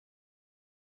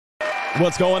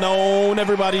What's going on,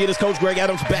 everybody? It is Coach Greg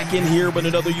Adams back in here with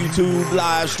another YouTube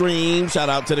live stream. Shout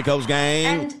out to the Coach Gang.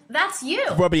 And that's you.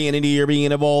 For being in here, being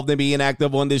involved, and being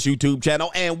active on this YouTube channel.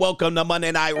 And welcome to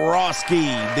Monday Night Roski,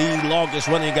 the longest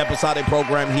running episodic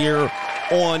program here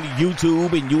on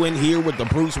YouTube. And you in here with the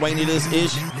Bruce Wayne it is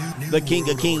ish, the King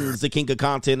of Kings, the King of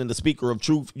Content, and the Speaker of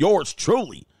Truth. Yours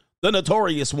truly, the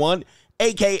notorious one,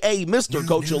 a.k.a. Mr.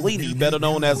 Coach Alini, better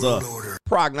known as a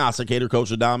prognosticator, Coach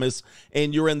Adamas,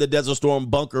 and you're in the Desert Storm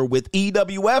bunker with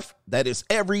EWF. That is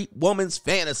every woman's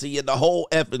fantasy in the whole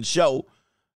effing show.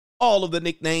 All of the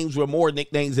nicknames were more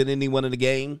nicknames than anyone in the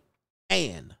game.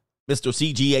 And Mr.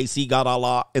 CGAC God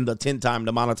Allah and the 10-time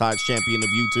demonetized champion of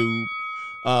YouTube.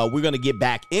 We're going to get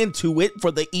back into it for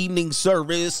the evening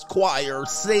service, choir,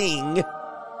 sing,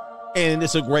 and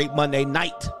it's a great Monday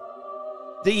night.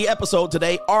 The episode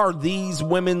today, are these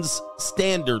women's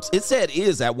standards? It said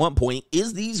is at one point,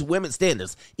 is these women's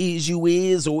standards? Is you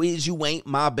is or is you ain't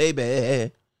my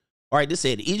baby? All right, this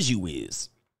said is you is.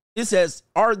 It says,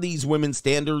 are these women's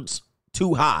standards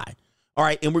too high? All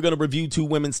right, and we're going to review two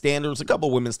women's standards, a couple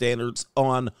women's standards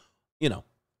on,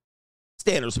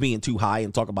 standards being too high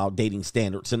and talk about dating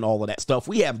standards and all of that stuff.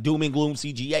 We have Doom and Gloom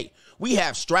CGA. We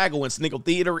have Straggle and Snickle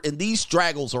Theater, and these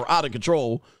straggles are out of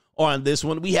control. On this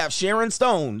one, we have Sharon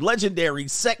Stone, legendary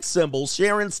sex symbol,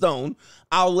 Sharon Stone.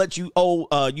 I'll let you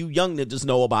you young ninjas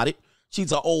know about it.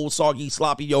 She's an old, soggy,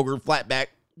 sloppy yogurt flatback.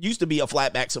 Used to be a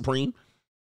flatback supreme.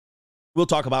 We'll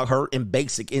talk about her in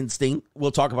Basic Instinct.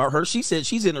 We'll talk about her. She said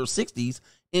she's in her 60s,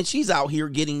 and she's out here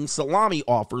getting salami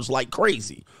offers like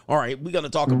crazy. All right, we're going to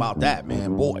talk about that,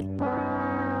 man. Boy,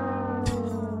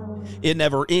 it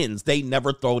never ends. They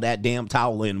never throw that damn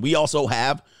towel in. We also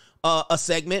have a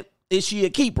segment. Is she a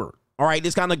keeper? All right,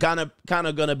 it's kind of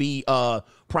gonna be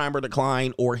prime or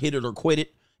decline or hit it or quit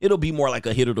it. It'll be more like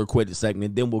a hit it or quit it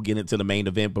segment. Then we'll get into the main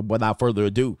event. But without further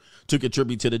ado, to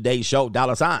contribute to today's show,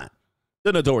 $,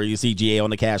 the notorious CGA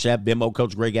on the Cash App, Venmo,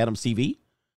 Coach Greg Adams TV,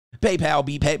 PayPal,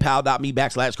 be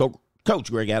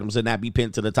paypal.me/Coach Greg Adams, and that be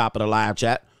pinned to the top of the live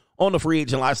chat on the Free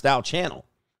Agent Lifestyle channel.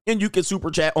 And you can super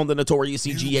chat on the notorious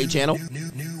CGA channel.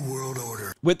 New world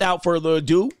order. Without further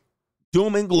ado,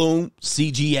 Doom and Gloom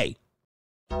CGA.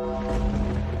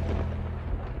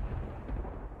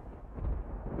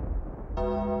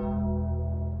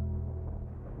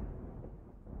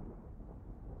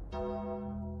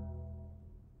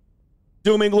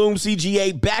 Doom and Gloom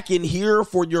CGA back in here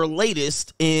for your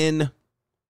latest in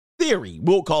theory.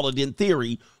 We'll call it in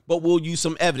theory, but we'll use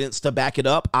some evidence to back it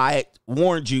up. I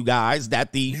warned you guys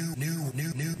that the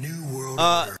new world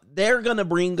they're gonna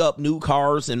bring up new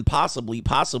cars and possibly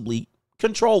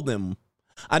control them.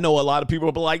 I know a lot of people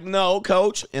will be like, no,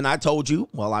 Coach. And I told you,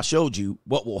 well, I showed you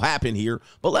what will happen here.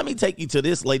 But let me take you to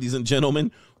this, ladies and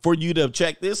gentlemen, for you to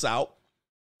check this out.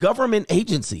 Government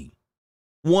agency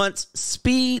wants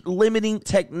speed limiting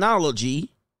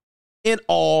technology in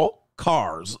all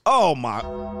cars. Oh my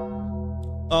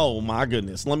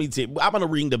goodness. Let me tell you, I'm going to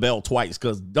ring the bell twice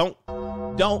because don't,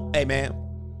 hey man,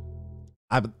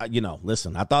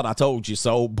 listen, I thought I told you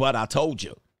so, but I told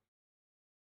you.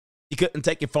 You couldn't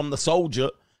take it from the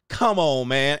soldier. Come on,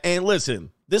 man. And listen,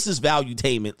 this is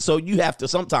valuetainment. So you have to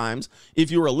sometimes,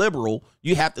 if you're a liberal,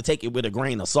 you have to take it with a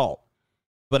grain of salt.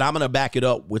 But I'm going to back it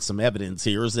up with some evidence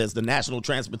here. It says the National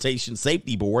Transportation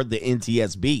Safety Board, the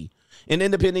NTSB, an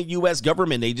independent U.S.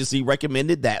 government agency,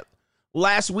 recommended that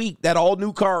last week that all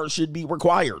new cars should be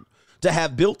required to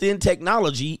have built-in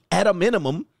technology at a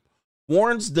minimum,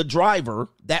 warns the driver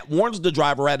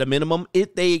at a minimum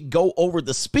if they go over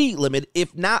the speed limit,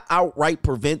 if not outright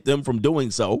prevent them from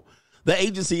doing so. The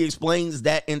agency explains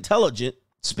that intelligent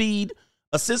speed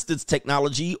assistance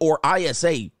technology, or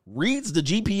ISA, reads the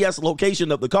GPS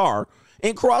location of the car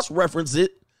and cross-references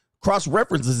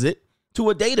it to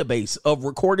a database of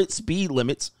recorded speed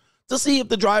limits to see if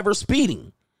the driver's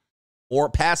speeding. Or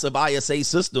passive ISA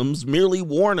systems merely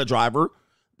warn a driver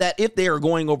that if they are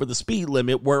going over the speed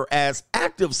limit, whereas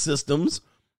active systems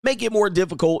make it more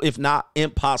difficult, if not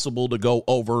impossible, to go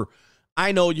over.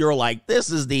 I know you're like,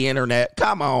 this is the internet.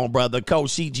 Come on, brother.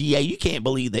 Coach CGA, you can't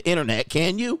believe the internet,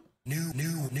 can you? New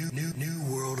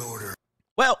world order.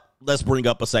 Well, let's bring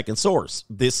up a second source.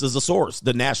 This is a source,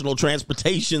 the National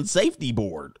Transportation Safety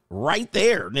Board, right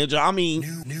there, Ninja. I mean,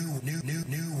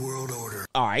 new world order.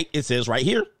 All right, it says right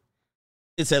here.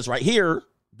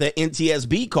 The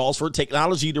NTSB calls for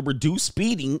technology to reduce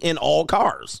speeding in all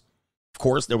cars. Of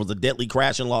course, there was a deadly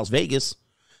crash in Las Vegas,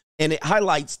 and it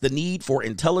highlights the need for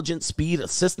intelligent speed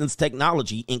assistance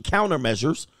technology and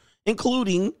countermeasures,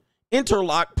 including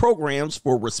interlock programs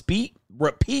for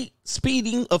repeat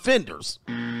speeding offenders.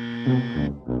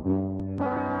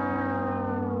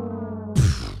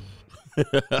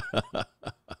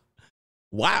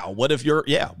 Wow. What if you're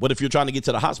trying to get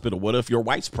to the hospital? What if your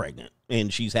wife's pregnant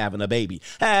and she's having a baby?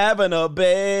 Having a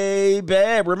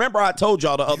baby. Remember I told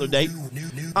y'all the other day,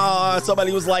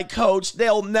 somebody was like, Coach,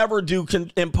 they'll never do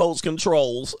impose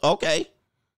controls. Okay.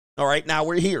 All right. Now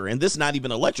we're here. And this is not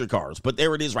even electric cars, but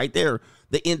there it is right there.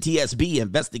 The NTSB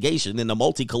investigation in the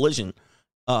multi-collision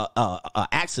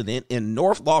accident in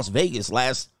North Las Vegas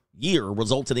last year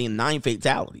resulted in 9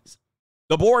 fatalities.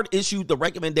 The board issued the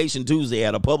recommendation Tuesday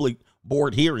at a public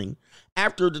board hearing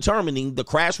after determining the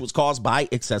crash was caused by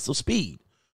excessive speed,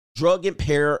 drug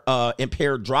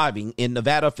impaired driving in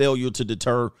Nevada, failure to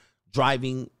deter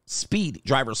driver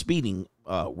speeding,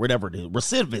 whatever it is,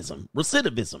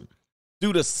 recidivism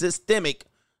due to systemic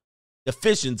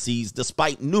deficiencies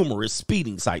despite numerous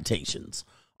speeding citations.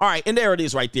 All right, and there it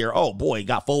is right there. Oh boy, it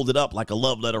got folded up like a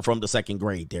love letter from the second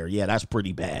grade there. Yeah, that's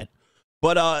pretty bad.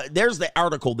 But there's the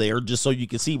article there, just so you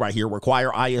can see right here.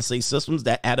 Require ISA systems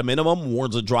that at a minimum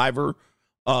warns a driver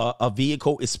a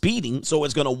vehicle is speeding. So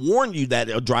it's going to warn you that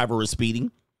a driver is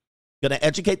speeding. Going to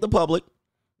educate the public.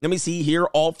 Let me see here.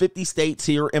 All 50 states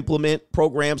here implement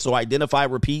programs to identify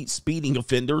repeat speeding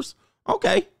offenders.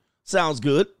 Okay, sounds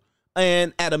good.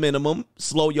 And at a minimum,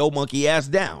 slow your monkey ass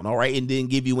down. All right, and then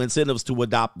give you incentives to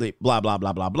adopt the blah, blah,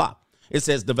 blah, blah, blah. It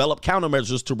says develop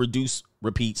countermeasures to reduce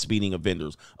repeat speeding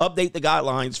offenders, update the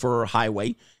guidelines for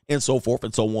highway, and so forth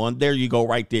and so on. There you go,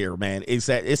 right there, man. It's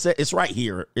right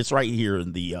here. It's right here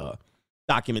in the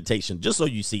documentation, just so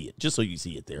you see it. Just so you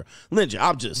see it there. Ninja,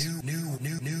 I'm just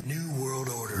new world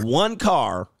order. One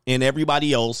car and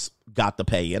everybody else got to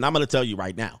pay. And I'm going to tell you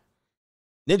right now,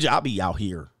 Ninja, I'll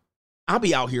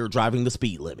be out here driving the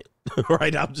speed limit.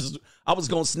 Right? I was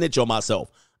going to snitch on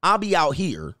myself. I'll be out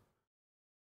here.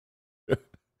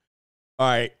 All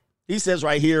right. He says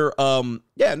right here, I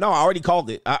already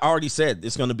called it. I already said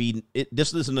it's going to be,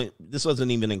 this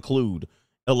doesn't even include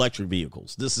electric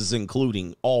vehicles. This is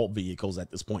including all vehicles at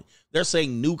this point. They're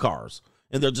saying new cars,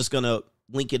 and they're just going to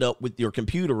link it up with your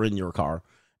computer in your car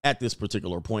at this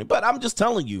particular point. But I'm just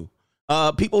telling you,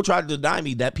 people try to deny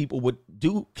me that people would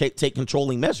take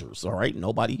controlling measures. All right.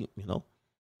 Nobody,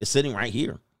 is sitting right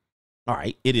here. All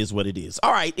right. It is what it is.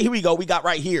 All right. Here we go. We got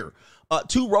right here.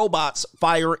 2 robots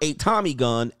fire a Tommy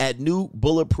gun at new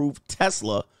bulletproof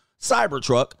Tesla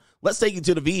Cybertruck. Let's take you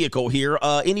to the vehicle here.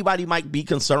 Anybody might be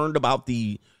concerned about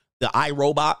the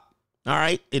iRobot. All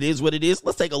right. It is what it is.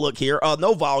 Let's take a look here.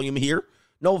 No volume here.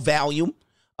 No volume.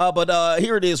 But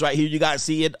here it is right here. You guys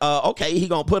see it. Okay. He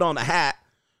going to put on a hat.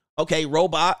 Okay.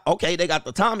 Robot. Okay. They got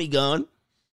the Tommy gun.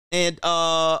 And,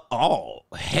 oh,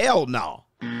 hell no.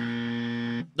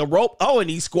 The rope. Oh, and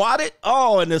he squatted.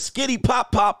 Oh, and the skitty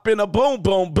pop and a boom,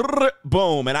 boom, brr,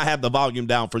 boom. And I have the volume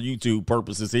down for YouTube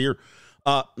purposes here.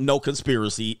 No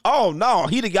conspiracy. Oh, no.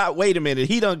 Wait a minute.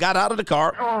 He done got out of the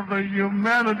car. Oh, the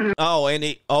humanity. Oh,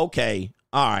 and okay.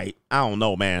 All right. I don't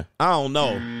know, man. I don't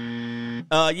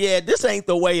know. Yeah, this ain't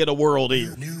the way of the world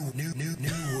here. New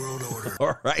world order.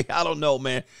 All right. I don't know,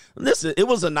 man. Listen, it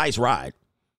was a nice ride.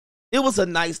 It was a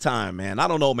nice time, man. I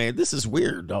don't know, man. This is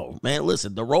weird, though. Man,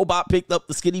 listen, the robot picked up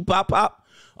the skitty pop.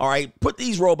 All right, put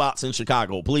these robots in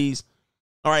Chicago, please.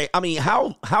 All right, I mean,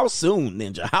 how soon,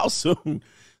 Ninja? How soon?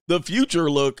 The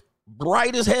future look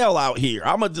bright as hell out here.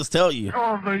 I'm going to just tell you.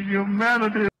 Oh, the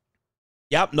humanity.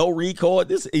 Yep, no recoil.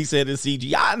 This, he said, it's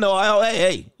CG. I know.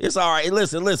 Hey, it's all right.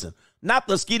 Listen. Not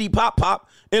the skitty pop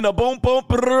and a boom.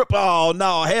 Oh,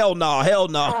 no, hell no.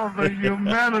 Oh, the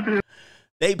humanity.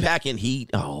 They packing heat.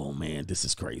 Oh, man, this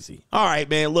is crazy. All right,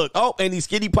 man, look. Oh, and he's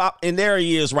skitty pop, and there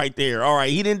he is right there. All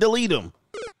right, he didn't delete him.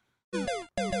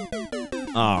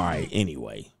 All right,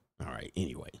 anyway.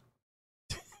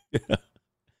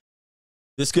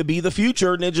 This could be the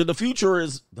future, Ninja.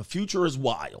 The future is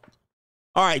wild.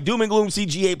 All right, Doom and Gloom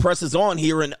CGA presses on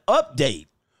here. An update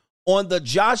on the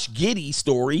Josh Giddey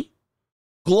story.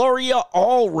 Gloria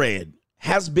Allred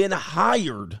has been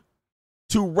hired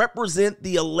to represent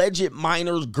the alleged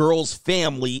minor girl's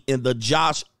family in the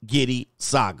Josh Giddey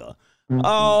saga.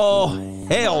 Oh,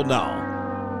 hell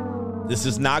no. This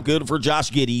is not good for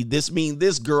Josh Giddey. This means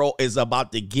this girl is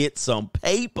about to get some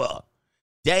paper.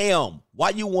 Damn,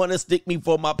 why you want to stick me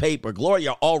for my paper?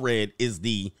 Gloria Allred is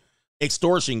the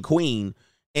extortion queen,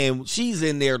 and she's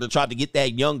in there to try to get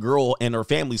that young girl and her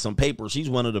family some paper. She's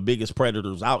one of the biggest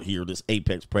predators out here, this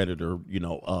apex predator,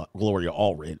 Gloria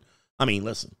Allred. I mean,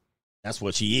 listen. That's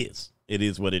what she is. It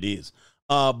is what it is.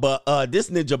 But this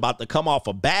Ninja about to come off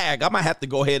a bag. I might have to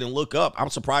go ahead and look up.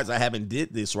 I'm surprised I haven't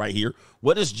did this right here.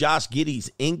 What is Josh Giddey's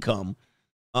income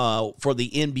for the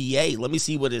NBA? Let me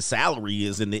see what his salary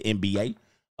is in the NBA.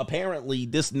 Apparently,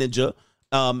 this Ninja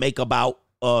make about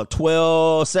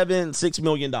 $6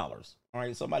 million All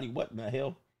right, somebody, what in the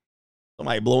hell?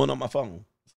 Somebody blowing up my phone.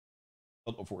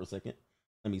 Hold on for a second.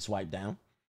 Let me swipe down.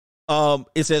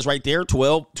 It says right there,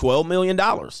 $12 million.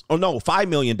 Oh no, $5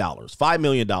 million. $5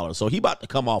 million. So he about to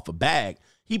come off a bag.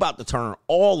 He about to turn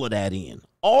all of that in.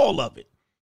 All of it.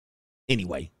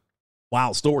 Anyway,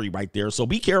 wild story right there. So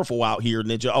be careful out here,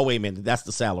 Ninja. Oh, wait a minute. That's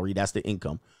the salary. That's the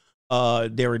income.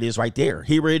 There it is right there.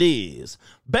 Here it is.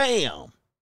 Bam.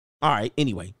 All right.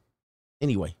 Anyway.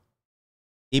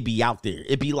 It be out there.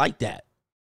 It be like that.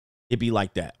 It be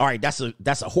like that. All right. That's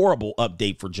a horrible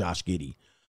update for Josh Giddey.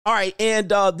 All right. And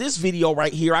this video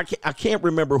right here, I can't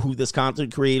remember who this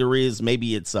content creator is.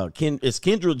 Maybe it's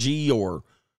Kendra G or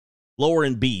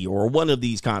Lauren B or one of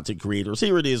these content creators.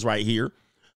 Here it is right here.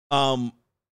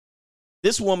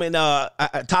 This woman,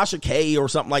 Tasha K or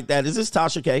something like that. Is this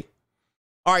Tasha K?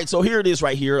 All right. So here it is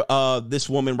right here. This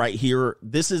woman right here.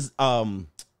 This is,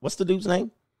 what's the dude's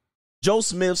name? Joe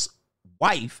Smith's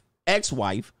wife,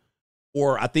 ex-wife,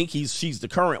 or I think she's the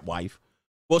current wife.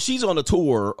 Well, she's on a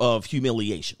tour of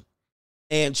humiliation,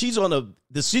 and she's going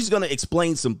to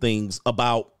explain some things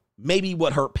about maybe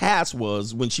what her past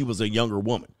was when she was a younger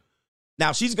woman.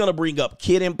 Now she's going to bring up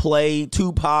Kid and Play,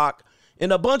 Tupac,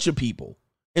 and a bunch of people,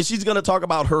 and she's going to talk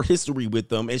about her history with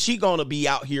them, and she's going to be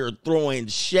out here throwing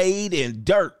shade and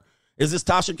dirt. Is this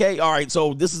Tasha K? All right,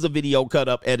 so this is a video cut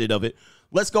up edit of it.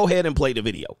 Let's go ahead and play the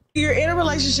video. You're in a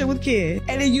relationship with Kid,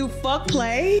 and then you fuck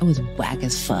Play? It was whack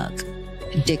as fuck.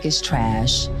 Dick is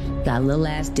trash. Got a little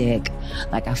ass dick.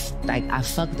 I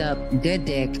fucked up good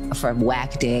dick for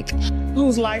whack dick.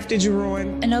 Whose life did you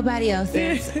ruin? And nobody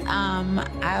else's.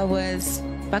 I was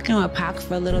fucking with Pac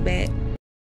for a little bit.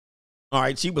 All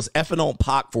right, she was effing on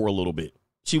Pac for a little bit.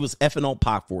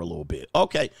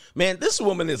 Okay, man, this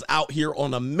woman is out here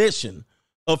on a mission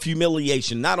of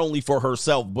humiliation, not only for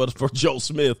herself, but for Joe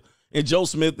Smith. And Joe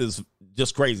Smith is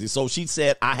just crazy. So she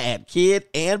said, I had Kid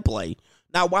and Play.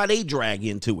 Now, why they drag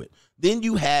into it? Then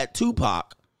you had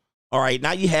Tupac. All right,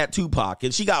 now you had Tupac,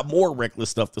 and she got more reckless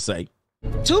stuff to say.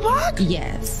 Tupac?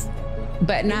 Yes.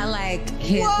 But not like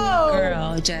his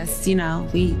girl. Just,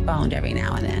 we boned every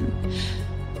now and then.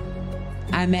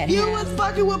 I met him. You was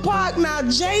fucking with Pac. Now,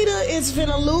 Jada is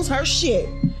finna lose her shit.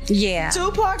 Yeah.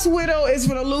 Tupac's widow is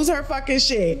finna lose her fucking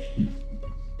shit.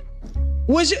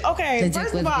 Was you okay?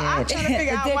 First of all, I'm trying to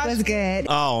figure out why. The dick was good.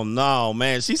 Oh no,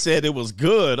 man! She said it was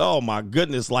good. Oh my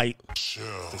goodness! Like,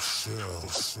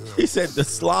 he said the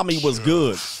salami was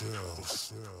good.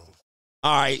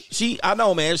 All right, I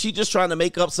know, man. She just trying to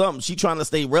make up something. She trying to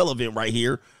stay relevant right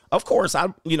here. Of course,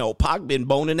 Pac been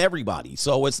boning everybody,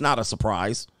 so it's not a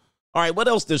surprise. All right, what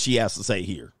else does she have to say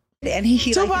here? And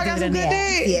he Tupac got some good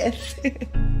dick. Yes.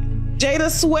 Jada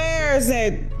swears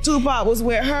that Tupac was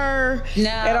with her. No.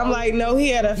 And I'm like, no, he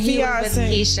had a fiance. He was with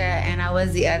Keisha, and I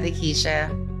was the other Keisha.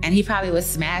 And he probably was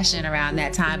smashing around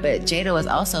that time, but Jada was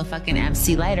also fucking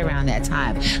MC Light around that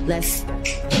time. Let's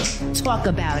talk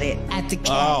about it at the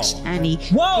catch. And he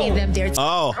gave them their...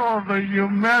 the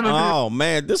humanity. Oh,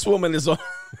 man, this woman is on...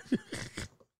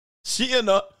 She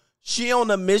on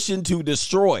a mission to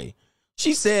destroy.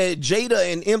 She said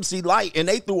Jada and MC Light, and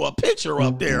they threw a picture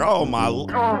up there. Oh, my.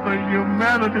 the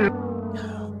humanity.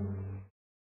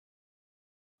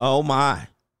 Oh, my.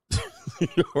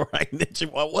 You're right,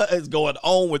 Ninja. What is going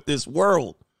on with this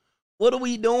world? What are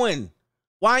we doing?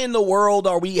 Why in the world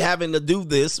are we having to do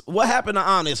this? What happened to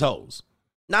honest hoes?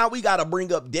 Now we got to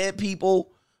bring up dead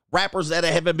people, rappers that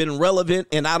haven't been relevant,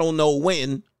 and I don't know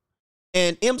when.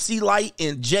 And MC Light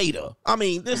and Jada. I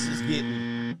mean, this is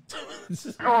getting...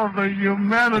 the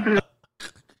humanity.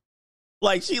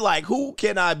 Like, she like, who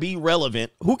can I be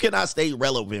relevant? Who can I stay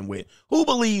relevant with? Who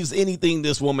believes anything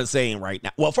this woman's saying right now?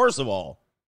 Well, first of all,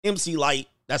 MC Light,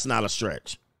 that's not a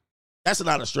stretch. That's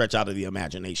not a stretch out of the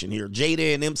imagination here.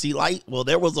 Jada and MC Light, well,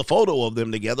 there was a photo of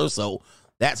them together, so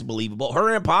that's believable.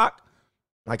 Her and Pac,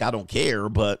 like, I don't care,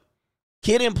 but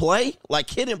Kid and Play? Like,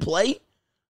 Kid and Play?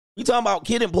 We talking about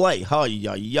Kid and Play.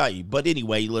 But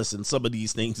anyway, listen, some of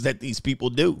these things that these people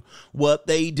do. What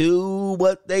they do.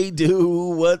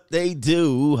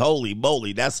 Holy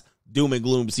moly, that's doom and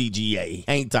gloom CGA.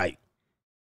 Hang tight.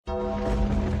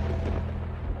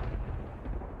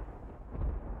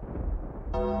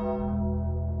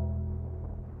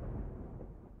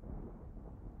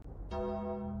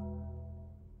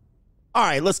 All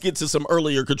right, let's get to some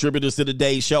earlier contributors to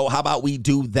today's show. How about we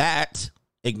do that?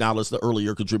 Acknowledge the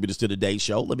earlier contributors to today's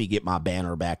show. Let me get my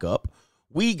banner back up.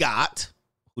 We got,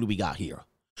 who do we got here?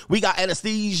 We got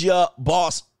Anesthesia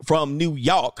Boss from New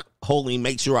York. Holy,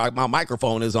 make sure my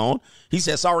microphone is on. He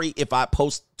says, sorry if I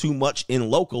post too much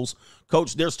in locals.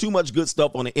 Coach, there's too much good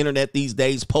stuff on the internet these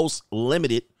days. Post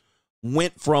limited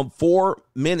went from 4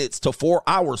 minutes to 4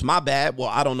 hours. My bad. Well,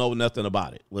 I don't know nothing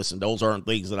about it. Listen, those aren't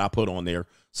things that I put on there.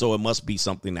 So it must be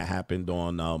something that happened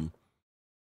on,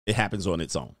 it happens on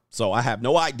its own. So I have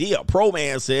no idea. Pro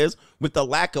Man says, with the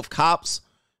lack of cops,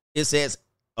 it says,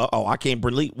 I can't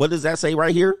believe, what does that say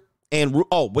right here? And,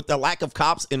 with the lack of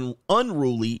cops and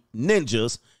unruly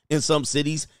ninjas in some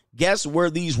cities, guess where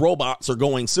these robots are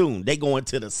going soon? They going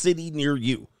to the city near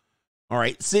you. All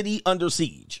right, city under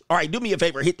siege. All right, do me a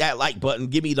favor, hit that like button.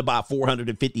 Give me about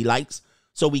 450 likes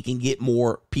so we can get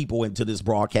more people into this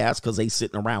broadcast because they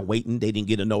sitting around waiting. They didn't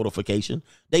get a notification.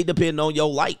 They depend on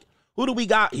your like. Who do we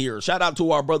got here? Shout out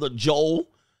to our brother Joel.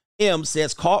 M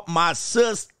says, caught my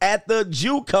sis at the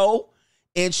JUCO,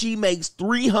 and she makes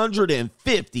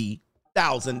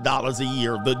 $350,000 a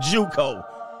year. The JUCO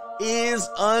is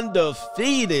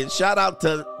undefeated. Shout out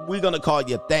to, we're going to call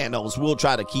you Thanos. We'll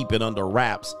try to keep it under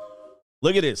wraps.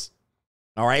 Look at this.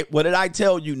 All right. What did I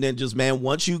tell you, ninjas, man?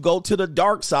 Once you go to the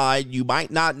dark side, you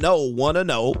might not want to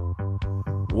know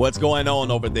what's going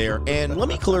on over there. And let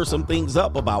me clear some things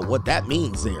up about what that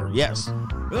means there. Yes.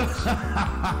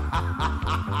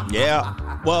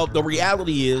 Yeah. Well, the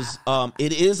reality is,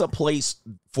 it is a place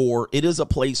for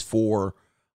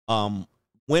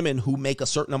women who make a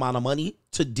certain amount of money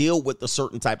to deal with a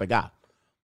certain type of guy.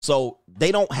 So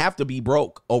they don't have to be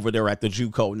broke over there at the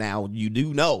JUCO. Now, you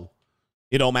do know,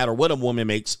 it don't matter what a woman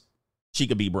makes, she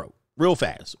could be broke real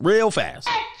fast. Let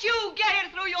you get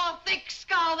it through your thick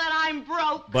skull that I'm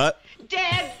broke. But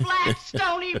dead, flat,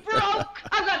 stony broke.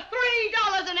 I've got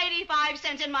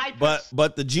 $3.85 in my purse.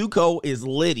 But the JUCO is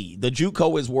litty. The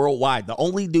JUCO is worldwide. The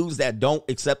only dudes that don't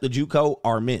accept the JUCO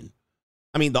are men.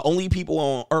 I mean, the only people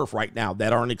on earth right now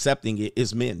that aren't accepting it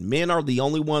is men. Men are the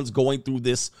only ones going through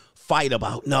this fight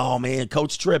about, no, man,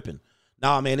 coach tripping.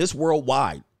 Nah, man, it's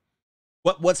worldwide.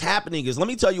 What's happening is, let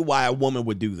me tell you why a woman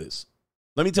would do this.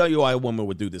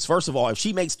 First of all, if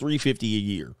she makes $350 a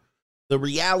year, the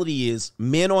reality is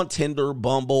men on Tinder,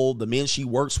 Bumble, the men she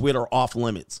works with are off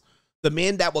limits. The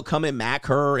men that would come and mac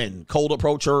her and cold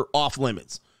approach her, off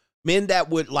limits. Men that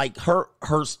would like her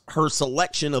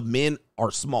selection of men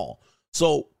are small.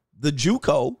 So the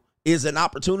JUCO is an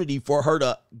opportunity for her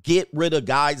to get rid of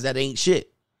guys that ain't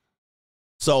shit.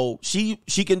 So she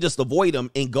can just avoid them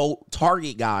and go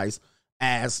target guys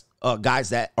as guys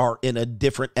that are in a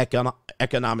different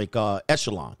economic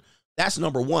echelon. That's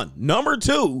number one. Number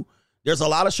two, there's a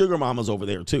lot of sugar mamas over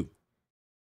there too.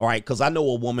 All right, because I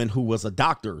know a woman who was a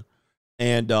doctor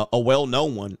and a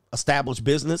well-known one, established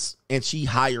business, and she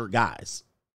hired guys.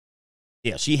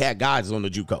 Yeah, she had guys on the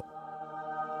JUCO.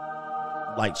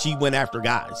 Like, she went after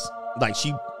guys. Like,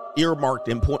 she earmarked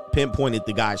and pinpointed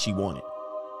the guys she wanted.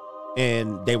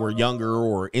 And they were younger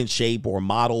or in shape or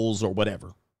models or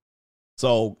whatever.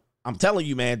 So I'm telling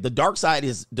you, man, the dark side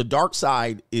is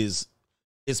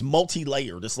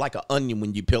multi-layered. It's like an onion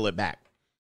when you peel it back.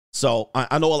 So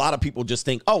I know a lot of people just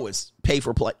think, oh, it's pay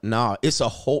for play. Nah, it's a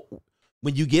whole,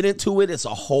 when you get into it, it's a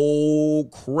whole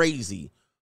crazy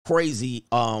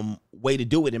way to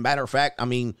do it. And matter of fact, I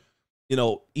mean, you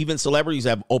know, even celebrities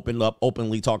have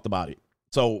openly talked about it.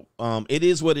 So it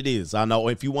is what it is. I know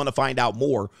if you want to find out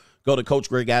more, go to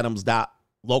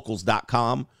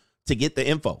CoachGregAdams.locals.com to get the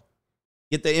info.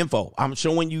 Get the info. I'm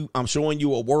showing you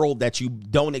a world that you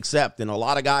don't accept. And a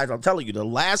lot of guys, I'm telling you, the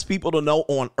last people to know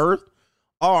on earth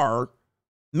are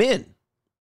men.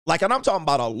 Like, and I'm talking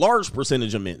about a large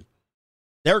percentage of men.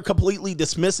 They're completely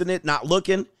dismissing it, not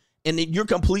looking, and you're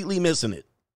completely missing it.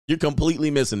 You're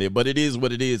completely missing it, but it is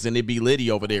what it is, and it be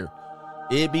litty over there.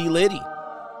 It be litty.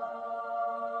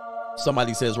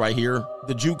 Somebody says right here,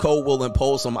 the JUCO will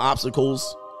impose some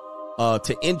obstacles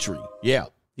to entry. Yeah.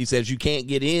 He says you can't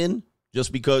get in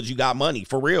just because you got money.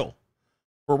 For real.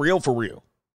 For real.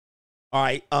 All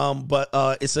right. But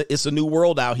it's a new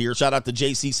world out here. Shout out to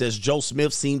JC, says Joe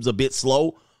Smith seems a bit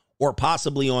slow or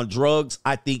possibly on drugs.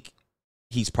 I think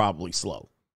he's probably slow.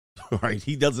 All right.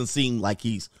 He doesn't seem like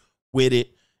he's with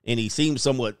it, and he seems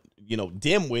somewhat,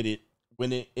 dim with it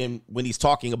when he's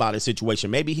talking about his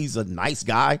situation. Maybe he's a nice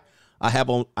guy. I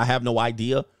have no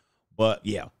idea, but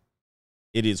yeah,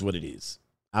 it is what it is.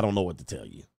 I don't know what to tell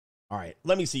you. All right.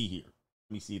 Let me see here.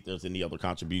 Let me see if there's any other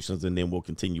contributions, and then we'll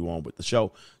continue on with the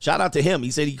show. Shout out to him. He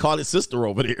said he called his sister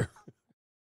over there.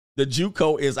 The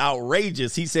JUCO is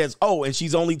outrageous. He says, oh, and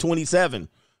she's only 27.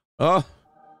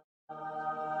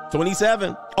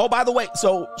 27. Oh, by the way,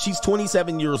 so she's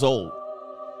 27 years old.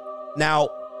 Now,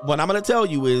 what I'm going to tell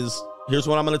you is, here's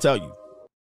what I'm going to tell you.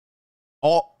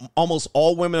 Almost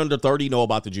all women under 30 know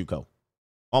about the JUCO.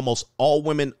 Almost all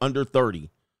women under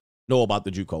 30 know about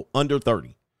the JUCO. Under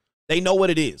 30. They know what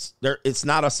it is. It's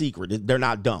not a secret. They're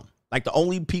not dumb. Like, the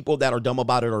only people that are dumb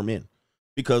about it are men.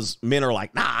 because men are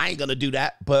like, nah, I ain't going to do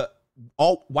that. But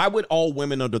why would all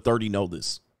women under 30 know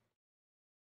this?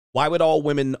 Why would all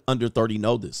women under 30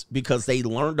 know this? Because they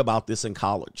learned about this in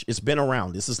college. It's been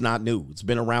around. This is not new. It's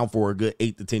been around for a good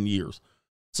 8 to 10 years.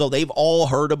 So they've all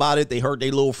heard about it. They heard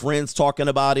their little friends talking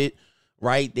about it,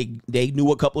 right? They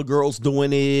knew a couple of girls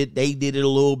doing it. They did it a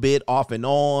little bit off and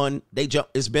on.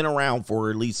 It's been around for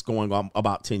at least going on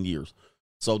about 10 years.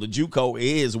 So the JUCO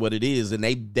is what it is. And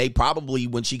they probably,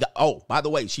 when she got, oh, by the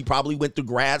way, she probably went to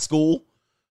grad school.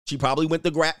 She probably went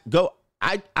to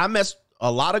I messed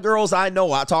a lot of girls I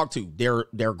know I talk to.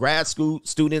 They're grad school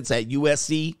students at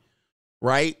USC,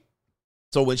 right?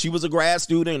 So when she was a grad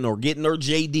student or getting her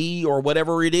JD or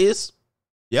whatever it is,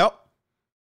 yep,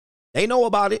 they know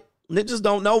about it. They just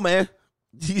don't know, man.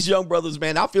 These young brothers,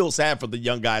 man, I feel sad for the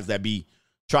young guys that be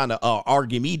trying to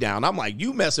argue me down. I'm like,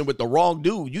 you messing with the wrong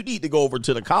dude. You need to go over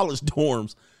to the college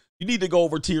dorms. You need to go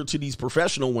over to these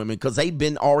professional women because they've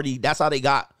been already, that's how they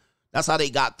got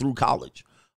through college.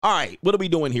 All right, what are we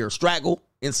doing here? Straggle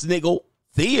and Sniggle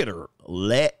Theater.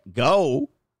 Let go.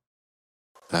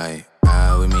 Like,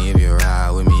 ride with me if you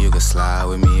ride with me. You can slide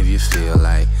with me if you feel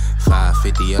like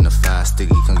 550 on the 5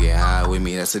 sticky. Come get high with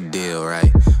me. That's a deal,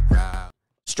 right? Ride.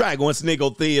 Straggle and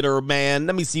Sniggle Theater, man.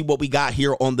 Let me see what we got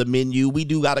here on the menu. We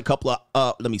do got a couple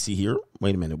of, let me see here.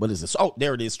 Wait a minute. What is this? Oh,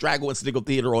 there it is. Straggle and Sniggle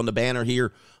Theater on the banner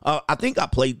here. I think I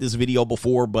played this video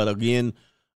before, but again,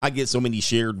 I get so many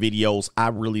shared videos, I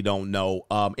really don't know.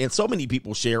 And so many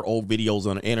people share old videos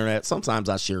on the internet. Sometimes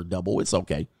I share double. It's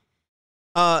okay.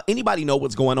 Anybody know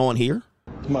what's going on here?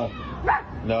 Come on.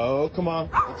 No, come on.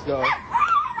 Let's go.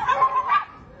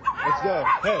 Let's go.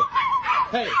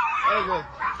 Hey, look.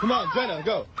 Come on, Jenna,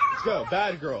 go. Let's go.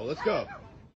 Bad girl, let's go.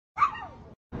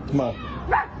 Come on.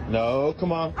 No,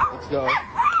 come on. Let's go.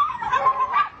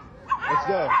 Let's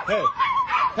go.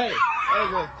 Hey,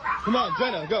 look. Come on,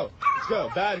 Jenna, go. Let's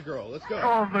go. Bad girl. Let's go.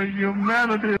 Oh, the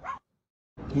humanity.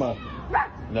 Come on.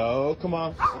 No, come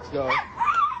on. Let's go.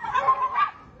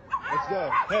 Let's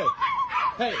go.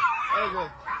 Hey,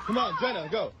 look. Come on, Jenna,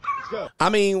 go. Let's go. I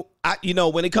mean,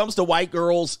 when it comes to white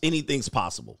girls, anything's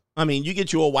possible. I mean, you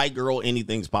get you a white girl,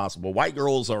 anything's possible. White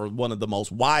girls are one of the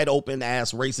most wide open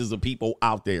ass races of people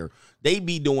out there. They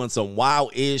be doing some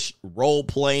wild-ish role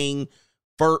playing,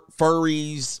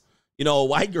 furries.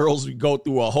 White girls go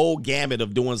through a whole gamut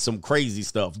of doing some crazy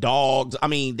stuff. Dogs. I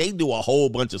mean, they do a whole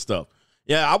bunch of stuff.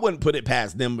 Yeah, I wouldn't put it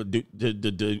past them to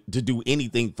do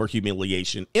anything for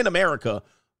humiliation in America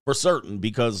for certain,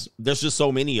 because there's just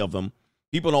so many of them.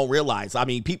 People don't realize. I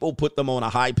mean, people put them on a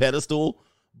high pedestal,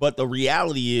 but the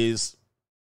reality is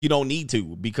you don't need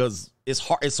to, because it's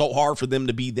hard. It's so hard for them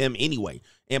to be them anyway.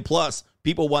 And plus,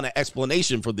 people want an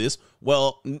explanation for this.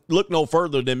 Well, look no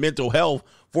further than mental health.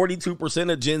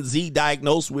 42% of Gen Z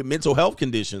diagnosed with mental health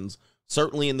conditions,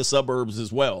 certainly in the suburbs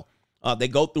as well. They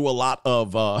go through a lot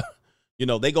of,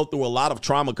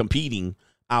 trauma competing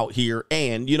out here.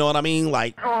 And you know what I mean?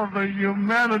 Like, oh, the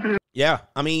humanity. Yeah.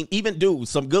 I mean, even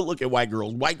some good looking white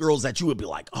girls that you would be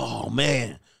like, oh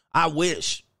man, I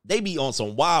wish. They be on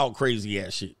some wild, crazy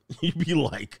ass shit. You'd be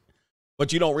like,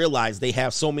 but you don't realize they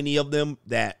have so many of them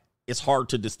that it's hard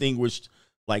to distinguish.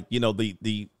 Like,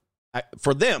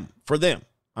 for them.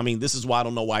 I mean, this is why I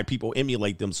don't know why people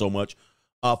emulate them so much.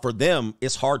 For them,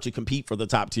 it's hard to compete for the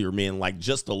top tier men. Like,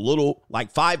 just a little,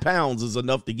 like 5 pounds is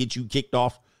enough to get you kicked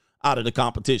off out of the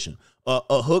competition.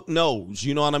 A hook nose,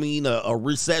 you know what I mean? A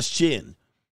recessed chin,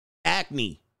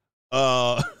 acne, you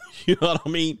know what I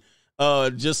mean?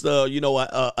 Just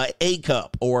a A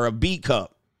cup or a B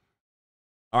cup.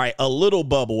 All right, a little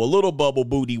bubble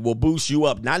booty will boost you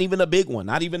up. Not even a big one,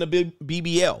 not even a big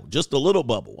BBL, just a little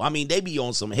bubble. I mean, they be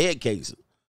on some head cases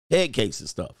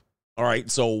stuff. All right,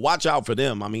 so watch out for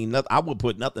them. I mean, I would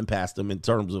put nothing past them in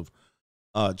terms of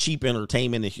cheap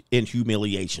entertainment and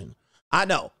humiliation. I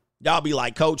know y'all be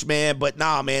like, Coach, man, but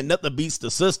nah, man, nothing beats the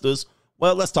sisters.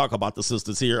 Well, let's talk about the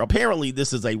sisters here. Apparently,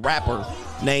 this is a rapper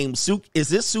named Is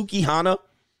this Suki Hana?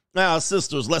 Now,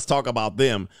 sisters, let's talk about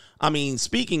them. I mean,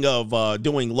 speaking of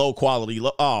doing low quality,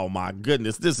 oh my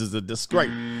goodness, this is a disgrace.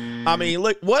 I mean,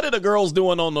 look, what are the girls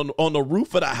doing on the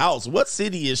roof of the house? What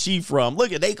city is she from?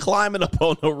 Look at they climbing up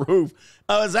on the roof.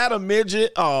 Is that a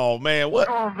midget? Oh man, what?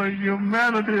 Oh, the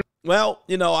humanity. Well,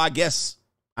 I guess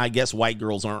white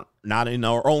girls aren't not in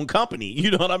our own company.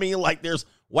 You know what I mean? Like, there's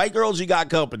white girls, you got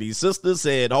company. Sister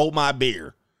said, hold my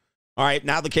beer. All right,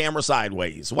 now the camera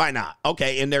sideways. Why not?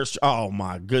 Okay, and there's, oh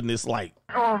my goodness, like.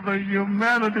 Oh, the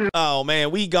humanity. Oh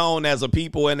man, we gone as a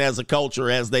people and as a culture,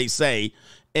 as they say.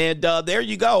 And there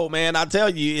you go, man. I tell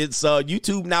you, it's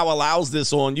YouTube now allows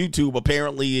this on YouTube.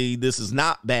 Apparently, this is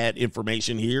not bad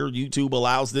information here. YouTube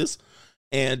allows this.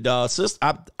 And sister,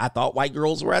 I thought white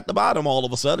girls were at the bottom all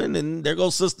of a sudden, and there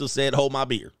goes sister said, hold my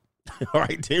beer. All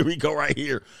right, there we go right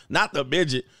here. Not the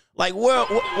midget. Like, what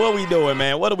are we doing,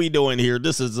 man? What are we doing here?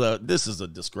 This is a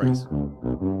disgrace.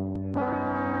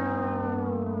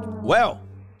 Well,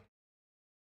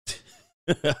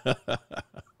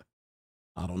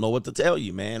 I don't know what to tell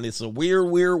you, man. It's a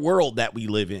weird world that we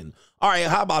live in. All right,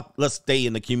 how about let's stay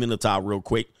in the community real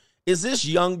quick. Is this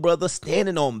young brother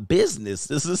standing on business?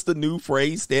 Is this the new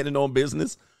phrase, standing on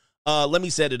business? Let me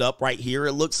set it up right here.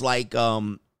 It looks like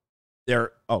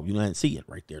there. Oh, you didn't see it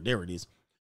right there. There it is.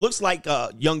 Looks like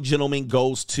a young gentleman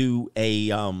goes to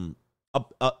a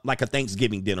like a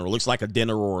Thanksgiving dinner. It looks like a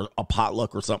dinner or a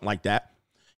potluck or something like that.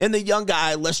 And the young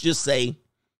guy, let's just say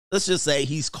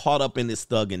he's caught up in his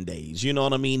thugging days. You know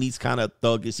what I mean? He's kind of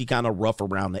thuggish. He kind of rough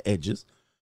around the edges.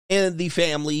 And the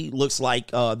family looks like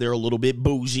they're a little bit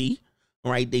bougie,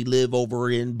 right? They live over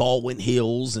in Baldwin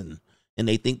Hills, and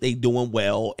they think they're doing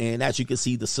well. And as you can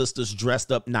see, the sister's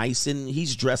dressed up nice, and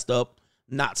he's dressed up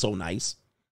not so nice.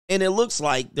 And it looks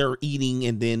like they're eating,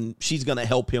 and then she's going to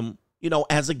help him, you know,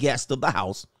 as a guest of the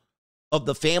house, of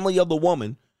the family of the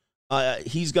woman.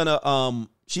 She's going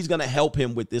to help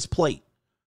him with this plate.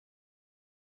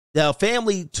 The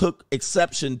family took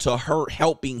exception to her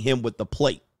helping him with the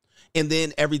plate. And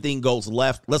then everything goes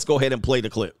left. Let's go ahead and play the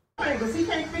clip. Because he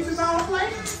can't fix his own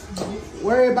plate.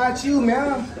 Worry about you,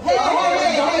 man.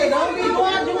 Hey, don't be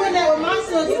doing that with my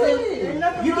sister.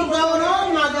 You can go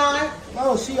on, my guy. No,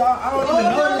 I don't even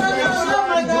know this lady.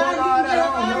 No,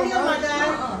 my guy.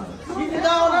 You can go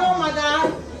on, my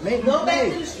guy. Go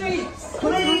back to the streets.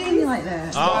 Please. Like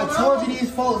that. I told you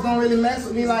these folks don't really mess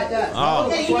with me like that. Oh.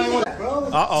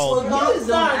 Uh-oh.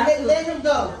 Let him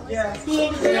go. Yeah. He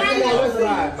ain't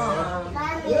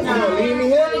Leave me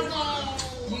here.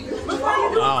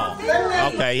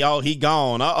 Oh. Okay, yo, he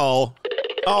gone. Uh-oh.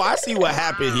 Oh, I see what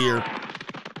happened here.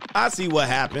 I see what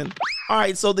happened. All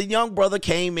right, so the young brother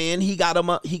came in. He got him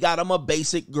a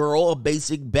basic girl, a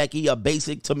basic Becky, a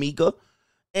basic Tamika.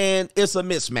 And it's a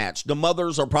mismatch. The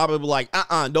mothers are probably like,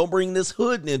 don't bring this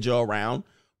hood ninja around.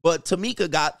 But Tamika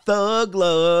got thug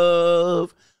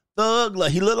love. Thug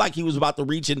love. He looked like he was about to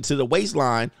reach into the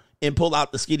waistline and pull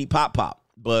out the skinny pop.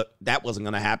 But that wasn't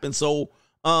going to happen. So,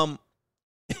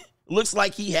 looks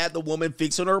like he had the woman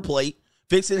fixing his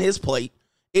plate.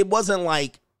 It looks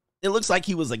like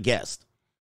he was a guest.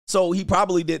 So he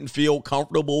probably didn't feel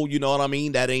comfortable. You know what I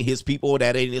mean? That ain't his people.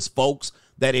 That ain't his folks.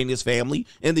 That ain't his family.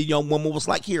 And the young woman was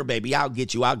like, here, baby, I'll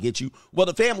get you. Well,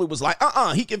 the family was like,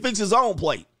 he can fix his own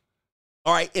plate.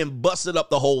 All right. And busted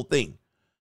up the whole thing.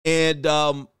 And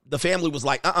the family was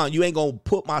like, you ain't going to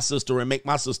put my sister and make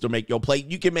my sister make your plate.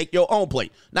 You can make your own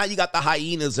plate. Now you got the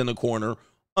hyenas in the corner.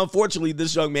 Unfortunately,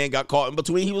 this young man got caught in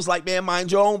between. He was like, man,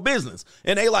 mind your own business.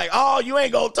 And they like, oh, you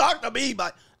ain't going to talk to me.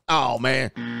 But, oh,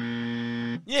 man,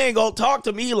 you ain't going to talk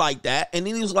to me like that. And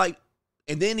then he was like,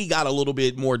 and then he got a little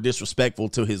bit more disrespectful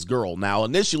to his girl. Now,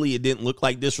 initially, it didn't look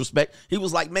like disrespect. He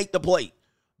was like, make the plate.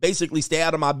 Basically, stay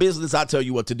out of my business. I tell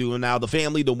you what to do. And now the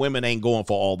family, the women ain't going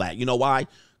for all that. You know why?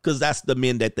 Because that's the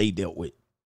men that they dealt with.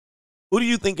 Who do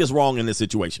you think is wrong in this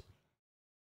situation?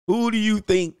 Who do you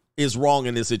think is wrong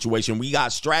in this situation? We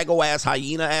got straggle-ass,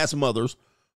 hyena-ass mothers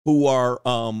who are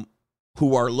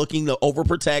looking to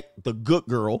overprotect the good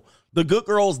girl. The good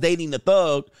girl's dating the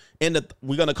thug, and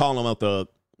we're going to call him a thug.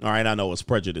 All right, I know it's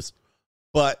prejudice,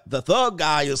 but the thug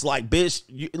guy is like,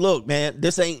 bitch, look, man,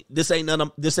 this ain't none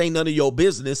of your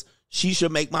business. She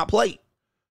should make my plate.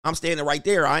 I'm standing right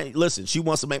there. Listen, she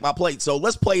wants to make my plate. So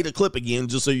let's play the clip again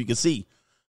just so you can see.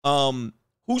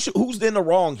 Who's in the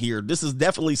wrong here? This is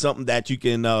definitely something that you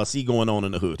can see going on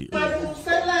in the hood here.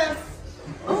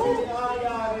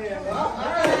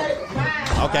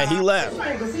 Okay, he left.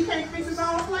 He can't fix his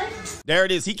own plate. There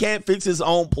it is. He can't fix his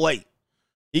own plate.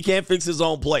 He can't fix his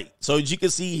own plate. So as you can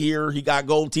see here, he got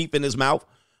gold teeth in his mouth.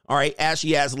 All right,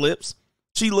 ashy ass lips.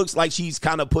 She looks like she's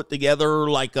kind of put together,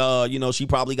 like she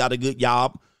probably got a good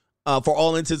job. For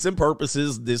all intents and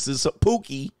purposes, this is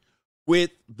Pookie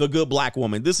with the good black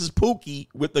woman. This is Pookie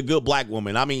with the good black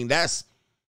woman.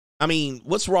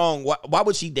 What's wrong? Why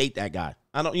would she date that guy?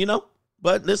 I don't,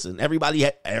 But listen, everybody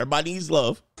needs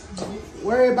love.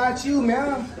 Worry about you,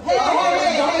 man.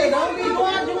 Hey, don't be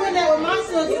doing that with my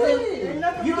sister.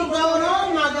 You can go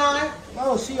on, my guy. No,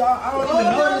 I don't even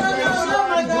know this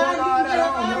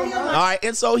lady. All right,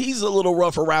 and so he's a little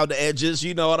rough around the edges.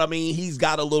 You know what I mean? He's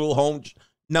got a little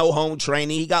no home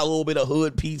training. He got a little bit of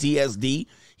hood PTSD.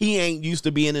 He ain't used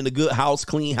to being in a good house,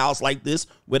 clean house like this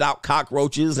without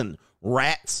cockroaches and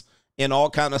rats and all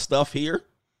kind of stuff here.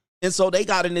 And so they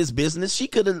got in this business.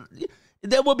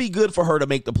 That would be good for her to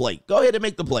make the plate. Go ahead and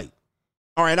make the plate.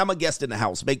 All right, I'm a guest in the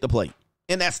house. Make the plate.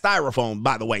 And that styrofoam,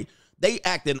 by the way, they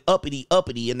acting uppity,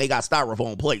 and they got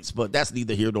styrofoam plates, but that's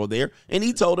neither here nor there. And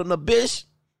he told him the bitch,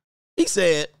 he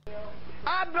said,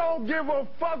 I don't give a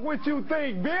fuck what you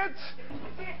think, bitch.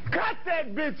 Cut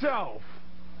that bitch off.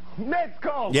 Next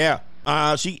call. Yeah.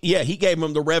 He gave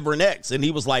him the Reverend X, and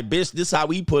he was like, bitch, this is how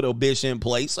we put a bitch in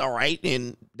place, all right?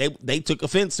 And they took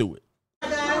offense to it. You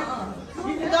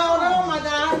can go on, my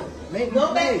God.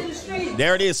 Go back to the street.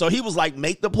 There it is. So he was like,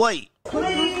 make the plate. Don't talk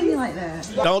to me like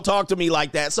that. Don't talk to me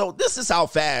like that. So this is how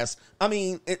fast,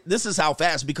 this is how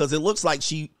fast, because it looked like,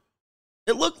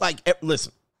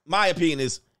 listen, my opinion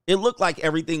is, it looked like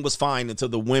everything was fine until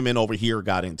the women over here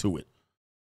got into it.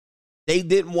 They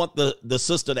didn't want the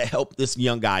sister to help this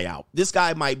young guy out. This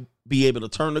guy might be able to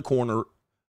turn the corner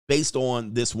based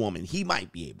on this woman. He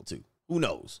might be able to. Who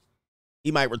knows?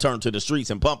 He might return to the streets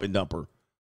and pump and dump her.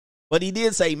 But he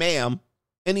did say, ma'am.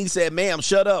 And he said, ma'am,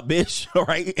 shut up, bitch. All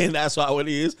right. And that's how it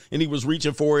is. And he was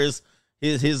reaching for his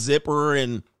zipper,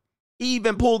 and he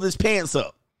even pulled his pants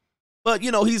up. But,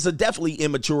 he's a definitely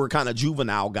immature kind of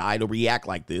juvenile guy to react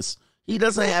like this. He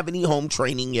doesn't have any home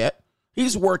training yet.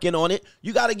 He's working on it.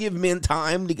 You got to give men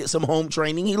time to get some home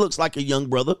training. He looks like a young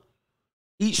brother.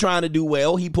 He's trying to do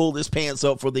well. He pulled his pants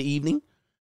up for the evening.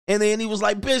 And then he was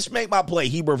like, bitch, make my play.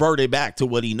 He reverted back to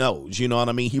what he knows. You know what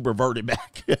I mean? He reverted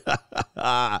back.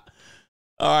 All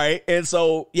right. And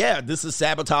so, yeah, this is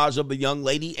sabotage of the young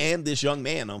lady and this young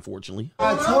man, unfortunately.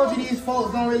 I told you these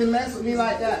folks don't really mess with me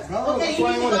like that, bro. Okay, that's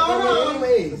why I want to throw it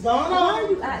anyways. Why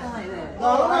are you acting like that?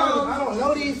 I don't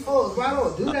know these folks, bro. I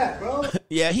don't do that, bro.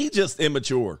 Yeah, he's just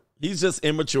immature. He's just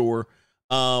immature.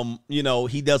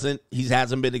 He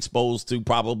hasn't been exposed to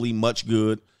probably much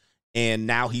good. And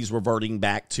now he's reverting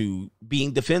back to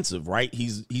being defensive, right?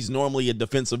 He's normally a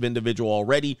defensive individual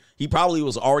already. He probably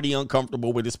was already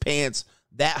uncomfortable with his pants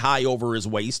that high over his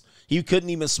waist. He couldn't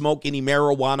even smoke any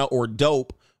marijuana or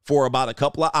dope for about a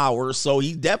couple of hours. So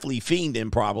he definitely fiending,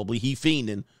 probably. He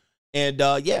fiending. And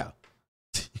yeah,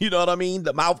 you know what I mean?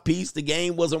 The mouthpiece, the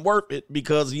game wasn't worth it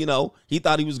because, he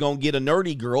thought he was going to get a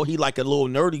nerdy girl. He like a little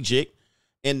nerdy chick.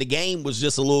 And the game was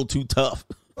just a little too tough.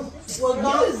 Well,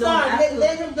 don't start.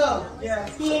 Let him go. Yeah.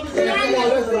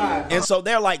 And so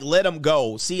they're like, let him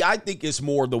go. See, I think it's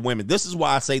more the women. This is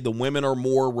why I say the women are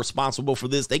more responsible for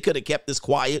this. They could have kept this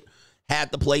quiet,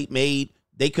 had the plate made.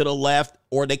 They could have left,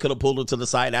 or they could have pulled her to the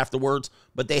side afterwards,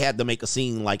 but they had to make a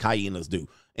scene like hyenas do.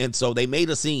 And so they made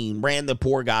a scene, ran the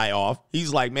poor guy off.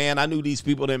 He's like, man, I knew these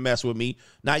people didn't mess with me.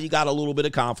 Now you got a little bit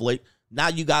of conflict. Now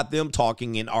you got them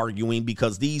talking and arguing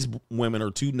because these women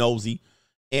are too nosy.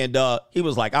 And he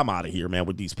was like, I'm out of here, man,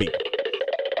 with these people.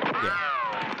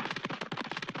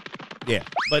 Yeah,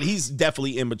 but he's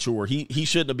definitely immature. He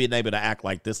shouldn't have been able to act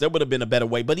like this. There would have been a better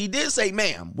way. But he did say,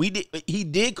 ma'am. He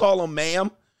did call him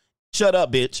ma'am. Shut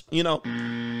up, bitch. You gonna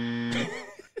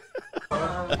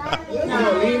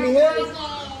leave me here?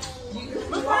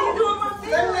 Why are you doing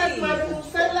my thing?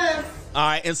 Say less. All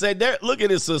right, and say, there. Look at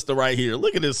his sister right here.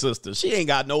 Look at his sister. She ain't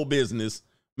got no business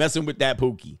messing with that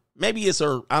Pookie. Maybe it's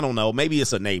her, I don't know. Maybe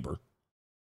it's a neighbor.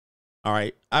 All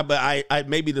right.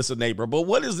 Maybe this is a neighbor. But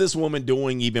what is this woman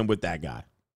doing even with that guy?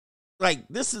 Like,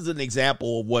 this is an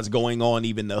example of what's going on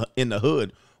even in the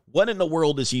hood. What in the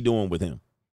world is she doing with him?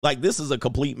 Like, this is a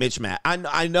complete mismatch.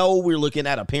 I know we're looking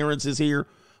at appearances here,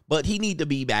 but he need to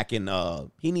be back in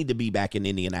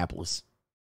Indianapolis.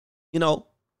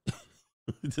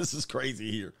 This is crazy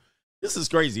here. This is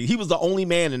crazy. He was the only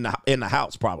man in the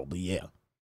house, probably, yeah.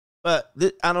 But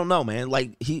I don't know, man.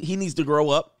 Like, he needs to grow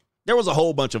up. There was a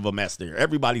whole bunch of a mess there.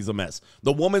 Everybody's a mess.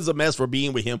 The woman's a mess for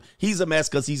being with him. He's a mess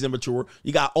because he's immature.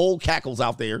 You got old cackles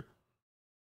out there.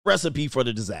 Recipe for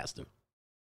the disaster.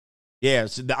 Yeah,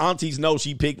 the aunties know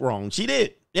she picked wrong. She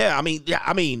did. Yeah, I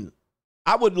mean,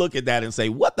 I would look at that and say,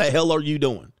 what the hell are you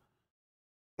doing?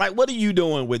 Like, what are you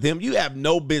doing with him? You have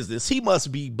no business. He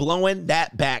must be blowing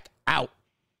that back out.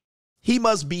 He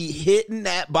must be hitting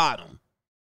that bottom.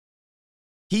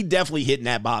 He definitely hitting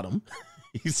that bottom.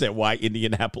 He said, why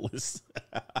Indianapolis?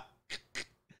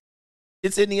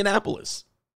 It's Indianapolis.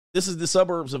 This is the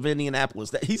suburbs of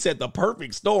Indianapolis. He said the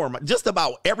perfect storm. Just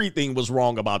about everything was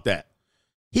wrong about that.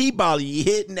 He probably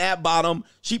hitting that bottom.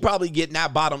 She probably getting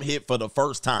that bottom hit for the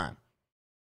first time.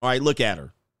 All right, look at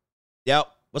her. Yep.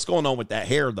 What's going on with that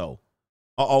hair, though?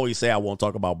 I always say I won't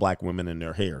talk about black women and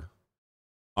their hair.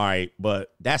 All right,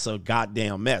 but that's a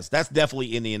goddamn mess. That's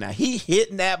definitely Indiana. He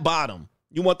hitting that bottom.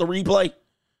 You want the replay?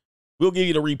 We'll give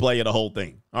you the replay of the whole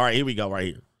thing. All right, here we go right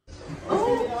here.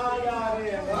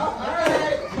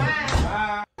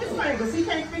 Because he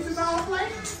can't fix his own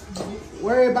plate.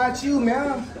 Worry about you,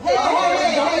 man.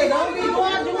 Hey, don't be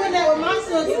doing that with my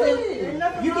sister.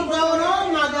 You can go on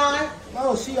God.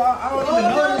 No, she, I don't even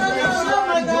know this lady. She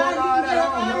already doing all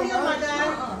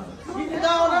that. You can go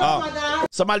on, my God.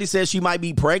 Somebody says she might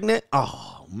be pregnant.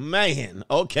 Oh, man.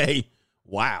 Okay.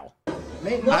 Wow.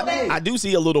 I do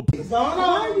see a little.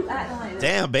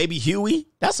 Damn, baby Huey.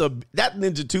 That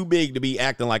ninja too big to be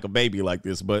acting like a baby like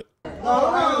this, but. I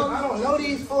don't know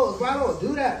these folks, bro. I don't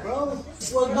do that, bro.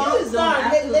 Well, don't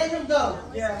start. Let him go.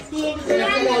 Yeah.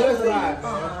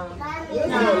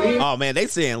 Oh, man, they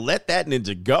saying let that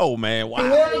ninja go, man. Wow.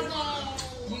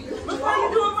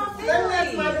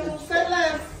 Say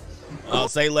less. Oh,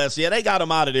 say less. Yeah, they got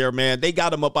him out of there, man. They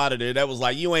got him up out of there. That was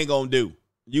like, you ain't gonna do.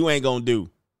 You ain't gonna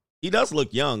do. He does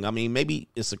look young. I mean, maybe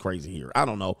it's a crazy here. I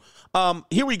don't know.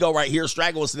 Here we go right here.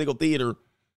 Straggle Sniggle Theater.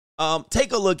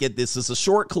 Take a look at this. It's a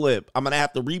short clip. I'm going to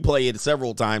have to replay it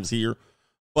several times here.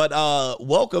 But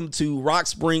welcome to Rock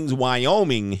Springs,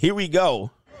 Wyoming. Here we go.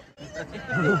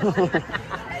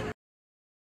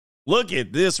 Look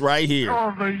at this right here.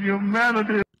 Oh, the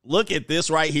humanity. Look at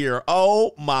this right here.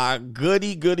 Oh, my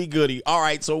goody, goody, goody. All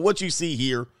right, so what you see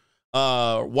here,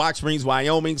 Rock Springs,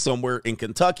 Wyoming, somewhere in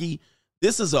Kentucky.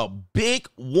 This is a big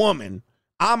woman.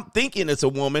 I'm thinking it's a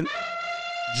woman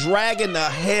dragging the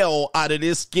hell out of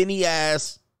this skinny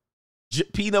ass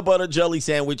peanut butter jelly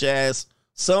sandwich ass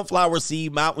sunflower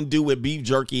seed Mountain Dew with beef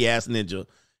jerky ass ninja.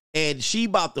 And she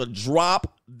about to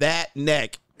drop that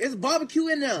neck. It's barbecue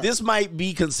in there. This might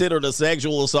be considered a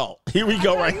sexual assault. Here we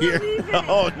go right here.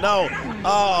 Oh, no.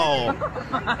 Oh.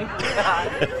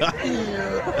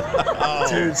 Oh.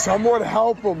 Dude, someone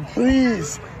help him,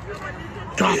 please.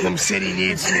 Gotham City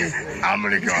needs me. I'm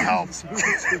gonna go help.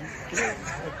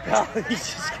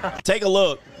 Take a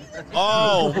look.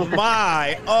 Oh,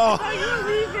 my. Oh.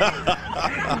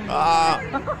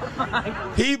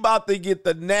 He about to get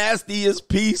the nastiest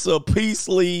piece of peace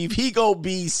sleeve. He gonna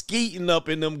be skeeting up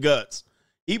in them guts.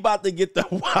 He about to get the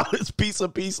wildest piece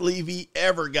of peace sleeve he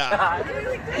ever got.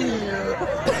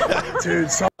 Dude,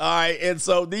 all right, and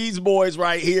so these boys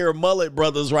right here, Mullet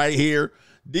Brothers right here,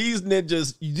 these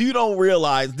ninjas, you don't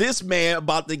realize this man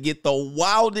about to get the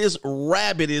wildest,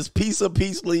 rabbitest piece of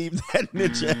peace sleeve that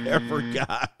ninja ever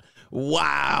got.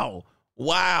 Wow.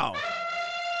 Wow.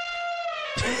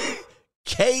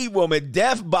 K-Woman,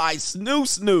 death by Snoo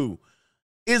Snoo.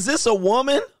 Is this a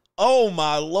woman? Oh,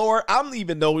 my Lord. I don't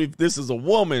even know if this is a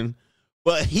woman,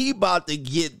 but he about to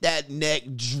get that neck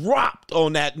dropped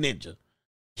on that ninja.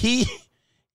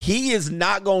 He is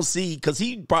not going to see, because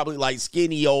he probably like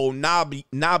skinny old knobby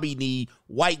knee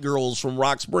white girls from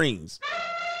Rock Springs.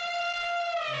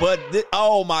 But,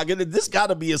 oh, my goodness, this got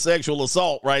to be a sexual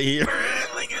assault right here.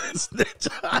 Look at this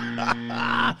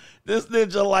ninja. This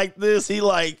ninja like this, he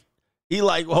like,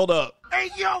 hold up. Hey,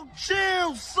 yo,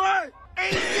 chill, son.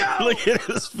 Hey, yo. Look at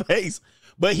his face.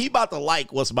 But he about to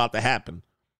like what's about to happen.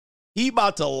 He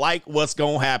about to like what's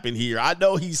going to happen here. I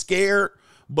know he's scared,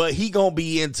 but he going to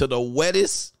be into the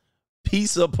wettest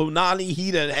piece of punani he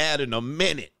done had in a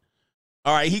minute.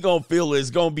 All right, he going to feel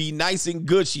it's going to be nice and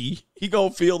gushy. He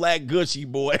going to feel that gushy,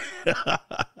 boy.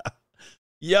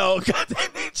 Yo, God,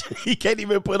 that ninja, he can't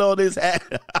even put on his hat.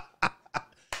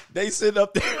 They sit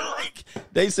up there like,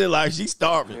 they said like, she's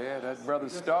starving. Yeah, that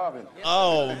brother's starving.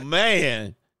 Oh,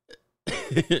 man.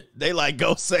 They like,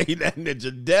 go say that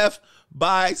ninja death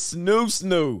by Snoo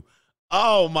Snoo.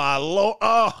 Oh, my Lord.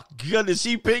 Oh, goodness.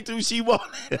 She picked who she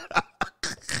wanted.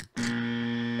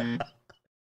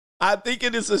 I think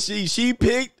it is a she. She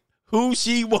picked who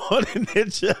she wanted,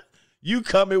 ninja. You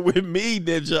coming with me,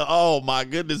 ninja. Oh, my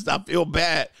goodness. I feel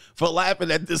bad for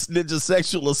laughing at this ninja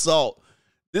sexual assault.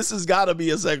 This has got to be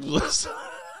a sexual assault.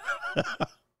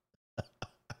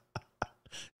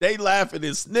 They laughing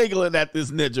and sniggling at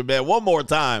this ninja, man. One more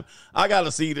time. I got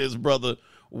to see this, brother.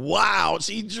 Wow,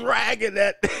 she dragging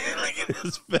that. Look at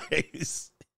his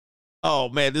face. Oh,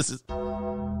 man, this is...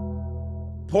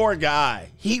 Poor guy.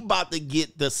 He about to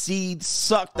get the seed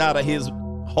sucked out of his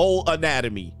whole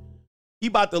anatomy. He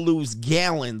about to lose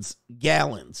gallons.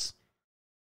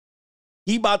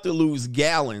 He about to lose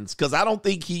gallons because I don't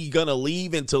think he's going to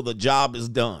leave until the job is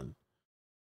done.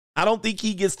 I don't think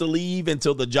he gets to leave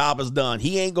until the job is done.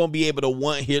 He ain't going to be able to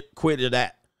one hit quit of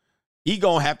that. He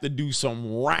going to have to do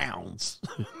some rounds.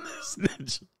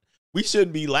 We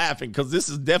shouldn't be laughing because this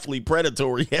is definitely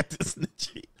predatory at this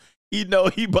ninja. You know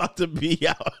he about to be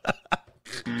out.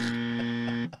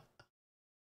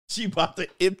 She about to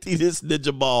empty this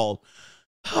ninja ball.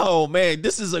 Oh, man,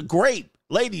 this is a great.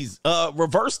 Ladies,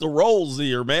 reverse the roles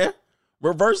here, man.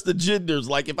 Reverse the genders.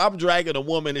 Like if I'm dragging a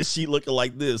woman and she looking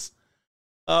like this.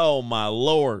 Oh, my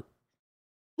Lord.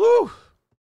 Woo.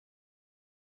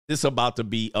 This about to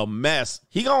be a mess.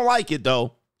 He gonna like it,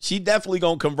 though. She definitely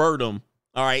gonna convert him.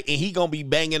 All right. And he going to be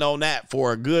banging on that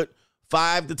for a good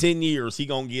 5 to 10 years. He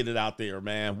going to get it out there,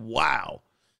 man. Wow.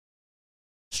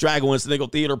 Straggle and Sniggle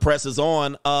Theater presses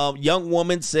on. Young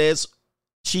woman says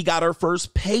she got her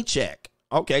first paycheck.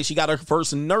 Okay, she got her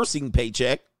first nursing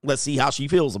paycheck. Let's see how she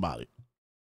feels about it.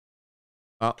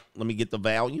 Let me get the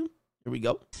value. Here we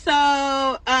go.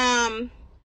 So,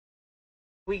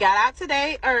 we got out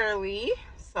today early.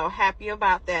 So happy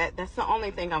about that. That's the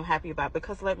only thing I'm happy about,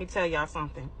 because let me tell y'all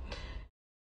something.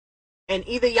 And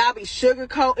either y'all be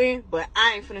sugarcoating, but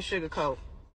I ain't finna sugarcoat.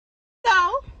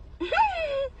 So,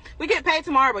 we get paid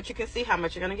tomorrow, but you can see how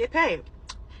much you're gonna get paid.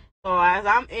 So as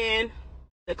I'm in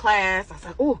the class, I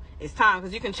said, "Ooh, it's time,"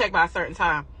 because you can check by a certain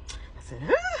time. I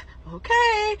said,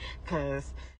 "Okay,"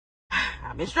 because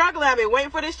I've been struggling. I've been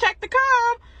waiting for this check to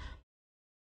come.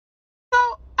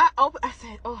 So I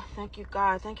said, "Oh, thank you,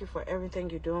 God. Thank you for everything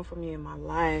you're doing for me in my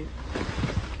life."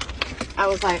 I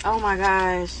was like, "Oh my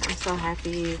gosh, I'm so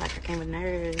happy." Like, I came with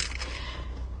nerves.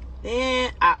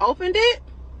 Then I opened it.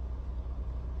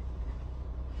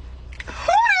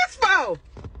 Who this for?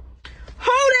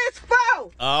 Who this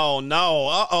for? Oh, no.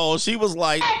 Uh-oh. She was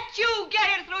like... Can't you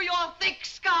get it through your thick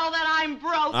skull that I'm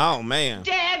broke? Oh, man.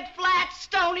 Dead, flat,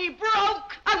 stony,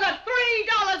 broke. I've got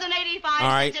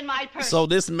 $3.85 in my purse. So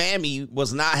this mammy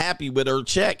was not happy with her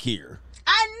check here.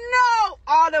 I know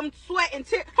all them sweat and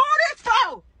tears. Who this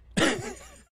for?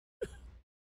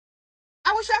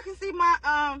 I wish y'all can see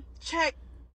my check.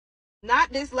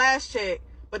 Not this last check,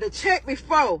 but the check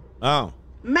before. Oh.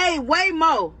 Made way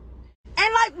more.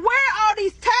 And like, where all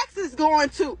these taxes going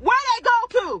to? Where they go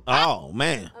to? Oh,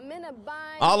 man.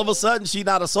 All of a sudden, she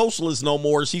not a socialist no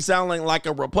more. She sounding like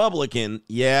a Republican.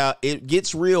 Yeah, it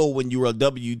gets real when you're a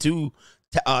W-2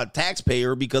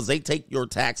 taxpayer, because they take your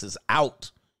taxes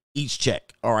out each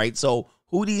check. All right, so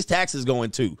who these taxes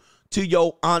going to? To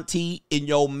your auntie and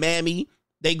your mammy.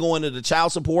 They going to the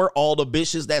child support. All the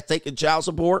bitches that's taking child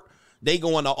support. They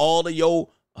going to all of your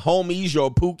homies,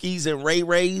 your Pookies and Ray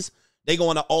Rays. They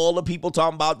going to all the people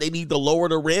talking about they need to lower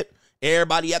the rent.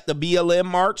 Everybody at the BLM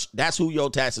march. That's who your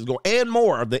taxes go. And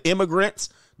more. The immigrants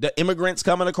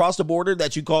coming across the border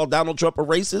that you called Donald Trump a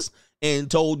racist and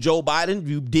told Joe Biden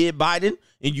you did Biden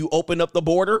and you opened up the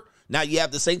border. Now you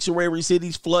have the sanctuary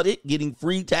cities flooded, getting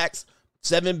free tax,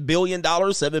 $7 billion,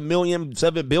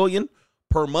 $7 billion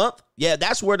per month. Yeah,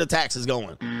 that's where the tax is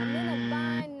going.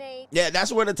 Yeah,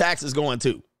 that's where the tax is going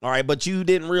to. All right, but you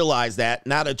didn't realize that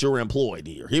now that you're employed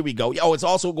here. Here we go. Oh, it's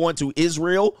also going to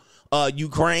Israel,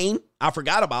 Ukraine. I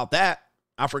forgot about that.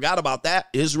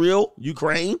 Israel,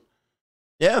 Ukraine.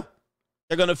 Yeah,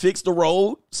 they're going to fix the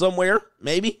road somewhere,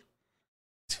 maybe.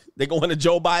 They're going to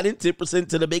Joe Biden, 10%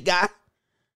 to the big guy.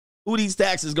 Who these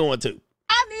taxes going to?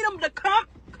 I need them to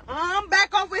come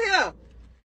back over here.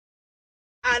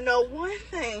 I know one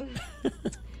thing.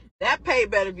 That pay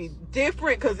better be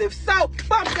different, because if so,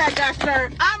 bump that guy,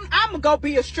 sir. I'm going to go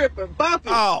be a stripper. Bump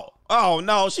it. Oh,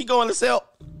 no. She going to sell.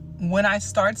 When I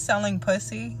start selling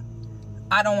pussy,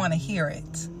 I don't want to hear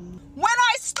it. When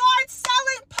I start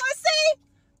selling pussy,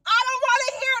 I don't want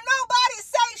to hear nobody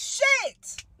say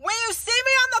shit. When you see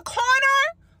me on the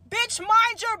corner, bitch,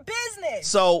 mind your business.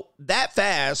 So that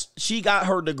fast, she got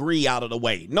her degree out of the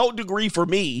way. No degree for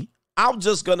me. I'm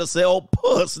just going to sell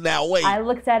puss now. Wait. I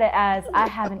looked at it as I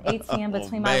have an ATM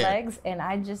between my legs, and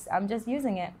I'm just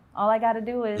using it. All I got to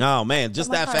do is... Oh, man,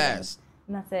 just that fast.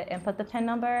 And that's it. And put the PIN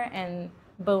number, and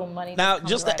boom, money now,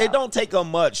 just right it don't take a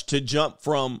much to jump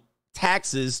from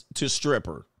taxes to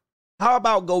stripper. How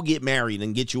about go get married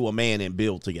and get you a man and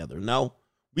build together? No,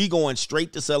 we going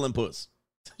straight to selling puss.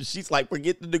 She's like,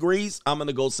 forget the degrees. I'm going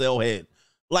to go sell head.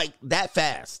 Like, that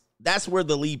fast. That's where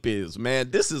the leap is,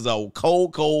 man. This is a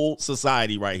cold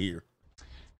society right here.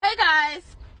 Hey, guys.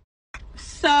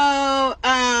 So,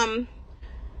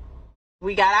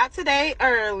 we got out today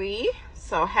early.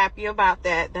 So happy about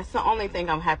that. That's the only thing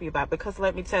I'm happy about, because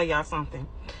let me tell y'all something.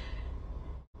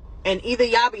 And either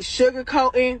y'all be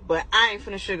sugarcoating, but I ain't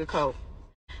finna sugarcoat.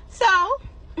 So,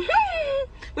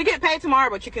 we get paid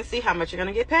tomorrow, but you can see how much you're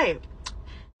gonna get paid.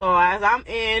 So as I'm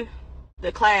in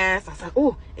the class, I said,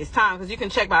 "Ooh, it's time," because you can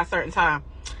check by a certain time.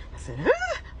 I said,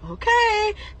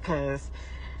 okay, because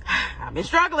I've been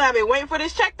struggling. I've been waiting for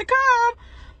this check to come.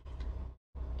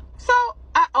 So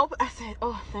I said,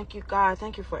 "Oh, thank you, God.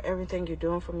 Thank you for everything you're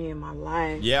doing for me in my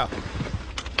life." Yeah.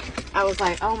 I was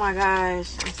like, oh my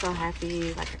gosh, I'm so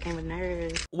happy. Like, I came with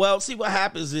nerves. Well, see, what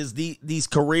happens is these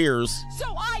careers.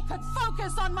 So I could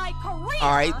focus on my career.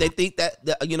 All right. They think that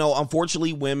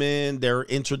unfortunately, women, they're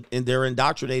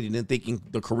indoctrinated in thinking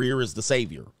the career is the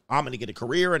savior. I'm going to get a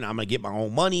career and I'm going to get my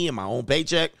own money and my own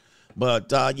paycheck.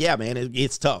 But yeah, man,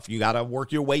 it's tough. You got to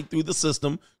work your way through the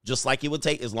system, just like it would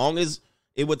take, as long as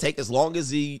it would take as long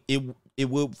as it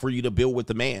would for you to build with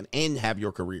the man and have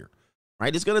your career,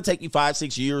 right? It's going to take you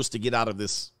 5-6 years to get out of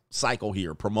this cycle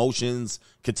here. Promotions,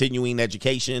 continuing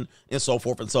education, and so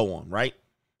forth and so on, right?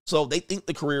 So they think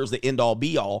the career is the end all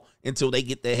be all until they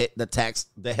get the tax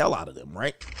the hell out of them,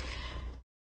 right?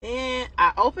 And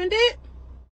I opened it.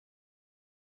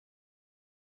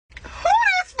 Who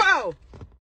this for?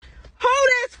 Who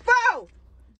this for?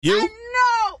 You? I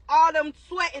know all them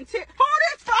sweat and tears. Who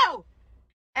this for?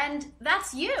 And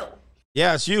that's you.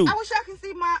 Yeah, it's you. I wish y'all could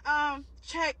see my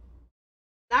check.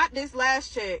 Not this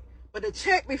last check, but the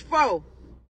check before.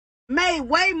 Made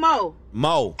way more.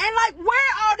 Mo. And like,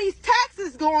 where all these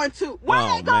taxes going to?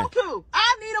 Where they go to?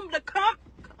 I need them to come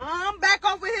back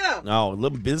over here. No,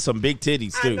 some big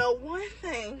titties too. I know one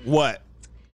thing. What?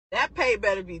 That pay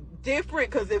better be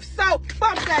different, because if so,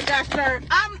 bump that guy, sir.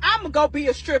 I'm gonna go be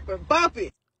a stripper. Bump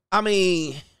it. I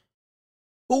mean,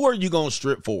 who are you gonna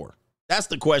strip for? That's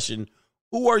the question.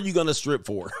 Who are you gonna strip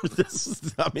for? That's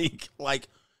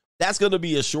gonna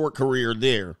be a short career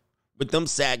there with them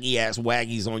saggy ass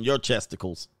waggies on your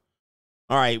chesticles.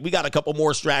 All right, we got a couple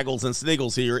more straggles and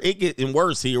sniggles here. It getting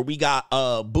worse here. We got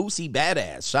Boosie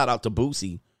Badass. Shout out to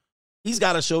Boosie. He's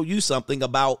got to show you something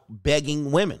about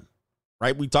begging women,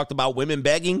 right? We talked about women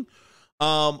begging.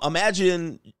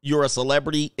 Imagine you're a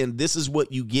celebrity and this is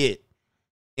what you get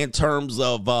in terms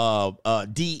of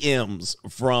DMs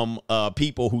from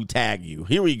people who tag you.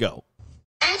 Here we go.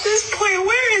 At this point,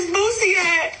 where is Boosie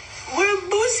at? Will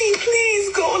Boosie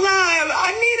please go live?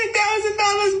 I need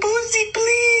 $1,000. Boosie,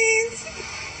 please.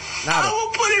 I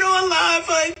will put it on live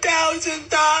for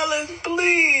 $1,000.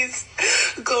 Please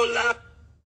go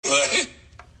live.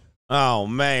 Oh,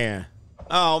 man.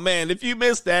 Oh, man. If you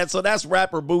missed that, so that's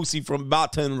rapper Boosie from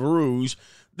Baton Rouge.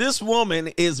 This woman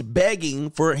is begging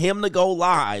for him to go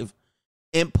live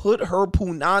and put her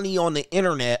punani on the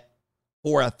internet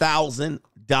for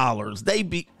 $1,000. They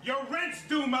be Your rent's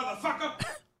due, motherfucker.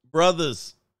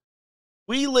 Brothers,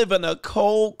 we live in a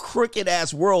cold,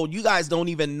 crooked-ass world. You guys don't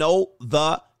even know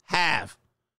the half.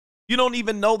 You don't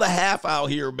even know the half out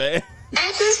here, man.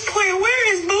 At this point,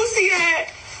 where is Boosie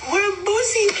at? Will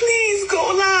Boosie please go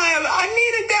live? I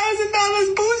need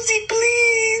 $1,000. Boosie,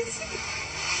 please.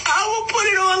 I will put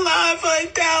it on live for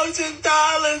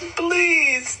 $1,000.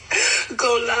 Please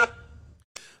go live.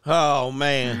 Oh,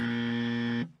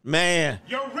 man. Man.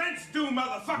 Your rent's due,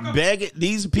 motherfucker. Begging.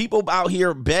 These people out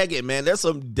here begging, man. There's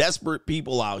some desperate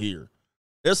people out here.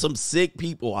 There's some sick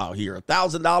people out here.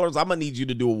 $1,000, I'm going to need you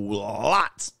to do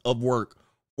lots of work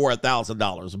for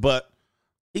 $1,000. But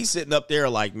he's sitting up there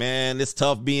like, man, it's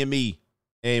tough being me.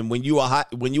 And when you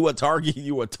a target,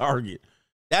 you a target.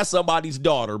 That's somebody's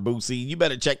daughter, Boosie. You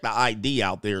better check the ID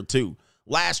out there, too.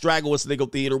 Last Straggle with Sniggle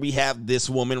Theater, we have this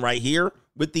woman right here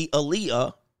with the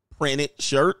Aaliyah printed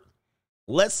shirt.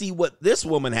 Let's see what this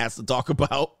woman has to talk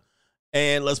about,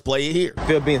 and let's play it here.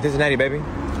 Phil being Cincinnati, baby.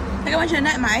 I want you to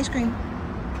nut in my ice cream.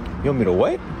 You want me to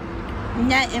what?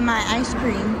 Nut in my ice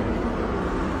cream.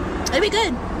 It'd be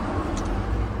good.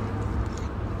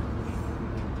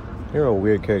 You're a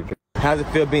weird character. How's it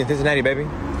feel being Cincinnati, baby?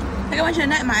 I want you to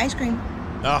nut in my ice cream.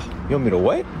 Oh. You want me to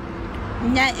what?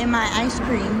 Nut in my ice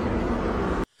cream.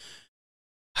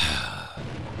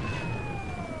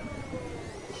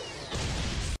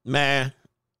 Man,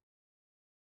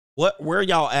 where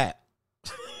y'all at?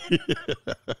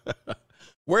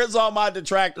 Where's all my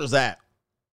detractors at?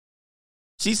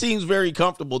 She seems very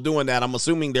comfortable doing that. I'm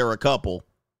assuming there are a couple.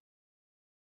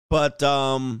 But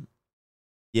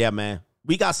yeah, man.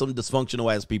 We got some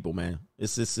dysfunctional ass people, man.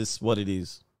 It's what it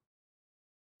is.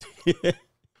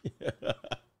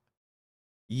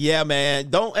 Yeah, man.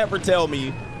 Don't ever tell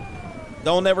me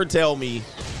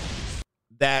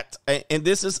that, and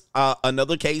this is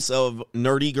another case of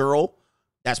nerdy girl.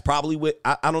 That's probably what,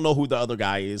 I don't know who the other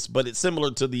guy is, but it's similar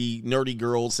to the nerdy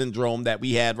girl syndrome that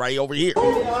we had right over here.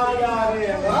 All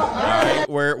right,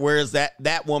 where is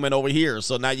that woman over here?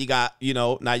 So now you got,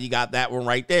 that one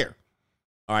right there.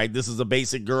 All right, this is a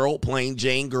basic girl, plain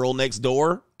Jane girl next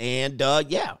door, and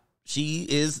yeah, she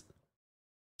is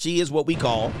what we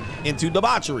call into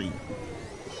debauchery.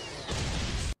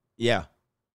 Yeah.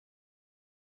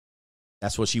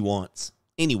 That's what she wants.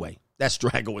 Anyway, that's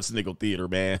Straggle with Sniggle Theater,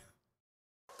 man.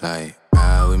 Like,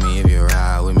 ride with me if you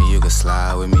ride with me, you can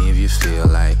slide with me if you feel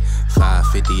like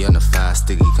 550 on the 5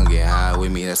 sticky, come get high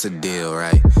with me, that's a deal,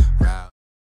 right?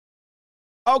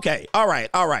 Okay, all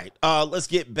right. Let's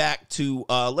get back to,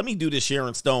 let me do this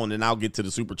Sharon Stone, and I'll get to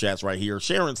the super chats right here.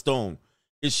 Sharon Stone.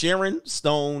 Is Sharon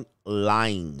Stone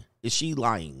lying? Is she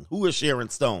lying? Who is Sharon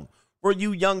Stone? For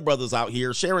you young brothers out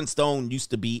here, Sharon Stone used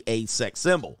to be a sex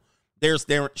symbol. There's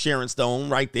Sharon Stone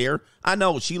right there. I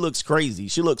know she looks crazy.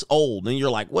 She looks old. And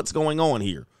you're like, what's going on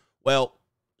here? Well,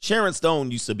 Sharon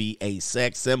Stone used to be a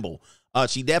sex symbol.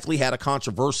 She definitely had a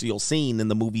controversial scene in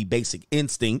the movie Basic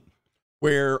Instinct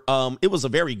where it was a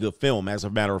very good film. As a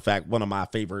matter of fact, one of my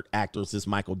favorite actors is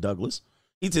Michael Douglas.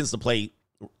 He tends to play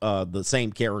the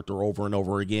same character over and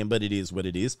over again, but it is what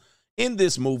it is. In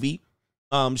this movie,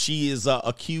 she is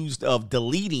accused of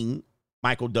deleting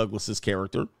Michael Douglas's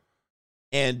character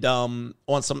and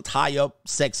on some tie-up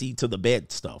sexy to the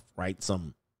bed stuff, right?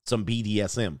 Some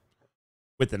BDSM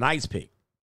with an ice pick.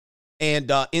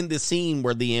 And in the scene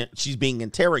where she's being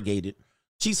interrogated,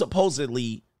 she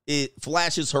supposedly, it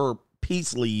flashes her peace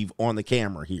sleeve on the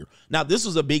camera here. Now, this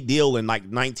was a big deal in like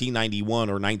 1991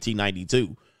 or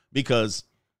 1992 because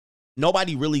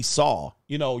nobody really saw,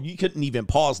 you couldn't even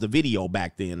pause the video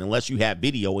back then unless you had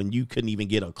video, and you couldn't even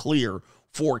get a clear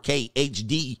 4K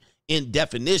HD in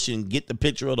definition, get the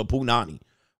picture of the punani,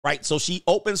 right? So she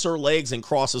opens her legs and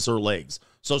crosses her legs.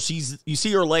 So you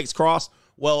see her legs cross.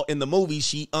 Well, in the movie,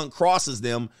 she uncrosses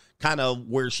them kind of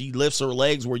where she lifts her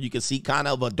legs, where you can see kind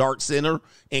of a dark center,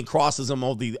 and crosses them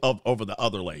over the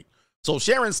other leg. So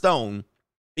Sharon Stone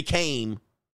became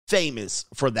famous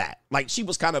for that. Like, she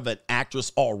was kind of an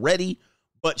actress already,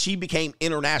 but she became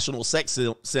international sex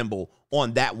symbol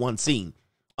on that one scene.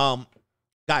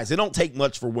 Guys, it don't take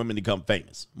much for women to become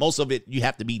famous. Most of it, you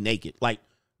have to be naked. Like,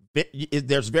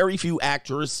 there's very few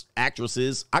actresses.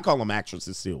 I call them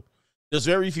actresses still. There's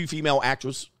very few female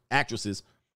actresses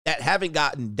that haven't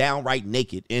gotten downright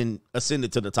naked and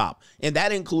ascended to the top. And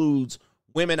that includes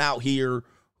women out here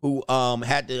who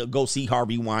had to go see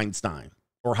Harvey Weinstein.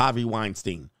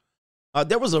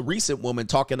 There was a recent woman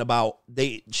talking about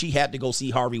she had to go see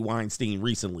Harvey Weinstein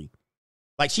recently.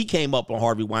 Like, she came up on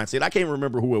Harvey Weinstein. I can't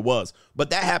remember who it was, but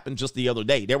that happened just the other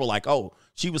day. They were like, oh,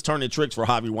 she was turning tricks for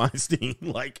Harvey Weinstein.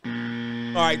 Like,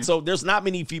 all right, so there's not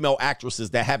many female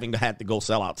actresses that haven't had to go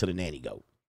sell out to the nanny goat.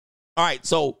 All right,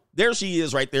 so there she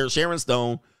is right there. Sharon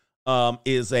Stone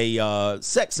is a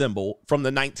sex symbol from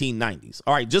the 1990s.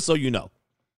 All right, just so you know.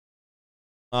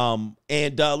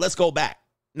 Let's go back.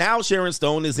 Now Sharon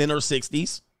Stone is in her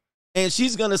 60s, and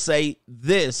she's going to say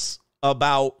this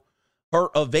about her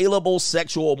available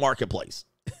sexual marketplace.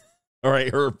 All right,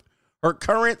 her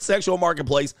current sexual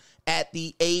marketplace at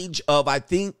the age of, I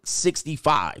think,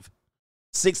 65.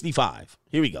 65.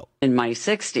 Here we go. In my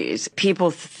 60s, people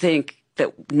think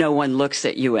that no one looks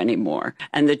at you anymore.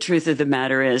 And the truth of the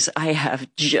matter is, I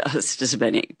have just as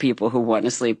many people who want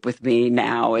to sleep with me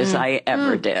now as I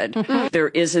ever did. There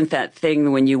isn't that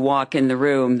thing when you walk in the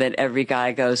room that every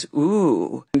guy goes,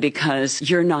 ooh, because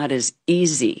you're not as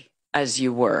easy as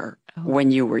you were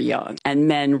when you were young. And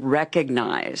men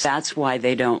recognize that's why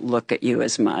they don't look at you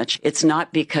as much. It's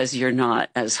not because you're not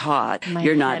as hot.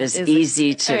 You're not as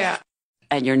easy to...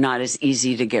 And you're not as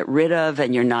easy to get rid of,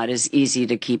 and you're not as easy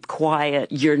to keep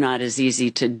quiet. You're not as easy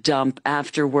to dump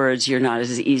afterwards. You're not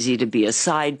as easy to be a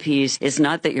side piece. It's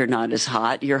not that you're not as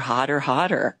hot. You're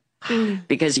hotter.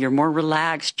 Because you're more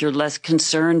relaxed. You're less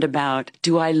concerned about,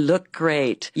 do I look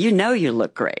great? You know you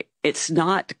look great. It's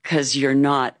not because you're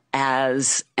not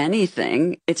as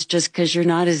anything. It's just because you're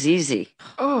not as easy.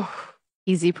 Oh,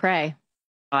 easy prey.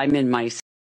 I'm in my...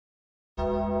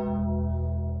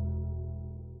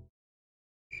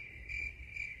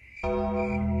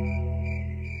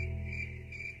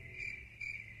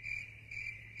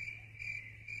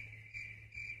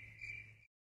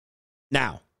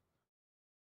 Now,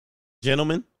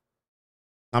 gentlemen,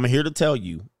 I'm here to tell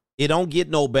you, it don't get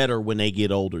no better when they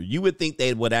get older. You would think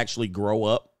they would actually grow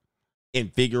up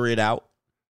and figure it out.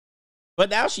 But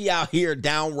now she out here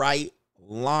downright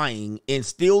lying and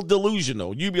still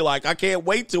delusional. You'd be like, I can't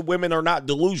wait till women are not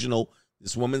delusional.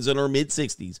 This woman's in her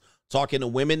mid-60s talking to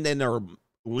women in her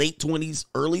late 20s,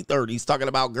 early 30s, talking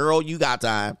about, girl, you got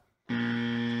time.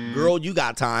 Girl, you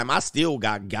got time. I still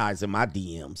got guys in my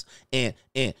DMs. And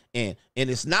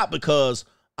it's not because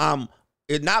I'm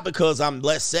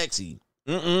less sexy.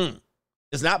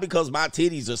 It's not because my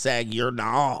titties are saggier.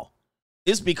 No.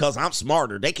 It's because I'm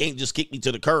smarter. They can't just kick me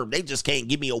to the curb. They just can't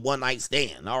give me a one-night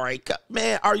stand. All right.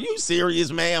 Man, are you serious,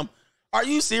 ma'am? Are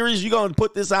you serious? You gonna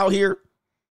put this out here?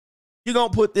 You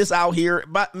gonna put this out here?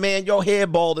 But man, your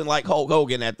head balding like Hulk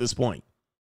Hogan at this point.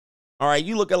 All right,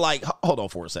 you looking like, hold on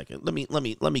for a second. Let me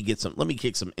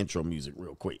kick some intro music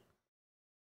real quick.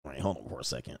 All right, hold on for a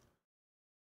second.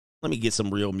 Let me get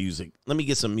some real music. Let me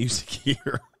get some music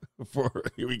here.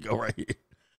 Here we go right here.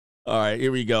 All right,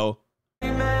 here we go.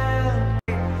 When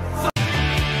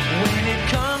it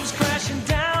comes crashing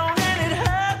down and it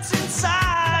hurts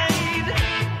inside,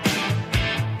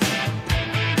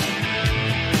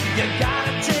 you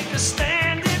gotta take a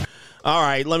stand. All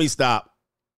right, let me stop.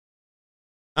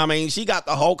 I mean, she got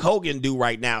the Hulk Hogan do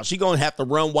right now. She going to have to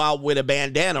run wild with a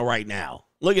bandana right now.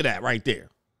 Look at that right there.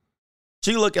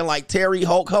 She looking like Terry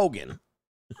Hulk Hogan.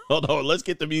 Hold on, let's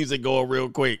get the music going real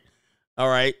quick. All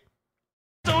right.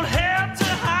 Don't have to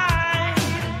hide.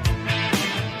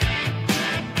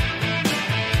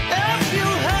 If you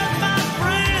hurt my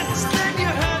friends, then you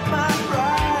hurt my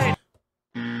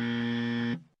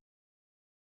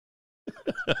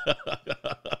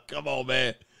pride. Come on,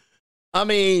 man. I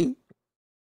mean,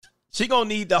 she gonna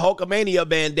need the Hulkamania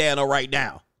bandana right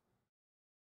now.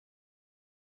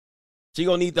 She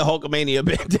gonna need the Hulkamania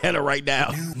bandana right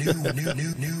now.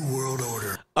 New world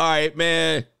order. All right,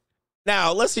 man.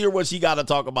 Now, let's hear what she got to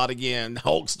talk about again.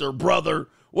 Hulkster, brother.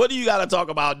 What do you got to talk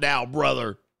about now,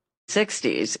 brother?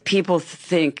 60s, people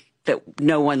think that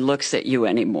no one looks at you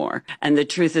anymore. And the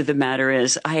truth of the matter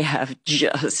is, I have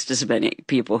just as many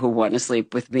people who want to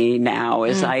sleep with me now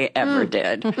as I ever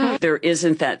did. There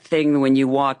isn't that thing when you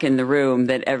walk in the room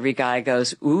that every guy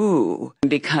goes, ooh,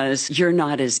 because you're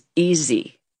not as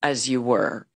easy as you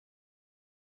were.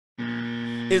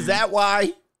 Is that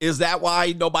why? Is that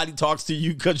why nobody talks to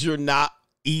you? Because you're not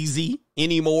easy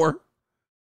anymore?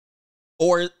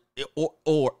 Or,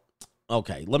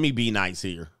 okay, let me be nice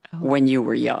here. When you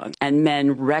were young, and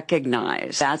men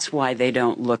recognize that's why they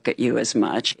don't look at you as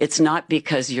much. It's not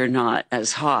because you're not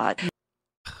as hot.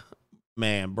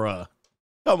 Man, bruh.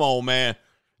 Come on, man.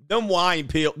 Them wine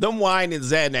and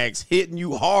Xanax hitting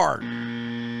you hard.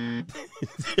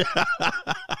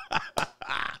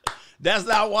 That's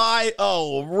not why?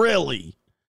 Oh, really?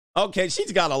 Okay,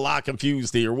 she's got a lot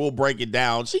confused here. We'll break it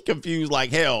down. She confused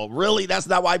like hell. Really? That's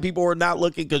not why people are not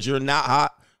looking, because you're not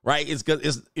hot, right?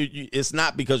 It's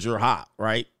not because you're hot,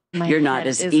 right? You're not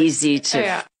as easy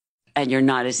to, and you're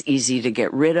not as easy to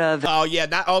get rid of. Oh yeah,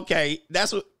 not okay.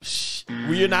 That's what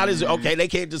you're not as okay. They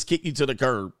can't just kick you to the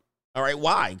curb. All right,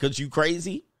 why? Because you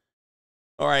crazy.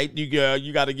 All right, you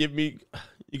got to give me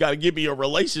a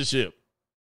relationship.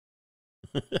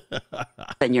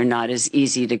 And you're not as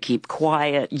easy to keep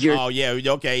quiet. Oh, yeah,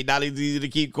 okay, not as easy to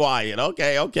keep quiet.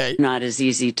 Okay. Not as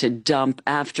easy to dump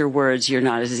afterwards. You're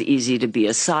not as easy to be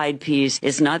a side piece.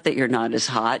 It's not that you're not as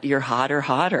hot. You're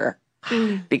hotter.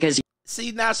 Because...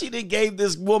 See, now she didn't gave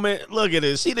this woman, look at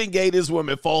this. She didn't gave this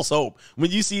woman false hope.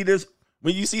 When you see this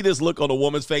look on a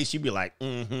woman's face, she'd be like,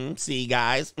 see,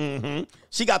 guys,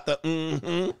 She got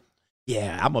the,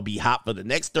 yeah, I'm going to be hot for the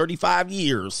next 35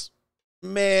 years.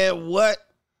 Man, what?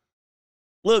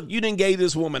 Look, you didn't gave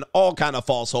this woman all kind of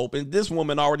false hope, and this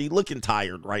woman already looking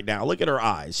tired right now. Look at her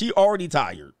eyes. She already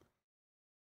tired.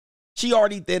 She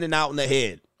already thinning out in the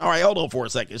head. All right, hold on for a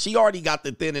second. She already got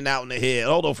the thinning out in the head.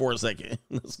 Hold on for a second.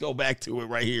 Let's go back to it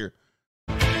right here.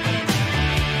 When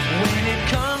it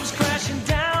comes crashing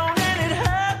down and it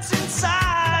hurts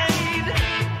inside,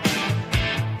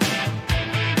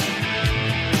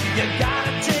 you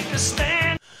gotta take a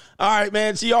stand. All right,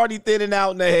 man, she already thinning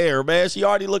out in the hair, man. She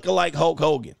already looking like Hulk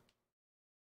Hogan.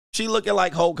 She looking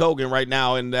like Hulk Hogan right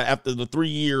now, and after the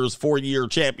 4-year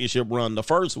championship run, the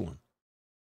first one.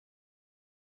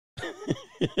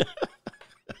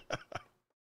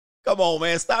 Come on,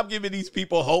 man. Stop giving these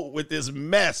people hope with this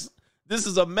mess. This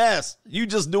is a mess. You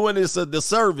just doing this a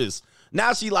disservice.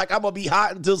 Now she like, I'm going to be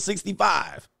hot until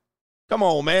 65. Come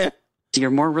on, man. You're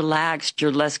more relaxed.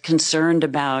 You're less concerned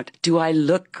about, do I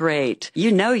look great?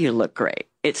 You know you look great.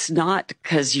 It's not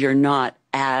because you're not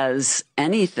as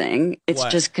anything. It's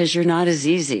just because you're not as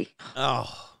easy.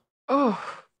 Oh,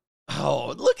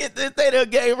 look at this. They done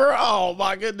gave her, oh,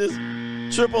 my goodness.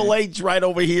 Triple H right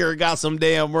over here got some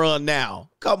damn run now.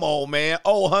 Come on, man.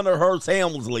 Oh, Hunter Hearst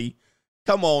Helmsley.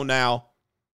 Come on now.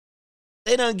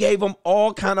 They done gave him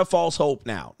all kind of false hope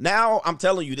now. Now, I'm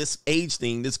telling you, this age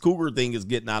thing, this cougar thing is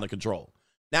getting out of control.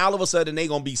 Now, all of a sudden, they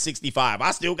going to be 65.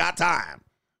 I still got time.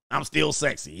 I'm still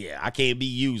sexy. Yeah, I can't be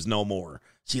used no more.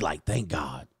 She like, thank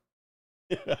God.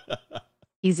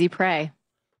 Easy prey.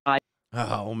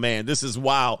 Oh, man, this is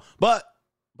wild. But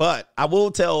I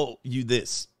will tell you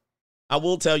this.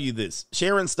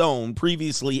 Sharon Stone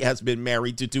previously has been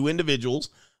married to 2 individuals.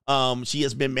 She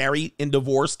has been married and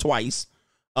divorced twice.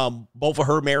 Both of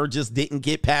her marriages didn't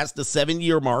get past the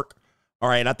 7-year mark. All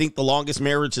right. I think the longest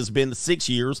marriage has been 6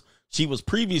 years. She was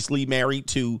previously married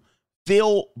to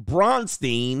Phil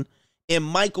Bronstein and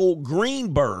Michael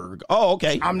Greenberg. Oh,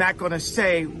 okay. I'm not going to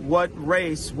say what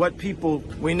race, what people.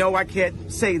 We know I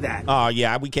can't say that. Oh,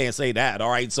 yeah, we can't say that. All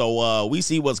right. So we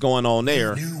see what's going on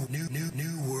there. New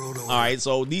world order. All right.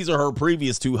 So these are her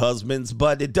previous 2 husbands,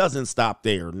 but it doesn't stop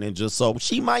there, Ninja. So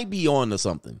she might be on to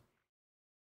something.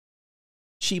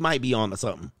 She might be on to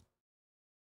something.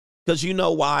 Because you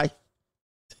know why?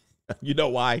 You know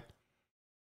why?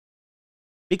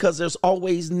 Because there's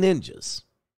always ninjas.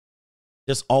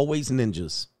 There's always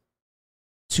ninjas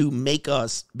to make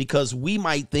us, because we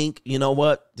might think, you know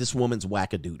what, this woman's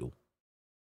wackadoodle.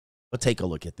 But take a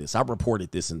look at this. I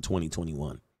reported this in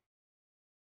 2021.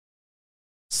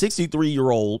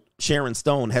 63-year-old Sharon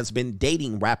Stone has been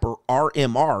dating rapper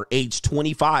RMR, age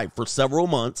 25, for several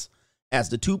months as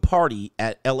the two party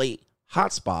at LA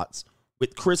hotspots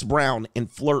with Chris Brown and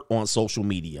flirt on social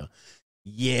media.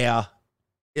 Yeah,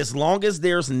 as long as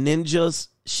there's ninjas,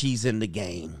 she's in the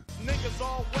game. Niggas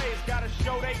always gotta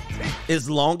show they teeth. As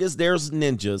long as there's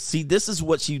ninjas. See, this is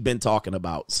what she's been talking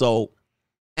about. So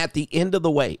at the end of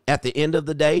the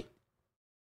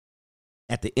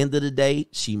day,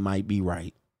 she might be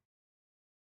right.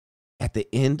 At the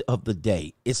end of the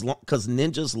day, it's long because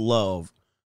ninjas love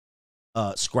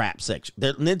scrap sex.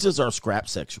 Ninjas are scrap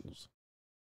sexuals.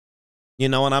 You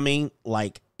know what I mean?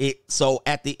 Like it. So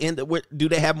at the end of do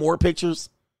they have more pictures?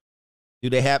 Do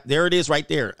they have? There it is right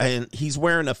there. And he's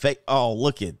wearing a fake. Oh,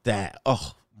 look at that.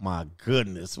 Oh my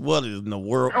goodness. What in the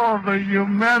world? Oh, the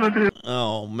humanity.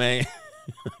 Oh man.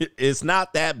 It's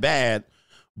not that bad,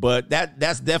 but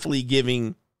that's definitely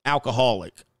giving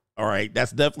alcoholic. All right.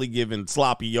 That's definitely giving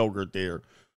sloppy yogurt there.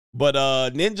 But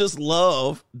ninjas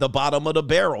love the bottom of the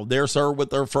barrel. There's her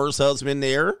with her first husband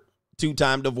there.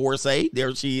 2-time divorcee.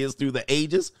 There she is through the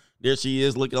ages. There she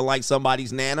is looking like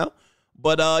somebody's nana.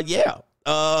 But yeah.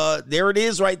 There it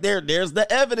is right there. There's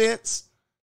the evidence.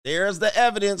 There's the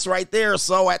evidence right there.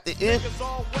 So at the end,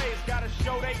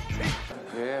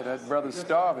 yeah, that brother's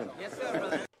starving. Yes,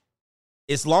 sir.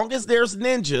 As long as there's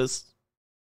ninjas,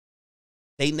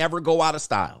 they never go out of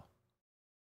style.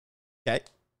 Okay?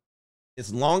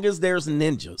 As long as there's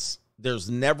ninjas,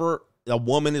 a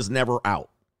woman is never out.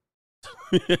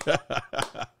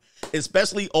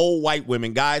 Especially old white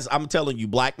women. Guys, I'm telling you,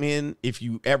 black men, if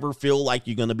you ever feel like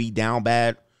you're going to be down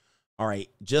bad, all right,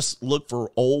 just look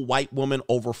for old white women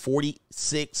over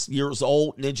 46 years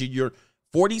old. Ninja, you're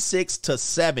 46 to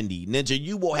 70. Ninja,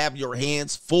 you will have your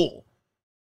hands full.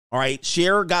 All right,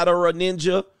 Cher got her a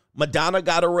ninja. Madonna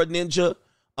got her a ninja.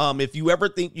 If you ever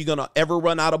think you're going to ever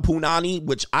run out of punani,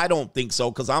 which I don't think so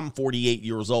because I'm 48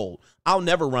 years old, I'll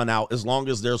never run out as long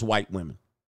as there's white women.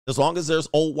 As long as there's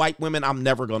old white women, I'm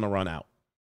never going to run out.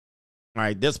 All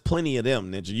right, there's plenty of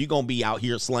them, Ninja. You're going to be out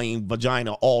here slaying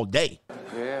vagina all day.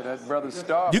 Yeah, that brother's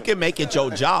starving. You can make it your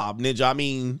job, Ninja. I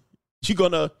mean, you're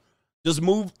going to just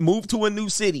move to a new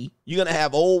city. You're going to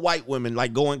have old white women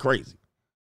like going crazy.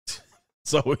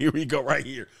 So here we go right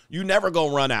here. You never going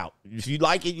to run out. If you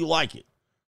like it, you like it.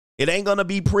 It ain't going to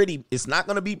be pretty. It's not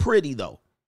going to be pretty, though.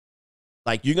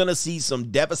 Like, you're going to see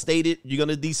some devastated. You're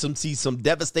going to see some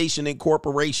devastation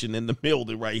incorporation in the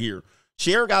building right here.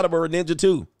 Cher got her a ninja,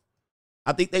 too.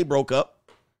 I think they broke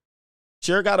up.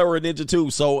 Cher got her a ninja,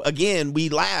 too. So, again, we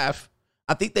laugh.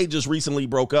 I think they just recently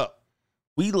broke up.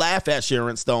 We laugh at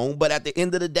Sharon Stone, but at the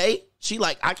end of the day, she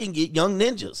like, I can get young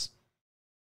ninjas.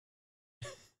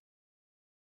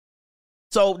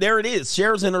 So, there it is.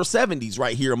 Cher's in her 70s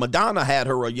right here. Madonna had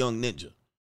her a young ninja.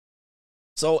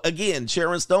 So, again,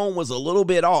 Sharon Stone was a little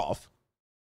bit off.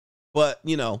 But,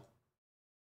 you know,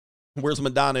 where's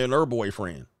Madonna and her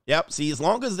boyfriend? Yep. See, as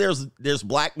long as there's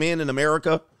black men in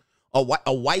America,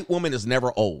 a white woman is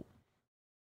never old.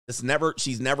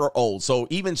 She's never old. So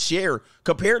even Cher,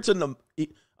 compared to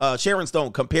Sharon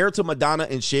Stone, compared to Madonna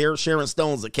and Cher, Sharon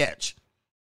Stone's a catch.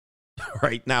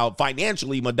 Right now,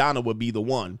 financially, Madonna would be the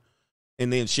one.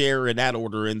 And then Cher in that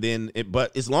order.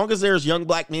 But as long as there's young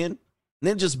black men,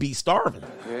 then just be starving.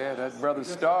 Yeah, that brother's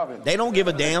starving. They don't give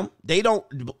a damn.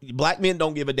 Black men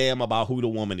don't give a damn about who the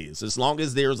woman is, as long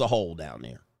as there's a hole down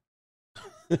there.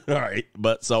 All right.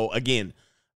 But so again,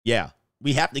 yeah,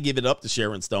 we have to give it up to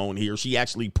Sharon Stone here. She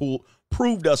actually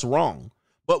proved us wrong.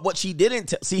 But what she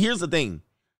didn't see, here's the thing.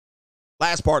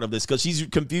 Last part of this, because she's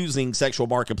confusing sexual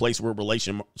marketplace with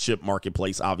relationship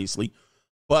marketplace, obviously.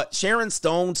 But Sharon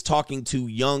Stone's talking to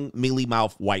young,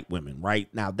 mealy-mouthed white women, right?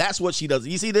 Now, that's what she does.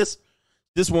 You see this?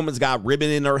 This woman's got ribbon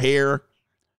in her hair,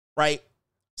 right?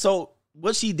 So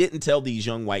what she didn't tell these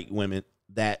young white women,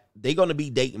 that they're going to be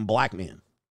dating black men.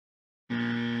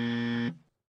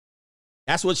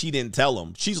 That's what she didn't tell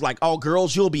them. She's like, oh,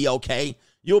 girls, you'll be okay.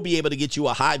 You'll be able to get you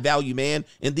a high-value man.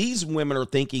 And these women are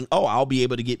thinking, oh, I'll be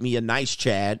able to get me a nice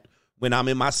Chad when I'm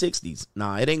in my 60s.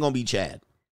 Nah, it ain't going to be Chad.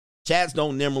 Chads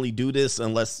don't normally do this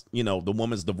unless, you know, the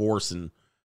woman's divorced and,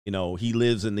 you know, he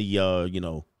lives in the, you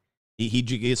know, he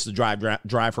gets to drive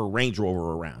her Range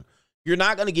Rover around. You're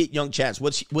not going to get young Chads.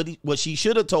 What she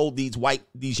should have told these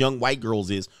young white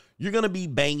girls is, you're going to be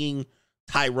banging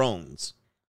Tyrones.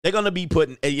 They're going to be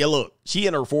putting, yeah, look, she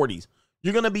in her 40s.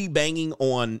 You're going to be banging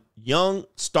on young,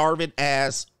 starving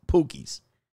ass Pookies.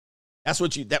 That's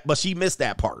what but she missed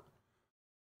that part.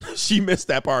 She missed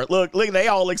that part. Look, they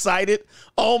all excited.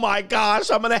 Oh my gosh,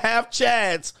 I'm going to have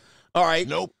Chads. All right.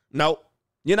 Nope.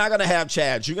 You're not going to have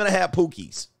Chads. You're going to have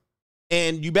Pookies.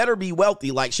 And you better be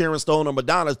wealthy like Sharon Stone or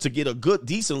Madonna to get a good,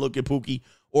 decent looking Pookie,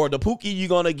 or the Pookie you're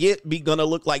going to get be going to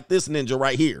look like this ninja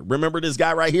right here. Remember this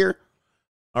guy right here?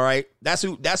 All right. That's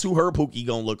who her Pookie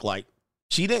going to look like.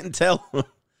 She didn't tell him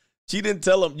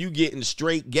you getting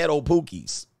straight ghetto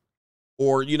Pookies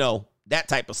or, that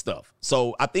type of stuff.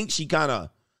 So I think she kind of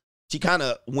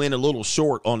went a little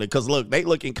short on it because, look, they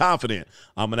looking confident.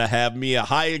 I'm going to have me a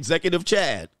high executive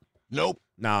Chad. Nope.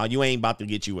 Nah, you ain't about to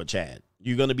get you a Chad.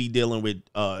 You're going to be dealing with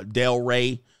Del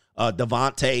Rey,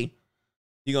 Devontae.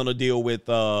 You're going to deal with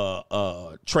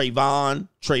Trayvonius.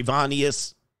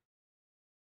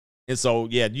 And so,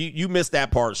 yeah, you missed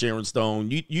that part, Sharon Stone.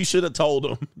 You should have told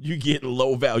them you getting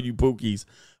low-value Pookies.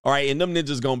 All right, and them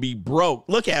ninjas going to be broke.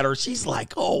 Look at her. She's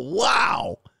like, oh,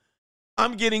 wow.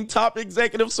 I'm getting top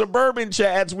executive suburban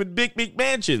Chads with big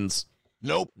mansions.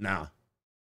 Nope. Nah.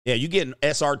 Yeah, you getting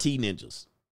SRT ninjas.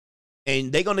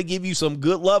 And they're going to give you some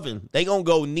good loving. They're going to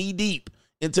go knee deep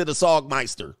into the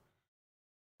Sogmeister.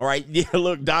 All right. Yeah,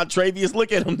 look, Don Travius,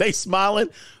 look at them. They smiling.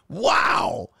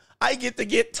 Wow. I get to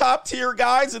get top tier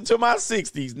guys into my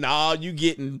 60s. Nah, you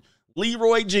getting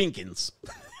Leroy Jenkins.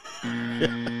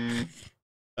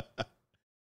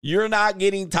 You're not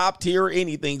getting top tier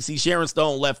anything. See, Sharon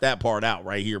Stone left that part out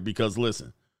right here because,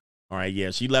 listen. All right, yeah,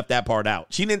 she left that part out.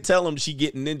 She didn't tell him she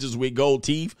getting ninjas with gold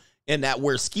teeth and that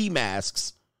wear ski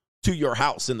masks to your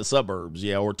house in the suburbs,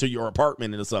 yeah, or to your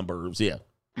apartment in the suburbs, yeah.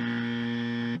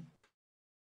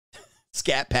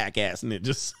 Scat pack ass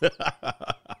ninjas.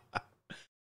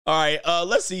 All right,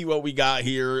 let's see what we got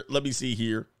here. Let me see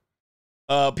here.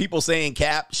 People saying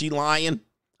Cap, she lying.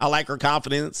 I like her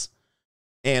confidence.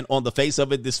 And on the face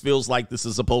of it, this feels like this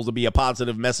is supposed to be a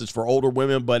positive message for older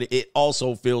women, but it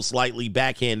also feels slightly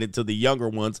backhanded to the younger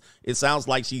ones. It sounds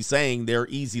like she's saying they're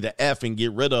easy to F and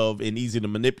get rid of and easy to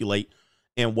manipulate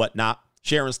and whatnot.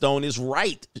 Sharon Stone is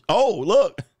right. Oh,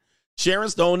 look. Sharon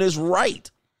Stone is right.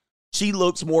 She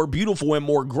looks more beautiful and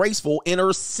more graceful in her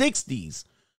 60s.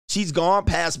 She's gone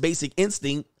past basic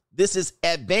instinct. This is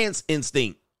advanced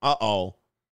instinct. Uh-oh.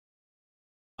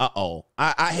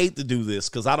 I hate to do this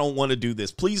because I don't want to do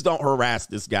this. Please don't harass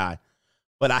this guy.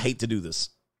 But I hate to do this.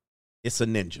 It's a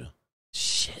ninja.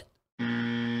 Shit.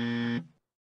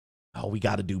 Oh, we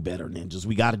got to do better, ninjas.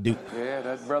 We got to do. Yeah,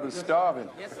 that brother's starving.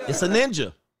 It's a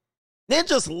ninja.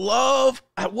 Ninjas love.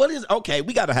 What is. Okay,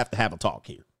 we got to have a talk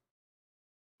here.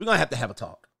 We're going to have a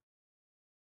talk.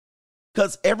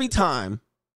 Because every time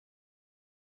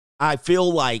I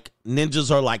feel like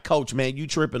ninjas are like, Coach, man, you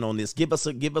tripping on this. Give us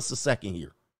a second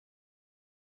here.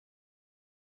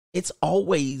 It's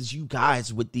always you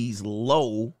guys with these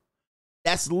low.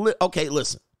 Okay,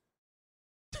 listen.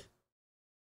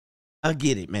 I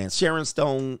get it, man. Sharon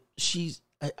Stone, she's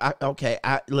okay.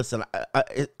 Listen.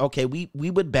 Okay, we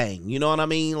would bang. You know what I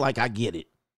mean? Like, I get it,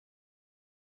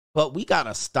 but we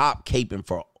gotta stop caping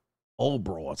for old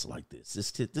broads like this.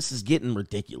 This is getting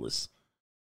ridiculous.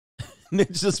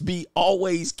 Just be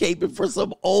always caping for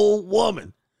some old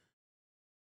woman.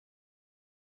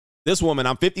 This woman,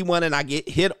 I'm 51 and I get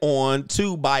hit on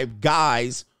too by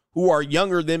guys who are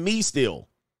younger than me still.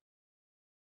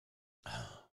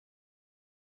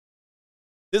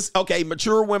 Okay,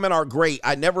 mature women are great.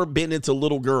 I never been into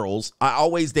little girls. I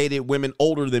always dated women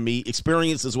older than me.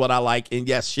 Experience is what I like. And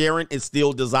yes, Sharon is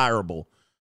still desirable.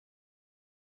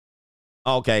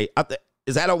 Okay,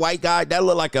 is that a white guy? That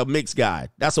look like a mixed guy.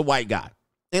 That's a white guy.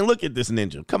 And look at this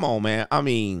ninja. Come on, man. I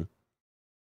mean,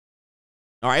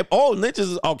 all right. Oh,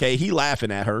 ninjas. Okay, he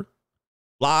laughing at her.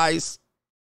 Lies.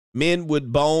 Men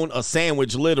would bone a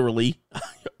sandwich, literally,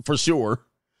 for sure.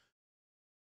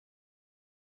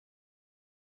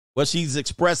 What she's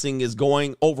expressing is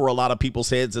going over a lot of people's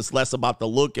heads. It's less about the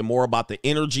look and more about the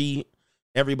energy.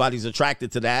 Everybody's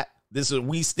attracted to that.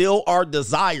 We still are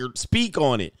desired. Speak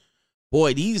on it.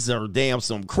 Boy, these are damn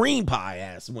some cream pie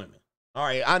ass women. All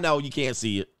right, I know you can't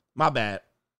see it. My bad.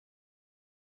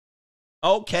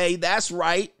 Okay, that's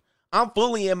right. I'm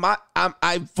fully in my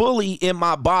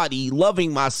body,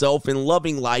 loving myself and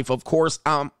loving life. Of course,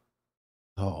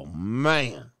 oh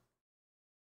man.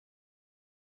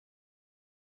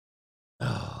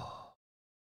 Oh.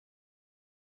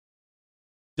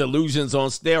 Delusions on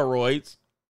steroids.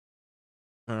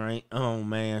 All right. Oh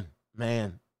man.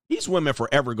 These women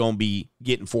forever gonna be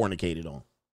getting fornicated on.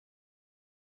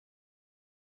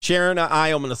 Sharon and I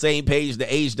am on the same page.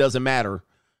 The age doesn't matter.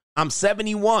 I'm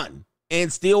 71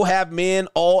 and still have men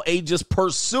all ages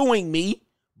pursuing me,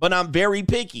 but I'm very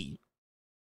picky.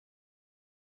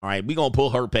 All right, we going to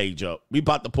pull her page up. We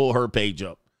about to pull her page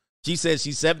up. She says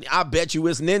she's 70. I bet you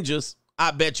it's ninjas. I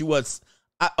bet you it's...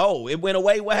 oh, it went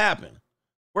away. What happened?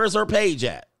 Where's her page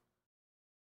at?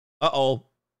 Uh-oh.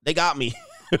 They got me.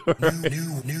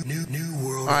 New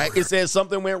world. All right, it says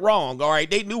something went wrong. All right,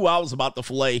 they knew I was about to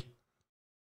fillet.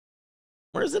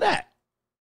 Where's it at?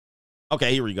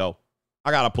 Okay, here we go.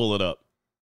 I got to pull it up.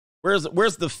 Where's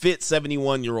the fit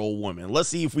 71-year-old woman? Let's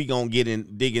see if we going to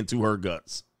dig into her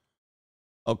guts.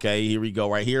 Okay, here we go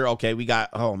right here. Okay, we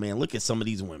got, oh man, look at some of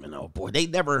these women. Oh boy, they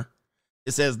never,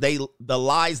 it says the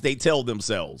lies they tell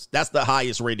themselves. That's the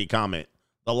highest rated comment.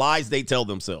 The lies they tell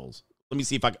themselves. Let me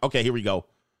see if okay, here we go.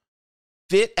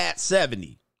 Fit at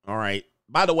 70. All right.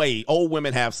 By the way, old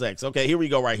women have sex. Okay, here we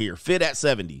go right here. Fit at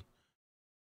 70.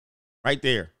 Right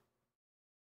there.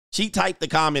 She typed the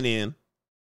comment in.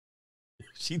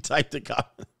 She typed the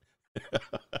comment.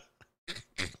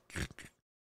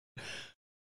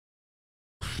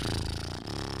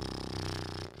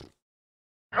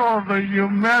 Oh, the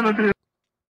humanity.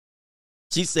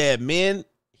 She said, men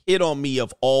hit on me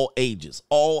of all ages.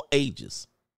 All ages.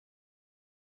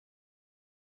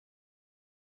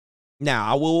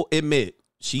 Now, I will admit,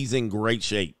 she's in great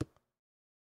shape.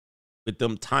 With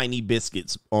them tiny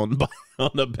biscuits on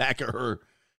the back of her.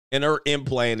 And her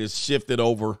implant is shifted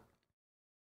over.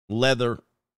 Leather.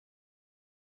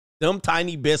 Them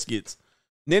tiny biscuits.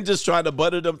 Ninjas try to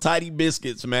butter them tiny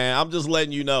biscuits, man. I'm just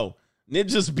letting you know.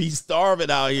 Ninjas be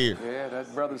starving out here. Yeah,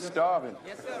 that brother's starving.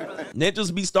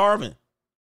 Ninjas be starving.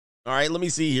 All right, let me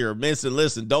see here.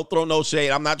 Listen, don't throw no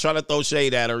shade. I'm not trying to throw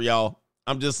shade at her, y'all.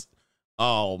 I'm just,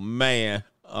 oh, man.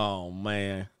 Oh,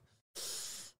 man.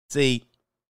 See,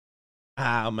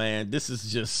 man, this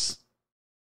is just,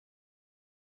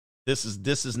 this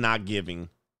is not giving.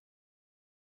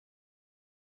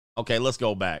 Okay, let's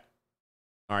go back.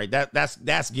 All right,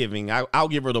 that's giving. I'll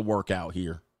give her the workout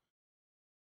here.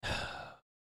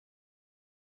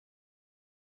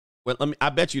 Well, I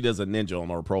bet you there's a ninja on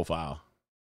her profile.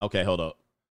 Okay, hold up.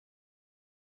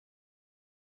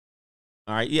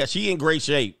 All right, yeah, she in great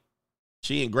shape.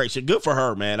 She in great shape. Good for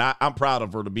her, man. I'm proud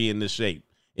of her to be in this shape.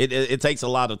 It takes a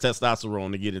lot of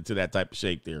testosterone to get into that type of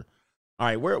shape there. All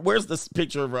right, where's this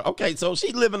picture of her? Okay, so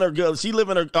she living her good. She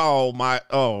living her.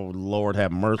 Oh Lord,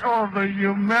 have mercy. Oh, the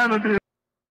humanity.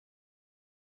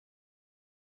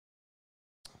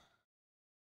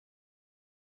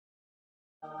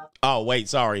 Oh, wait,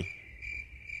 sorry.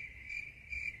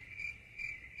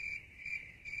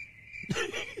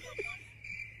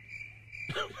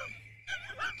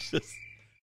 Just,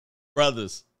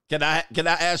 brothers, can I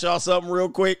ask y'all something real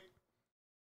quick?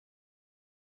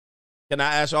 Can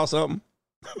I ask y'all something?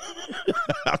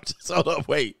 Hold up,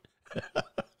 wait.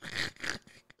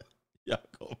 Y'all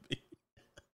gonna be.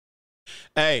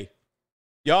 Hey,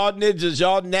 y'all ninjas,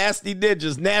 y'all nasty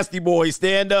ninjas, nasty boys,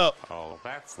 stand up. Oh,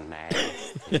 that's nasty.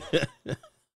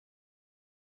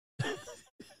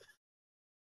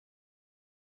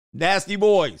 Nasty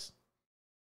boys.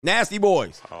 Nasty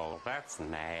boys. Oh, that's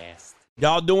nasty.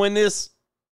 Y'all doing this?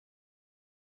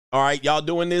 All right, y'all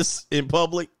doing this in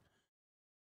public?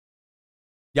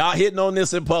 Y'all hitting on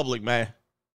this in public, man.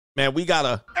 Man, we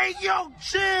gotta. Hey, yo,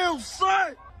 chill,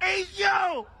 son. Hey,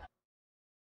 yo.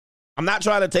 I'm not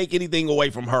trying to take anything away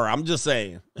from her. I'm just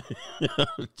saying.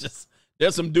 Just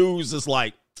there's some dudes that's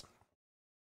like.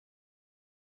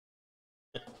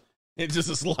 It just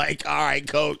is like, all right,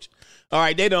 coach. All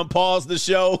right, they done paused the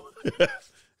show.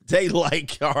 They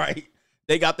like, all right.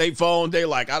 They got their phone. They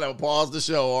like, I done paused the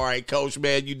show. All right, coach,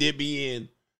 man, you did me in.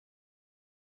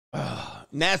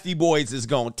 Nasty Boys is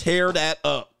going to tear that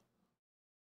up.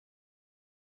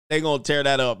 They going to tear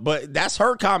that up. But that's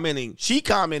her commenting. She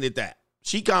commented that.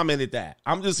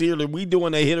 I'm just here. We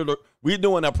doing a hit or we're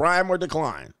doing a prime or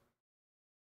decline.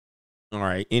 All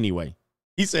right, anyway.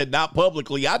 He said, not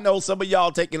publicly. I know some of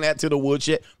y'all taking that to the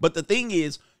woodshed. But the thing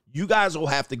is, you guys will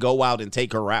have to go out and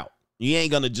take her out. You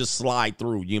ain't going to just slide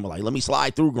through. You be like, let me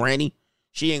slide through, Granny.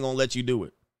 She ain't going to let you do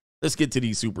it. Let's get to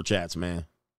these super chats, man.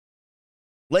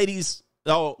 Ladies,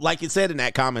 oh, like it said in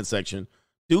that comment section,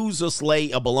 dudes will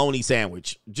slay a bologna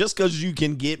sandwich. Just because you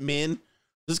can get men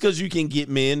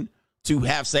to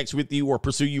have sex with you or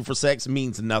pursue you for sex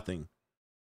means nothing.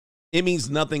 It means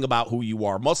nothing about who you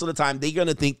are. Most of the time, they're going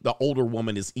to think the older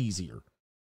woman is easier,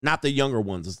 not the younger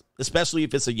ones, especially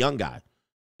if it's a young guy.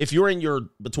 If you're in your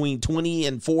between 20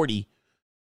 and 40,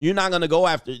 you're not going to go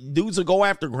after, dudes will go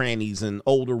after grannies and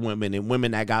older women and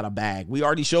women that got a bag. We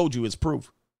already showed you it's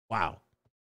proof. Wow.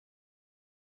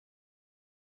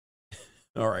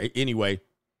 All right. Anyway,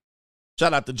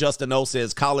 shout out to Justin O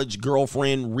says, college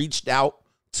girlfriend reached out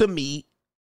to me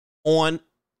on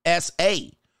SA.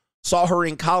 Saw her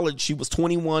in college. She was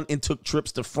 21 and took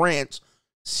trips to France.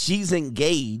 She's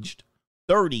engaged,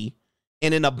 30,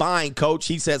 and in a bind, coach.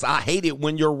 He says, I hate it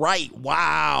when you're right.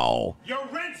 Wow. Your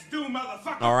rent's due,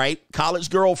 motherfucker. All right. College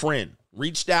girlfriend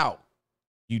reached out.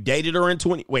 You dated her in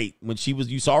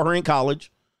you saw her in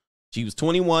college. She was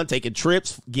 21, taking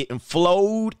trips, getting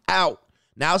flowed out.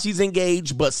 Now she's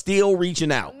engaged, but still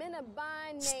reaching out.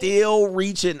 Still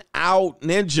reaching out,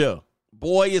 Ninja.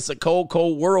 Boy, it's a cold,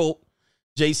 cold world.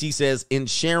 JC says, in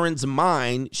Sharon's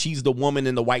mind, she's the woman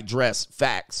in the white dress.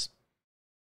 Facts.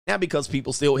 Now, because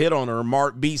people still hit on her.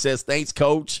 Mark B says, thanks,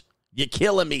 coach. You're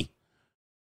killing me.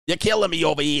 You're killing me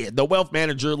over here. The wealth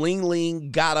manager,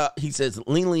 Ling got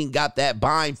that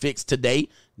bind fixed today.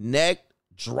 Neck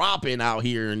dropping out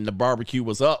here, and the barbecue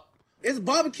was up. It's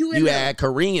barbecue in You there. had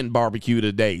Korean barbecue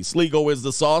today. Sligo is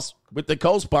the sauce with the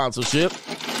co-sponsorship.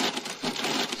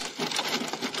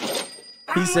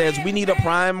 He says, we need a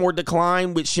prime or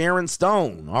decline with Sharon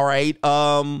Stone. All right.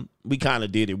 We kind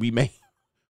of did it. We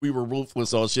were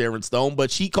ruthless on Sharon Stone,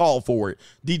 but she called for it.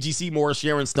 DGC Moore,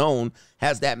 Sharon Stone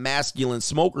has that masculine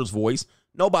smoker's voice.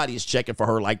 Nobody is checking for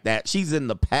her like that. She's in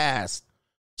the past.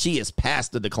 She is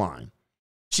past the decline.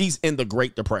 She's in the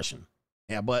Great Depression.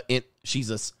 Yeah, but she's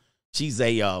a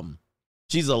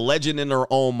legend in her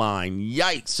own mind.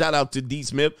 Yikes. Shout out to D.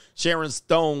 Smith. Sharon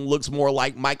Stone looks more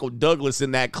like Michael Douglas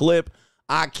in that clip.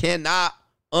 I cannot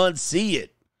unsee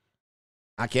it.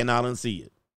 I cannot unsee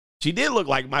it. She did look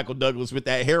like Michael Douglas with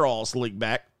that hair all slicked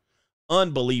back.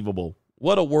 Unbelievable.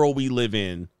 What a world we live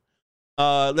in.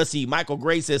 Let's see. Michael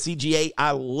Gray says, CGA,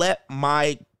 I let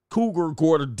my cougar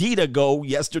gordita go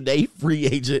yesterday. Free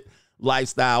agent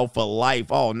lifestyle for life.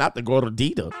 Oh, not the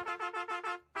gordita.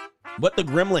 What the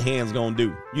gremlin hands gonna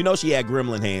do? You know she had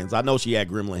gremlin hands. I know she had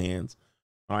gremlin hands.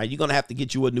 All right, you're gonna have to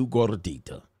get you a new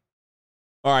gordita.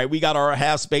 All right, we got our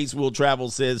half space will travel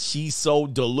says she's so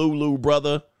delulu,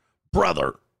 brother,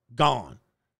 gone.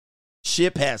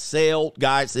 Ship has sailed,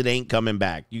 guys. It ain't coming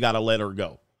back. You got to let her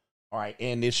go. All right,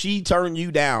 and if she turn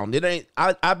you down, it ain't.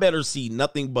 I better see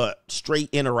nothing but straight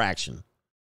interaction.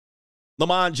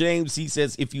 Lamont James, he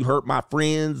says, if you hurt my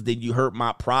friends, then you hurt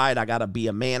my pride. I gotta be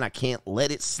a man. I can't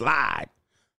let it slide.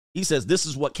 He says this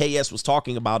is what KS was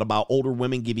talking about older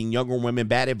women giving younger women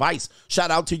bad advice.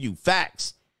 Shout out to you.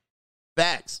 Facts.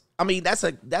 I mean, that's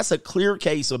a clear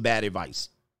case of bad advice.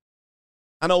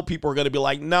 I know people are going to be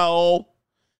like, no,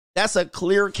 that's a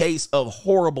clear case of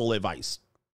horrible advice.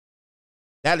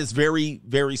 That is very,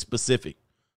 very specific.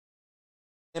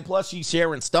 And plus, she's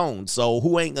Sharon Stone, so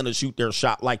who ain't going to shoot their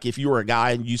shot? Like, if you're a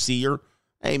guy and you see her,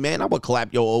 hey, man, I would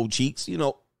clap your old cheeks. You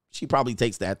know, she probably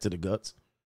takes that to the guts.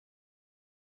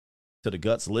 To the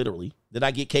guts, literally. Did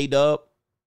I get K-Dub?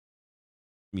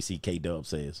 Let me see K-Dub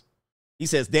says. He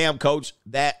says, damn, coach,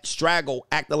 that straggle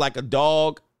acted like a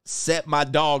dog. Set my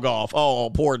dog off.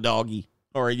 Oh, poor doggy.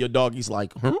 All right, your doggy's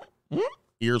like,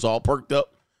 ears all perked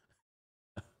up.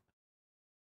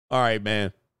 All right,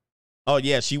 man. Oh,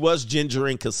 yeah, she was Ginger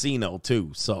in Casino,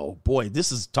 too. So, boy,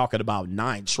 this is talking about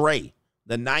Trey,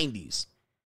 the 90s.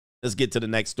 Let's get to the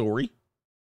next story.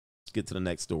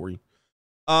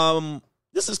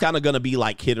 This is kind of going to be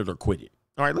like hit it or quit it.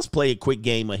 All right, let's play a quick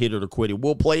game of hit it or quit it.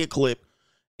 We'll play a clip,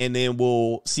 and then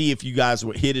we'll see if you guys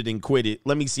would hit it and quit it.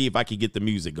 Let me see if I can get the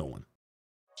music going.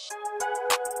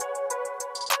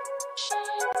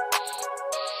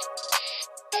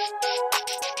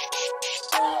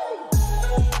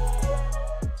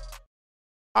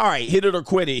 All right, hit it or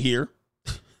quit it here.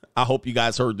 I hope you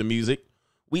guys heard the music.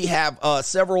 We have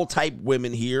several type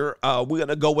women here. We're going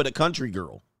to go with a country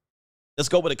girl. Let's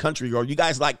go with a country girl. You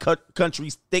guys like country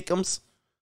thickums?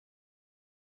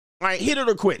 All right, hit it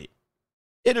or quit it.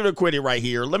 Hit it or quit it right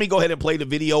here. Let me go ahead and play the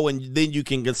video, and then you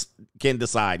can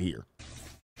decide here.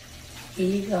 Here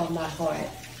you go, my heart.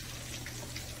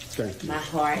 My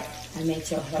heart. I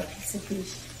made your heart piece of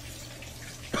piece.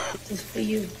 Just for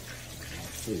you.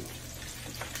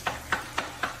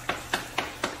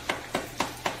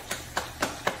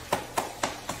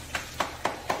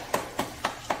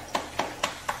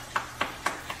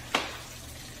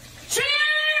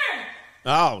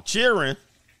 Oh, cheering.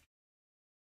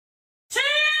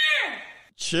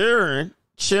 Cheering.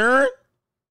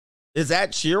 Is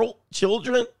that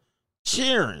children?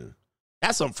 Cheering.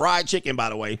 That's some fried chicken, by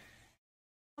the way.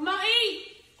 Come on, eat.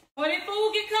 When the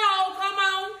food get cold, come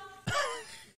on.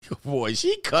 Boy,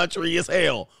 she country as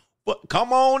hell. But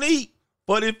come on, eat.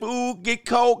 But if food get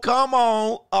cold, come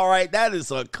on. All right, that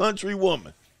is a country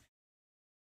woman.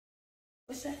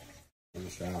 What's that? In the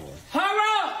shower.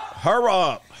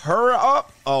 Hurry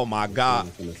up. Oh, my God.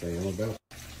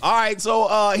 All right,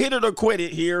 so hit it or quit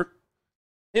it here.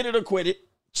 Hit it or quit it.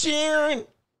 Cheering.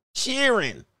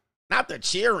 Not the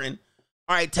cheering.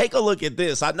 All right, take a look at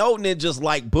this. I know ninjas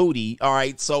like booty. All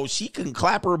right, so she can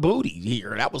clap her booty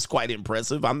here. That was quite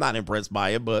impressive. I'm not impressed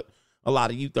by it, but a lot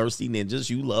of you thirsty ninjas,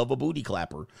 you love a booty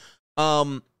clapper.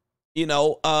 You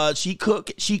know, she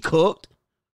cooked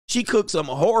some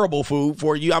horrible food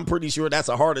for you. I'm pretty sure that's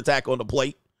a heart attack on the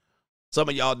plate. Some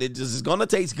of y'all ninjas is gonna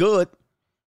taste good,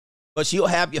 but she'll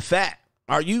have you fat.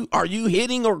 Are you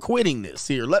hitting or quitting this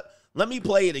here? Let me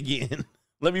play it again.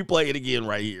 Let me play it again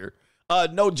right here.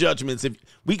 No judgments. If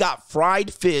we got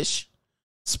fried fish,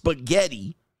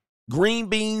 spaghetti, green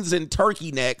beans and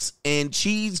turkey necks, and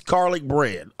cheese garlic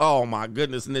bread. Oh my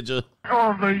goodness, Ninja.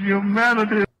 Oh, the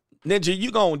humanity. Ninja,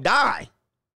 you gonna die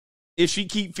if she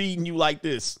keep feeding you like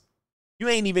this. You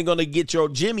ain't even gonna get your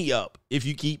Jimmy up if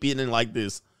you keep eating like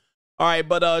this. All right,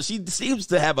 but she seems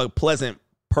to have a pleasant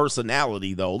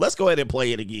personality, though. Let's go ahead and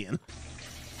play it again.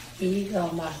 Here you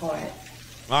go, my heart.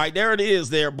 All right, there it is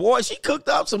there. Boy, she cooked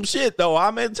up some shit, though.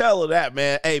 I'm going to tell her that,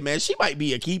 man. Hey, man, she might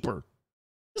be a keeper.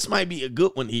 This might be a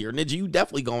good one here. Ninja, you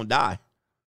definitely going to die.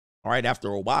 All right, after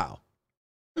a while.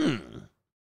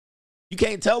 You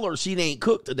can't tell her she ain't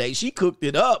cooked today. She cooked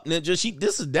it up, Ninja.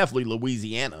 This is definitely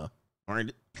Louisiana. All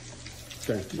right.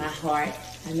 My heart.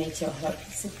 I made your heart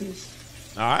piece of fish.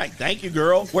 All right, thank you,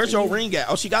 girl. Where's your ring at?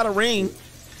 Oh, she got a ring.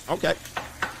 Okay.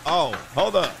 Oh,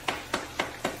 hold up.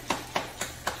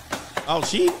 Oh,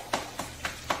 she?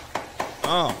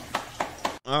 Oh.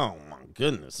 Oh, my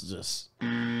goodness. Just.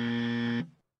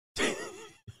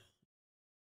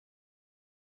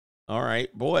 All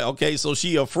right, boy. Okay, so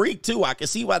she a freak, too. I can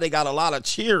see why they got a lot of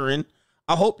cheering.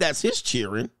 I hope that's his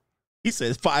cheering. He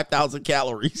says 5,000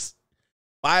 calories.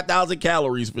 5,000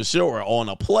 calories for sure on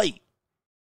a plate.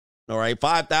 All right,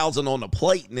 5,000 on a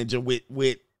plate, Ninja, with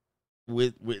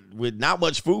not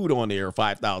much food on there.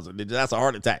 5,000. That's a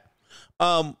heart attack.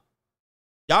 Y'all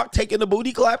taking the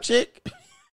booty clap chick?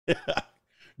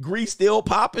 Grease still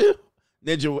popping?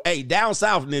 Ninja, hey, down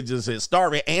south Ninja says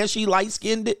starving, and she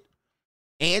light-skinned it,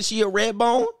 and she a red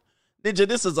bone. Ninja,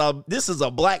 this is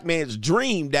a black man's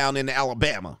dream down in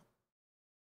Alabama.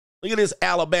 Look at this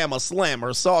Alabama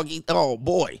slammer, soggy. Oh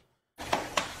boy.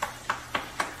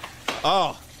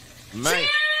 Oh man. Cheer!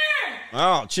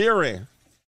 Oh, cheering.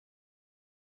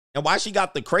 And why she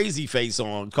got the crazy face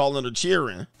on, calling her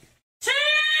cheering? Cheer!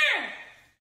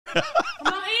 Come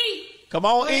on, eat. Come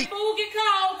on, when eat. Food get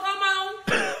cold. Come on.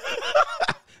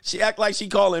 She act like she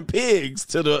calling pigs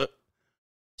to the.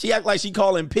 She act like she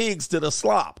calling pigs to the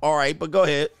slop. All right, but go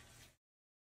ahead.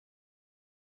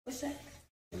 What's that?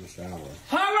 In the shower.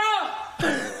 Hurry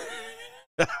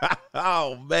up!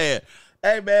 Oh man,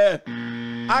 hey man,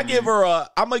 I'm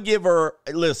gonna give her.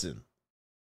 Listen,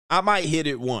 I might hit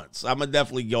it once. I'm gonna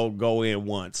definitely go in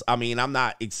once. I mean, I'm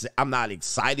not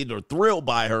excited or thrilled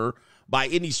by her by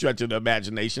any stretch of the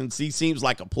imagination. She seems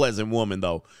like a pleasant woman,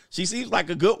 though. She seems like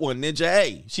a good one, Ninja.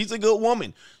 Hey, she's a good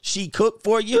woman. She cooked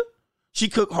for you. She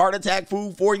cook heart attack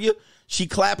food for you. She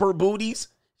clap her booties.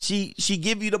 She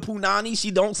give you the punani.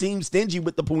 She don't seem stingy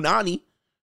with the punani.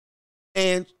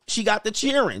 And she got the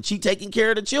cheering. She taking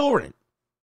care of the children.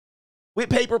 With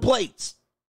paper plates.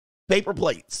 Paper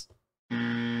plates. All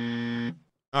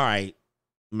right.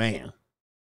 Man.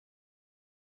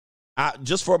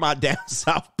 Just for my down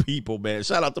south people, man.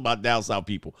 Shout out to my down south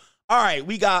people. All right.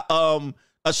 We got a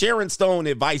Sharon Stone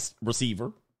advice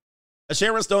receiver. A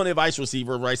Sharon Stone advice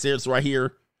receiver right there. It's right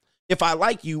here. If I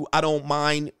like you, I don't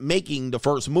mind making the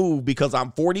first move because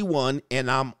I'm 41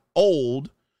 and I'm old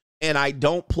and I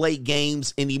don't play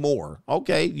games anymore.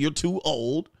 Okay, you're too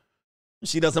old.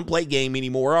 She doesn't play game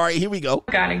anymore. All right, here we go.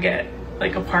 Gotta get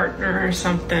like a partner or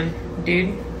something,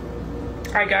 dude.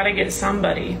 I gotta get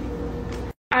somebody.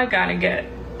 I gotta get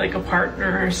like a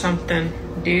partner or something,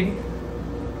 dude.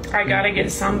 I gotta get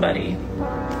somebody.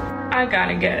 I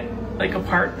gotta get like a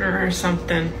partner or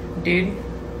something, dude.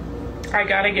 I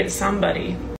gotta get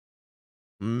somebody.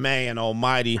 Man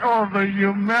almighty. Oh, the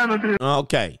humanity.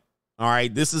 Okay. All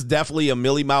right. This is definitely a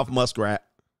Millie Mouth muskrat.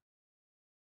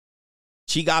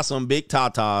 She got some big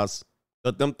tatas,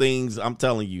 but them things, I'm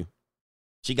telling you,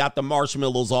 she got the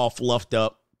marshmallows all fluffed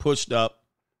up, pushed up.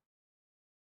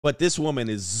 But this woman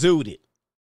is zooted.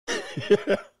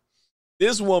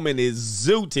 This woman is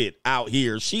zooted out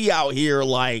here. She out here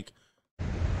like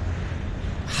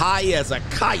high as a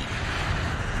kite.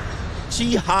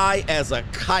 She high as a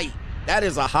kite. That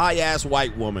is a high-ass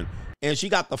white woman. And she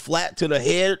got the flat to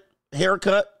the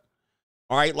haircut.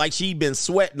 All right, like she been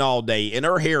sweating all day. And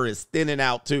her hair is thinning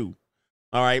out too.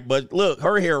 All right, but look,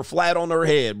 her hair flat on her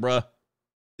head, bruh.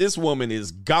 This woman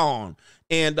is gone.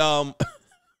 And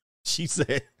she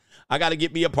said, I got to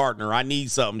get me a partner. I need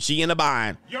something. She in a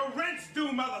bind. Your rent's due,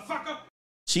 motherfucker.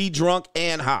 She drunk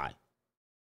and high.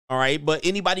 All right, but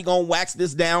anybody gonna wax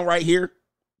this down right here?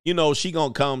 You know she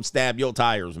gonna come stab your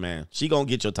tires, man. She gonna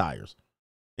get your tires.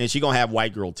 And she gonna have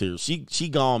white girl tears. She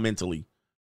gone mentally.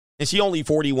 And she only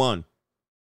 41.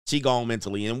 She gone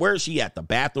mentally. And where is she at? The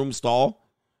bathroom stall?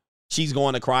 She's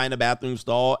going to cry in the bathroom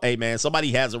stall. Hey, man,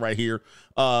 somebody has it right here.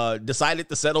 Decided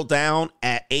to settle down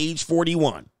at age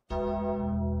 41.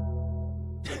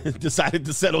 Decided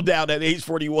to settle down at age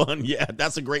 41. Yeah,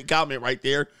 that's a great comment right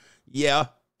there. Yeah,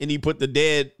 and he put the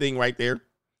dead thing right there.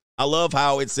 I love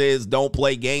how it says don't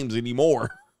play games anymore.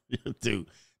 Dude,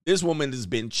 this woman has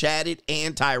been chatted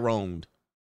and Tyroned.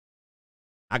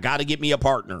 I got to get me a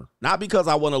partner. Not because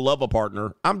I want to love a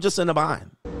partner. I'm just in a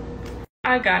bind.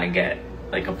 I got to get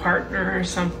like a partner or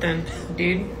something,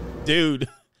 dude. Dude.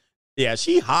 Yeah,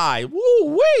 she high.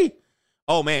 Woo-wee.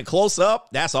 Oh, man, close up,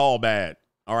 that's all bad.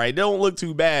 All right, they don't look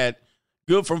too bad.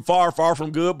 Good from far, far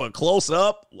from good, but close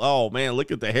up, oh, man,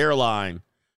 look at the hairline.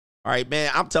 All right,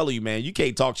 man, I'm telling you, man, you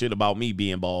can't talk shit about me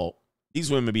being bald.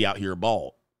 These women be out here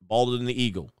bald. Balder than the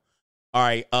eagle. All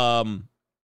right, not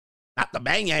the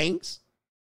bang-yangs.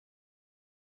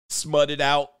 Smutted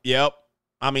out. Yep.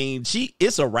 I mean,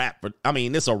 it's a wrap.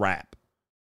 It's a wrap.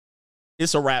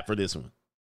 It's a wrap for this one.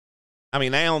 I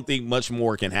mean, I don't think much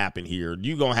more can happen here.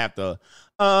 You're going to have to,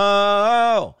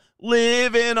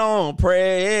 living on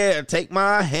prayer, take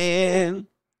my hand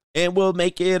and we'll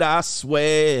make it, I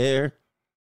swear.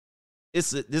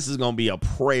 This is going to be a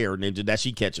prayer, Ninja, that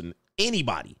she catching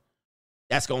anybody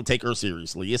that's going to take her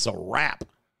seriously. It's a wrap.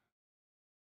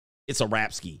 It's a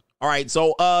rap ski. All right,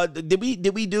 so did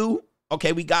we do?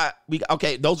 Okay,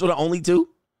 okay, those were the only two?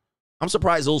 I'm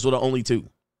surprised those were the only two.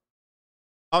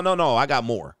 Oh, no, I got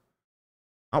more.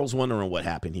 I was wondering what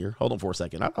happened here. Hold on for a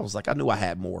second. I was like, I knew I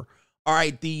had more. All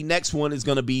right, the next one is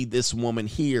going to be this woman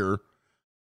here.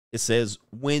 It says,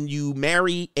 when you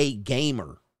married a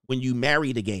gamer,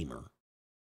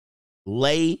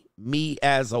 lay me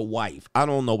as a wife. I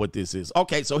don't know what this is.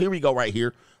 Okay, so here we go right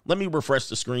here. Let me refresh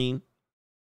the screen.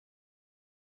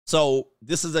 So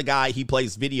this is a guy, he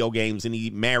plays video games and he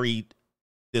married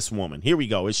this woman. Here we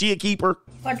go. Is she a keeper?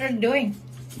 What are you doing?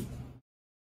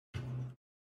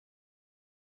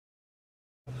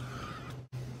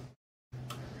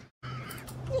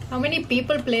 How many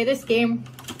people play this game?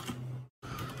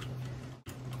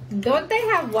 Don't they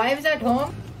have wives at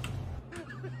home?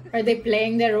 Are they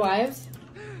playing their wives?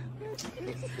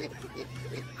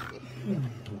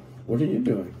 What are you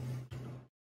doing?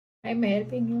 I'm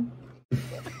helping you.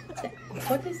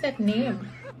 What is that name?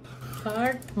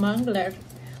 Card Mangler.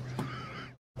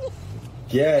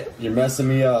 You're messing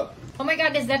me up. Oh my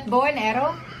god, is that bow and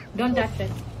arrow? Don't touch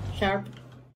it. Sharp.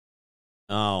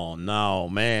 Oh, no,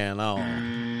 man. Oh,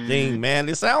 dang, man.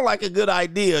 It sounds like a good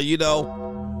idea, you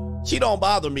know. She don't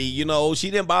bother me, you know. She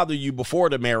didn't bother you before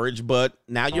the marriage, but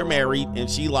now you're married, and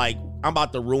she like, I'm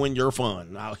about to ruin your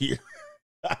fun out here.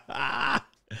 All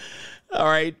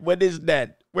right, what is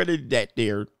that? What is that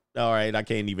there? All right, I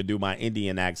can't even do my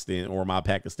Indian accent or my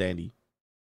Pakistani.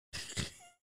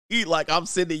 He like, I'm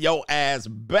sending your ass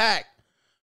back.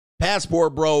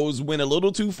 Passport Bros went a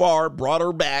little too far, brought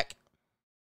her back.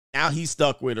 Now he's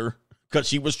stuck with her because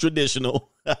she was traditional.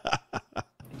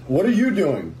 What are you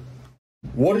doing?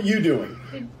 What are you doing?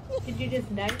 Did you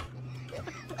just die?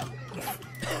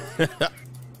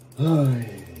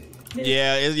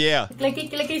 Yeah.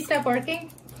 Clicky, stop working.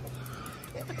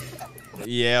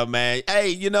 Yeah, man. Hey,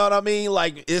 you know what I mean?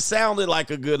 Like, it sounded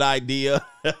like a good idea.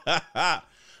 All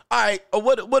right,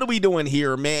 what are we doing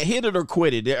here, man? Hit it or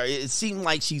quit it. It seemed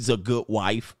like she's a good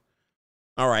wife.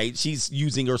 All right, she's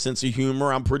using her sense of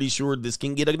humor. I'm pretty sure this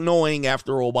can get annoying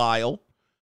after a while.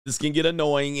 This can get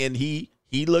annoying, and he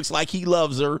looks like he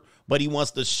loves her, but he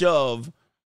wants to shove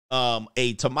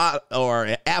a tomato or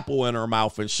an apple in her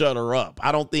mouth and shut her up.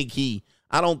 I don't think.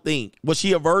 Was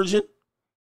she a virgin?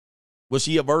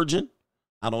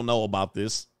 I don't know about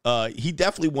this. He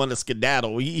definitely wanted to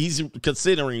skedaddle. He's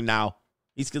considering now.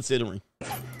 He's considering.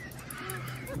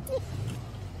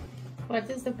 What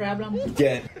is the problem?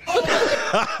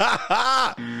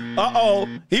 Uh-oh.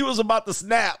 He was about to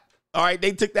snap. All right,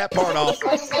 they took that part off.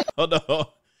 Oh,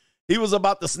 no. He was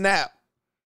about to snap.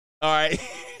 All right.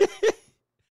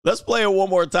 Let's play it one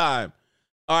more time.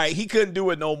 All right, he couldn't do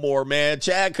it no more, man.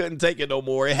 Chad couldn't take it no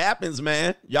more. It happens,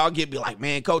 man. Y'all get me like,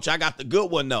 man, coach, I got the good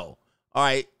one, though. All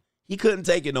right, he couldn't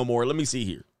take it no more. Let me see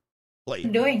here. Play. What are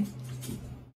you doing?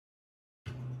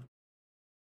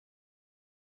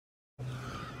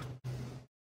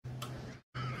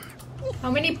 How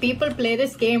many people play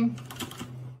this game?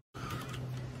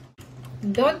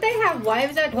 Don't they have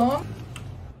wives at home?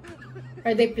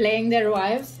 Are they playing their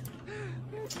wives?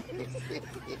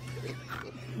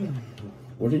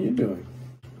 What are you doing?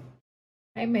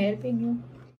 I'm helping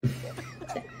you.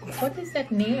 What is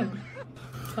that name?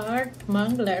 Card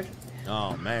Mangler.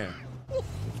 Oh, man.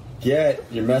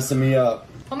 You're messing me up.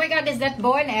 Oh my god, is that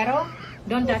bow and arrow?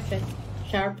 Don't touch it.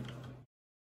 Sharp.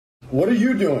 What are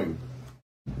you doing?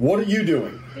 What are you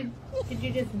doing? Did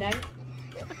you just die?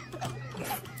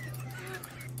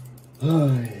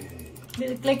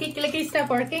 Did clicky stop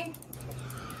working?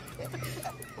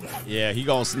 Yeah, he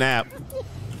gonna snap.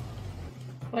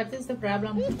 What is the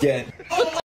problem?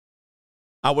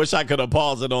 I wish I could have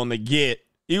paused it on the get.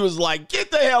 He was like, get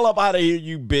the hell up out of here,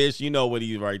 you bitch. You know what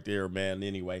he's right there, man.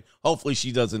 Anyway, hopefully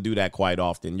she doesn't do that quite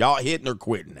often. Y'all hitting or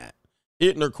quitting that.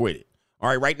 Hitting or quit it. All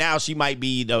right, right now she might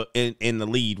be in the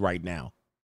lead right now.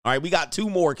 All right, we got 2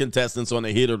 more contestants on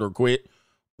the hit it or quit.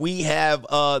 We have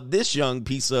this young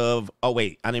piece of, oh,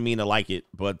 wait, I didn't mean to like it,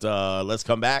 but let's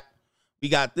come back. We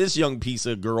got this young piece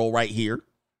of girl right here.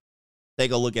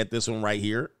 Take a look at this one right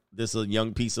here. This is a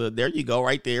young piece of, there you go,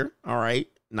 right there. All right,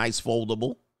 nice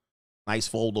foldable. Nice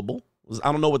foldable.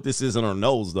 I don't know what this is in her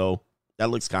nose, though. That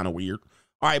looks kind of weird.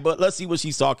 All right, but let's see what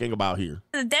she's talking about here.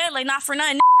 Dad, like, not for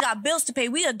nothing, got bills to pay.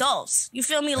 We adults. You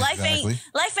feel me? Life ain't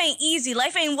easy.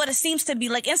 Life ain't what it seems to be.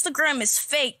 Like, Instagram is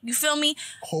fake. You feel me?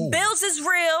 Bills is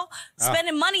real.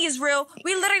 Spending money is real.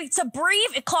 We literally, to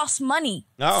breathe, it costs money.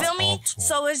 Feel me?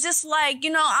 So it's just like, you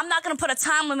know, I'm not going to put a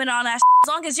time limit on that. As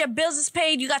long as your bills is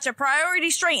paid, you got your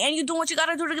priorities straight, and you doing what you got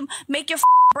to do to make your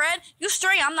bread, you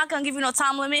straight. I'm not going to give you no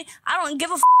time limit. I don't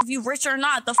give a if you rich or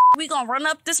not. We going to run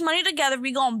up this money together.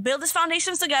 We going to build this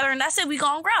foundations together, and that's it. We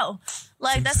going to grow.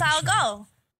 Like, that's how it go.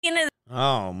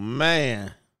 Oh,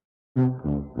 man.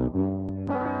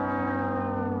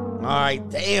 All right,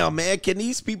 damn, man. Can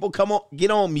these people come on, get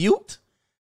on mute?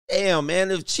 Damn, man.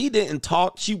 If she didn't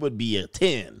talk, she would be a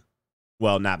 10.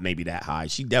 Well, not maybe that high.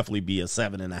 She'd definitely be a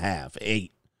 7.5,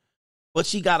 8. But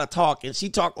she got to talk, and she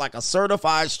talked like a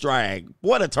certified strag.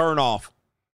 What a turnoff.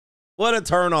 What a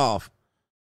turnoff.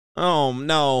 Oh,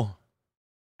 no.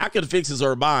 I could fix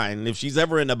her bind. If she's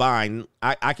ever in the bind,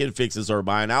 I can fix her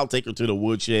bind. I'll take her to the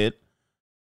woodshed.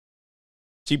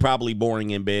 She probably boring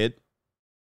in bed.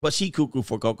 But she cuckoo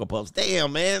for Cocoa Puffs.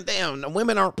 Damn, man. Damn,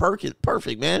 women aren't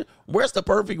perfect, man. Where's the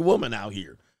perfect woman out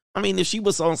here? I mean, if she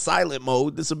was on silent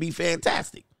mode, this would be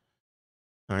fantastic.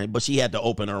 All right, but she had to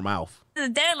open her mouth.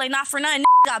 Dad, like, not for nothing,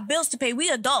 got bills to pay. We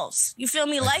adults. You feel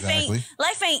me? Life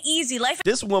ain't easy.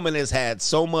 This woman has had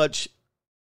so much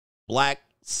black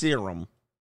serum.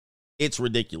 It's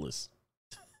ridiculous.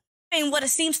 Ain't what it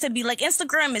seems to be. Like,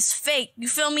 Instagram is fake. You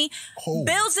feel me?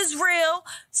 Bills is real.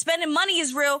 Spending money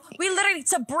is real. We literally,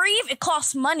 to breathe, it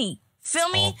costs money. Feel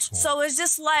me? So it's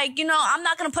just like, you know, I'm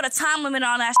not going to put a time limit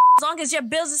on that. As long as your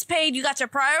bills is paid, you got your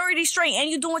priorities straight, and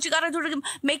you doing what you got to do to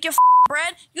make your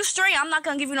bread, you straight. I'm not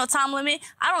going to give you no time limit.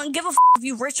 I don't give a if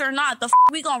you rich or not.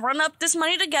 We going to run up this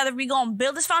money together. We going to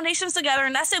build this foundations together,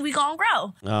 and that's it. We going to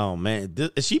grow. Oh, man.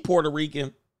 Is she Puerto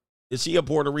Rican? Is she a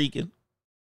Puerto Rican?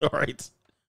 All right.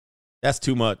 That's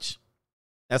too much.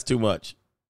 That's too much.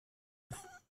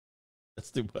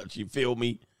 That's too much. You feel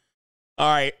me? All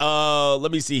right.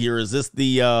 Let me see here. Is this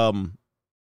the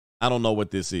I don't know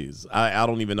what this is. I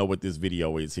don't even know what this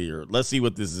video is here. Let's see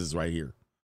what this is right here.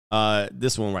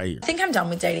 This one right here. I think I'm done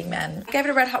with dating men. I gave it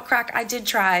a red hot crack. I did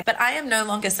try, but I am no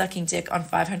longer sucking dick on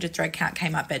 500 thread count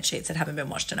Kmart bed sheets that haven't been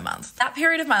washed in a month. That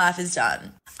period of my life is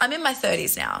done. I'm in my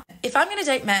 30s now. If I'm going to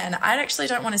date men, I actually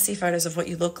don't want to see photos of what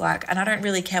you look like, and I don't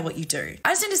really care what you do. I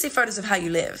just need to see photos of how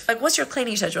you live. Like, what's your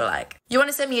cleaning schedule like? You want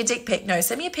to send me a dick pic? No,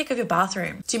 send me a pic of your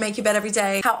bathroom. Do you make your bed every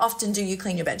day? How often do you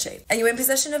clean your bed sheet? Are you in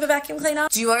possession of a vacuum cleaner?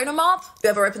 Do you own a mop? Do you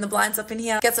ever open the blinds up in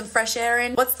here? Get some fresh air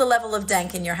in? What's the level of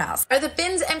dank in your house? Are the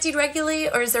bins emptied regularly,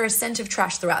 or is there a scent of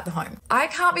trash throughout the home? I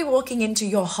can't be walking into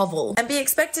your hovel and be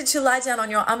expected to lie down on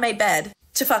your unmade bed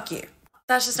to fuck you.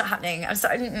 That's just not happening. I'm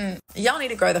sorry. Y'all need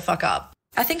to grow the fuck up.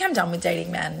 I think I'm done with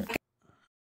dating men.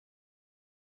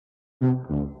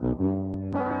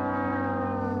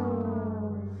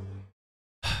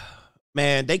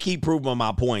 Man, they keep proving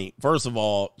my point. First of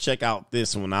all, check out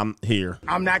this one. I'm here.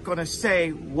 I'm not going to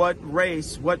say what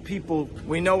race, what people.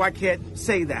 We know I can't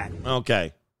say that.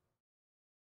 Okay.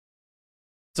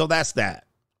 So that's that.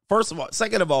 First of all.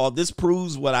 Second of all, this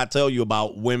proves what I tell you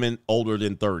about women older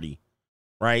than 30,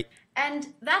 right? And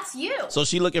that's you. So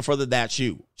she looking for that's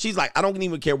you. She's like, I don't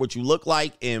even care what you look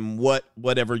like and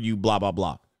whatever you blah, blah,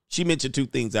 blah. She mentioned 2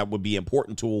 things that would be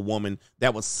important to a woman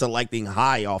that was selecting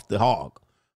high off the hog.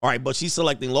 All right, but she's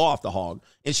selecting low off the hog,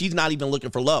 and she's not even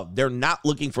looking for love. They're not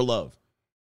looking for love.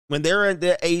 When they're at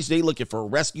their age, they looking for a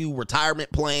rescue,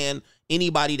 retirement plan,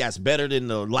 anybody that's better than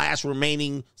the last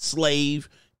remaining slave,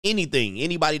 anything,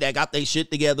 anybody that got their shit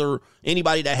together,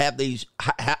 anybody that have these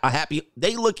happy,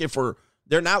 they looking for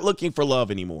They're not looking for love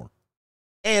anymore.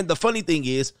 And the funny thing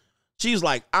is, she's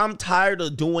like, I'm tired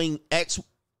of doing X.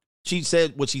 She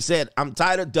said what she said. I'm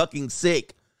tired of ducking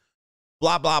sick,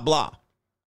 blah, blah, blah.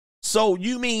 So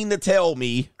you mean to tell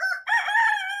me,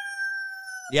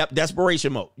 yep,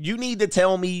 desperation mode. You need to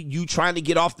tell me you trying to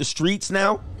get off the streets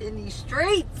now? In these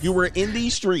streets. You were in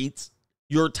these streets.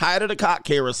 You're tired of the cock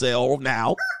carousel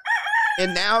now.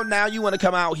 And now you want to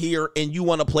come out here and you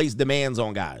want to place demands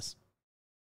on guys.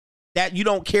 That you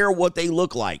don't care what they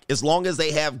look like, as long as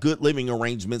they have good living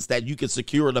arrangements that you can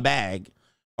secure the bag.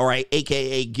 All right,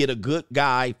 AKA get a good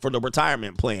guy for the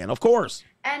retirement plan, of course.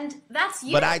 And that's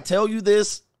you. But I tell you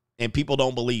this, and people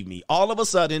don't believe me. All of a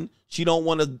sudden, she don't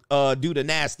want to do the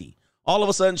nasty. All of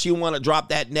a sudden, she want to drop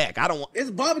that neck. I don't want.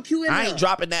 It's barbecue in I there. ain't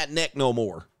dropping that neck no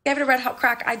more. Gave it a red hot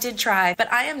crack. I did try,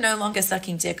 but I am no longer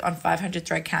sucking dick on 500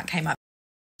 thread count came up.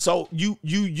 So you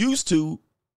used to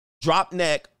drop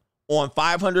neck on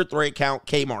 500 thread count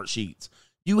Kmart sheets.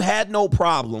 You had no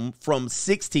problem from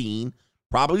 16,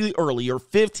 probably earlier,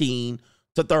 15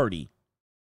 to 30.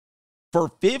 For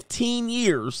 15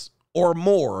 years or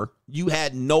more, you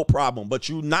had no problem, but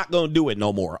you're not going to do it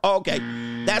no more. Okay,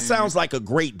 that sounds like a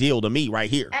great deal to me right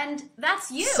here. And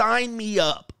that's you. Sign me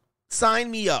up.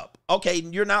 Sign me up. Okay,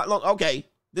 you're not, okay,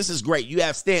 this is great. You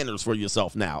have standards for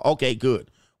yourself now. Okay,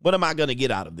 good. What am I going to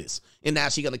get out of this? And now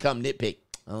she's going to come nitpick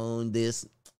on this.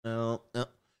 No.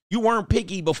 You weren't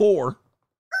picky before.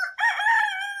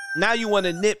 Now you want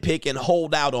to nitpick and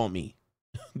hold out on me.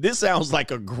 This sounds like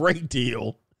a great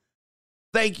deal.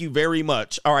 Thank you very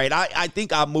much. All right, I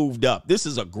think I moved up. This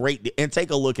is a great and take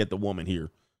a look at the woman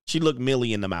here. She looked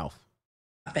Millie in the mouth.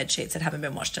 Bed sheets that haven't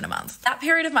been washed in a month. That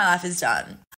period of my life is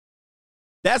done.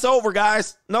 That's over,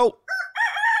 guys. Nope.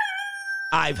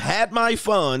 I've had my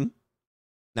fun.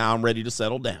 Now I'm ready to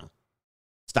settle down.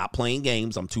 Stop playing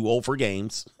games. I'm too old for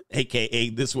games. AKA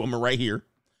this woman right here.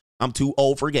 I'm too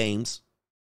old for games.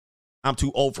 I'm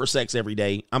too old for sex every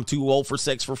day. I'm too old for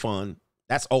sex for fun.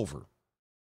 That's over.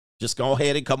 Just go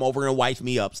ahead and come over and wife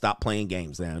me up. Stop playing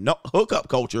games now. No, hookup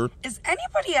culture. Is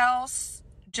anybody else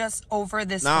just over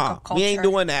this Nah, hookup culture? we ain't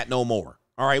doing that no more.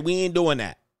 All right, we ain't doing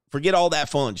that. Forget all that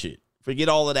fun shit. Forget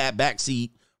all of that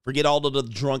backseat. Forget all of the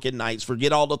drunken nights.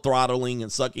 Forget all the throttling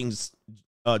and sucking,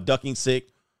 ducking sick.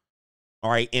 All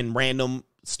right, in random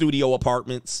studio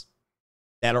apartments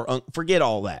that are, forget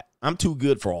all that. I'm too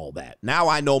good for all that. Now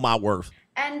I know my worth.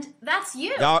 And that's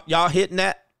you. Y'all hitting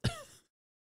that?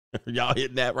 Y'all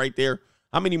hitting that right there?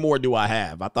 How many more do I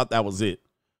have? I thought that was it.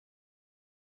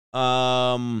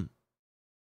 Let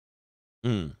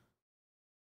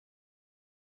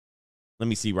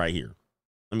me see right here.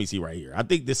 I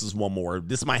think this is one more.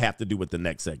 This might have to do with the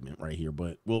next segment right here,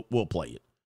 but we'll play it.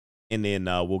 And then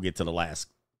we'll get to the last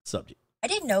subject. Why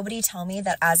did nobody tell me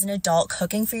that as an adult,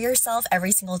 cooking for yourself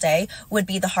every single day would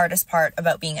be the hardest part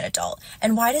about being an adult?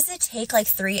 And why does it take like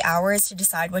 3 hours to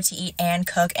decide what to eat and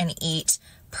cook and eat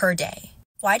per day?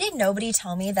 Why did nobody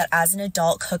tell me that as an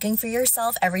adult, cooking for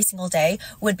yourself every single day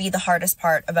would be the hardest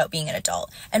part about being an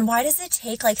adult? And why does it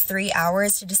take like 3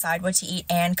 hours to decide what to eat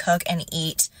and cook and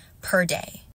eat per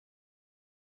day?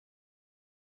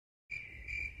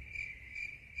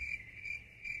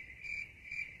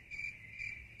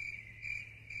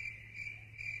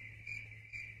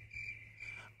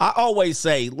 I always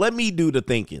say, let me do the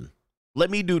thinking.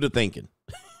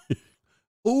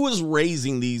 Who is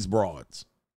raising these broads?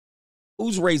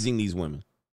 Who's raising these women?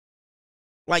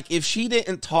 Like, if she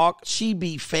didn't talk, she'd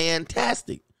be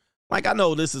fantastic. Like, I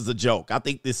know this is a joke. I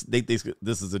think this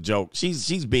is a joke.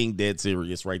 She's being dead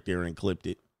serious right there and clipped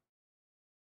it.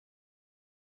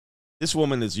 This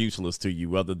woman is useless to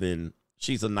you other than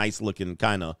she's a nice-looking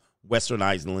kind of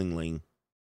westernized ling-ling.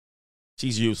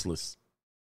 She's useless.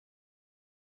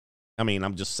 I mean,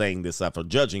 I'm just saying this after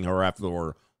judging her after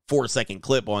her 4-second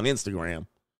clip on Instagram.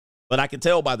 But I can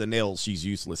tell by the nails she's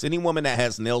useless. Any woman that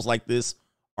has nails like this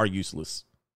are useless.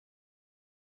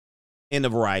 In a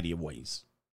variety of ways.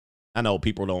 I know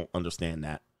people don't understand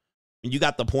that. When you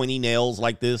got the pointy nails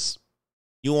like this,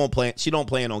 she don't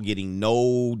plan on getting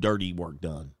no dirty work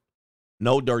done.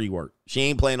 No dirty work. She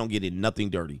ain't planning on getting nothing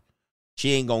dirty.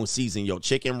 She ain't gonna season your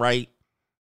chicken right.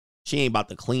 She ain't about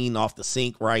to clean off the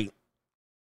sink right.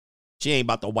 She ain't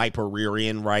about to wipe her rear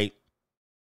end right.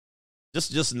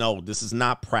 Just know this is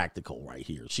not practical right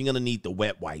here. She's going to need the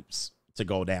wet wipes to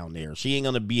go down there. She ain't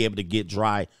going to be able to get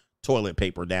dry toilet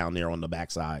paper down there on the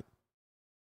backside.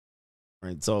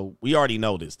 Right, so we already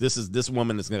know this. This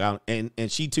woman is going to,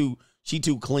 and she too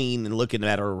clean and looking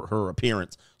at her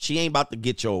appearance. She ain't about to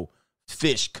get your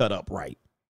fish cut up right.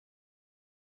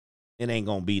 It ain't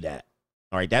going to be that.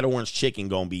 All right, that orange chicken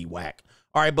going to be whack.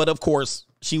 All right, but of course,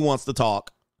 she wants to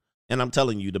talk. And I'm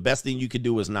telling you, the best thing you could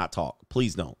do is not talk.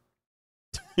 Please don't.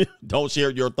 Don't share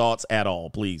your thoughts at all,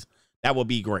 please. That would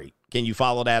be great. Can you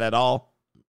follow that at all?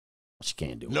 She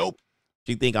can't do it. Nope.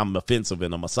 She think I'm offensive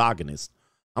and a misogynist.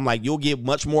 I'm like, you'll get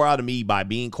much more out of me by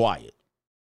being quiet.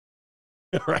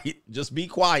 Right? Just be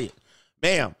quiet.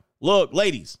 Ma'am, look,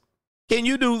 ladies, can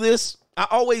you do this? I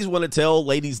always want to tell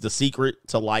ladies the secret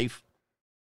to life.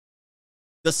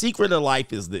 The secret of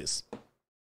life is this.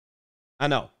 I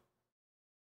know.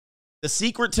 The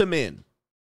secret to men.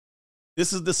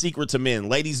 This is the secret to men.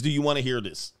 Ladies, do you want to hear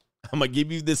this? I'm going to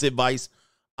give you this advice.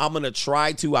 I'm going to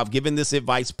try to. I've given this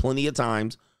advice plenty of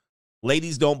times.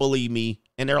 Ladies don't believe me.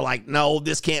 And they're like, no,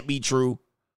 this can't be true.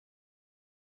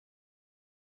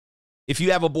 If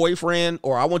you have a boyfriend,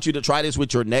 or I want you to try this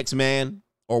with your next man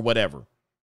or whatever,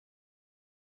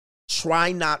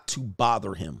 try not to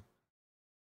bother him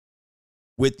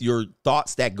with your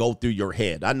thoughts that go through your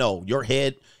head. I know your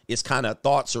head is kind of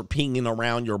thoughts are pinging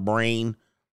around your brain.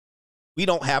 We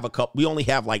don't have a couple. We only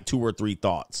have like 2 or 3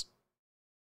 thoughts.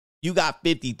 You got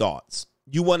 50 thoughts.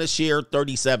 You want to share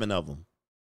 37 of them.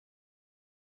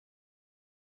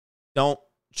 Don't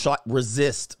try.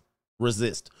 Resist.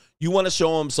 You want to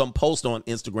show them some post on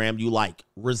Instagram you like.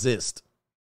 Resist.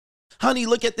 Honey,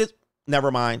 look at this.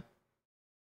 Never mind.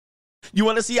 You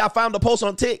want to see I found a post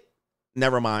on Tik?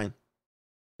 Never mind.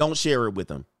 Don't share it with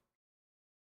them.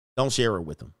 Don't share it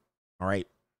with them. All right.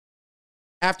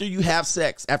 After you have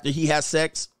sex, after he has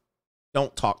sex,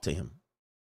 don't talk to him.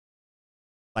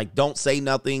 Like, don't say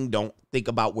nothing. Don't think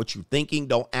about what you're thinking.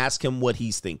 Don't ask him what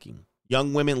he's thinking.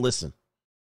 Young women, listen.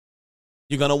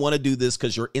 You're going to want to do this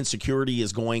because your insecurity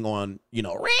is going on, you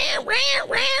know,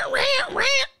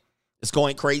 it's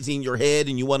going crazy in your head,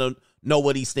 and you want to know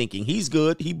what he's thinking. He's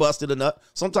good. He busted a nut.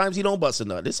 Sometimes he don't bust a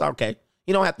nut. It's okay.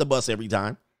 He don't have to bust every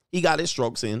time. He got his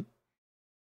strokes in.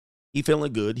 He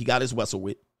feeling good. He got his whistle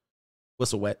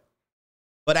wet.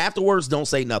 But afterwards, don't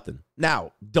say nothing.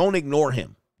 Now, don't ignore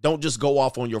him. Don't just go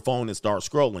off on your phone and start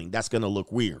scrolling. That's going to look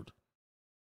weird.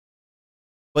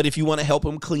 But if you want to help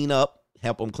him clean up,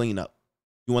 help him clean up.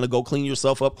 You want to go clean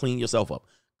yourself up, clean yourself up.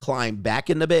 Climb back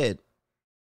in the bed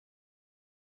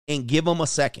and give him a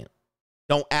second.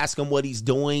 Don't ask him what he's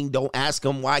doing. Don't ask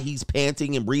him why he's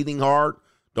panting and breathing hard.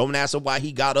 Don't ask him why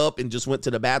he got up and just went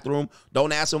to the bathroom.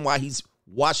 Don't ask him why he's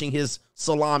washing his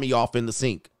salami off in the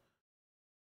sink.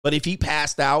 But if he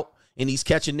passed out and he's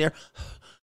catching there,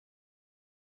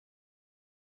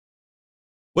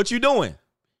 what you doing?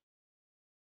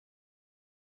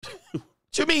 What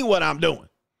you mean what I'm doing?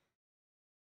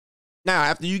 Now,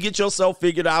 after you get yourself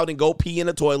figured out and go pee in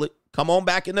the toilet, come on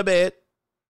back in the bed.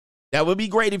 That would be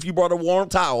great if you brought a warm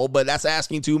towel, but that's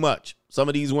asking too much. Some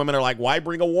of these women are like, why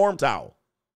bring a warm towel?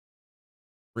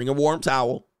 Bring a warm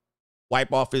towel.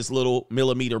 Wipe off his little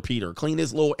millimeter Peter. Clean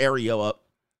his little area up.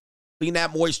 Clean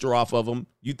that moisture off of him.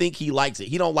 You think he likes it.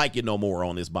 He don't like it no more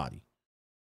on his body.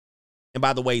 And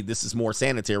by the way, this is more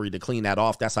sanitary to clean that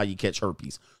off. That's how you catch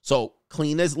herpes. So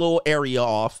clean his little area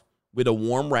off with a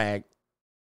warm rag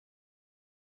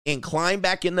and climb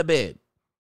back in the bed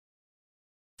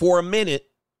for a minute.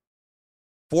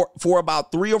 For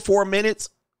about 3 or 4 minutes,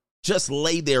 just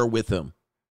lay there with him.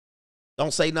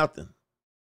 Don't say nothing.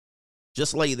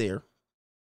 Just lay there.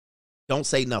 Don't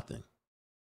say nothing.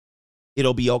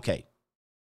 It'll be okay.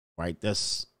 Right?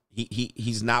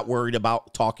 He's not worried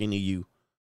about talking to you.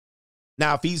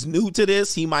 Now, if he's new to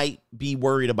this, he might be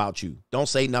worried about you. Don't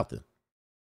say nothing.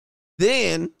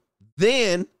 Then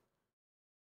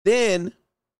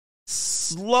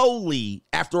slowly,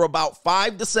 after about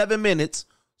 5 to 7 minutes,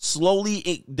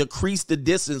 slowly decrease the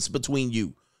distance between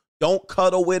you. Don't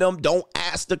cuddle with him. Don't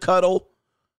ask to cuddle.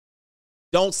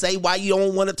 Don't say why you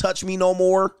don't want to touch me no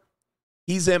more.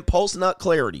 He's in post-nut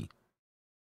clarity.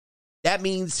 That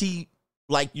means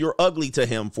you're ugly to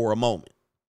him for a moment.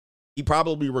 He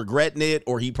probably regretting it,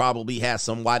 or he probably has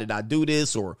some, why did I do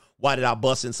this? Or why did I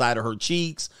bust inside of her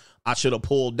cheeks? I should have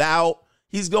pulled out.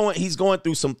 He's going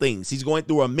through some things. He's going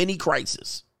through a mini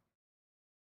crisis.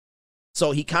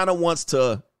 So he kind of wants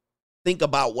to think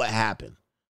about what happened.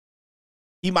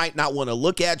 He might not want to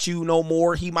look at you no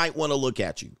more. He might want to look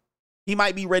at you. He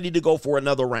might be ready to go for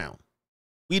another round.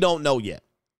 We don't know yet.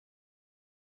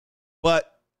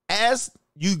 But as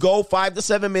you go 5 to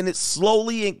 7 minutes,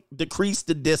 slowly decrease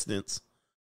the distance,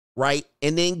 right?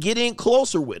 And then get in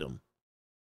closer with him.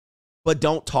 But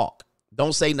don't talk.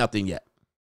 Don't say nothing yet.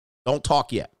 Don't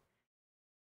talk yet.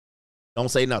 Don't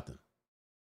say nothing.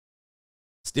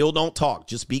 Still don't talk.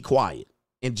 Just be quiet.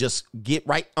 And just get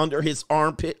right under his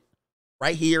armpit,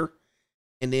 right here.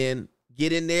 And then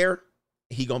get in there.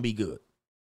 He gonna be good.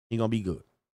 He gonna be good.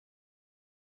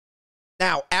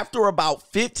 Now, after about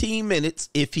 15 minutes,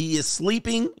 if he is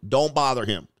sleeping, don't bother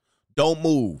him. Don't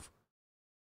move.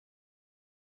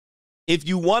 If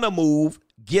you want to move,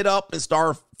 get up and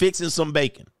start fixing some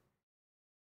bacon.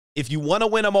 If you want to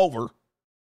win him over,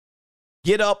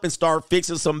 get up and start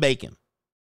fixing some bacon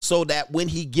so that when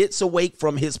he gets awake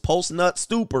from his post-nut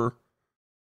stupor,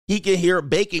 he can hear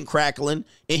bacon crackling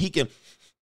and he can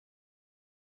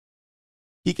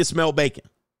smell bacon.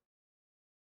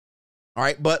 All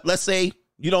right, but let's say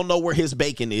you don't know where his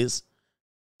bacon is.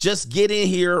 Just get in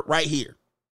here, right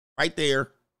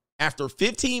there. After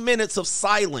 15 minutes of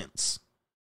silence,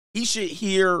 he should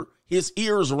hear his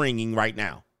ears ringing right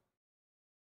now.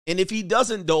 And if he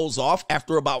doesn't doze off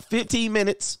after about 15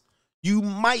 minutes, you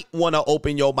might want to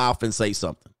open your mouth and say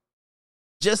something.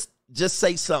 Just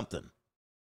say something.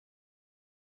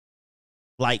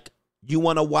 Like, you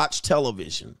want to watch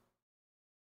television.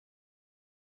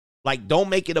 Like, don't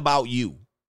make it about you.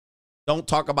 Don't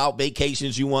talk about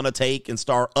vacations you want to take and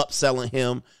start upselling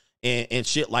him and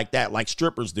shit like that, like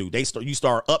strippers do. You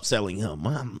start upselling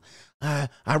him.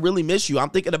 I really miss you.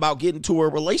 I'm thinking about getting to a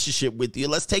relationship with you.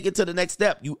 Let's take it to the next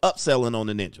step. You upselling on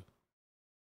the ninja.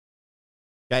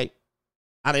 Okay?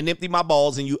 I done empty my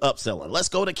balls and you upselling. Let's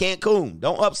go to Cancun.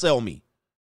 Don't upsell me.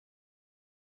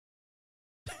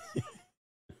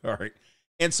 All right.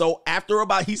 And so after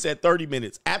about, he said 30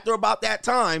 minutes. After about that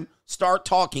time, start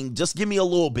talking. Just give me a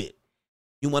little bit.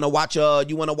 You want to watch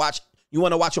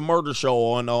a murder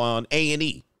show on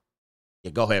A&E. Yeah,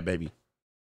 go ahead, baby.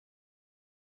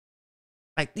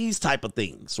 Like these type of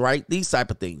things, right? These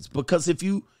type of things. Because if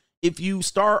you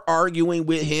start arguing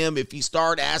with him, if you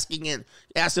start asking him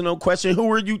a question,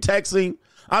 who are you texting?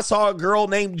 I saw a girl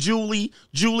named Julie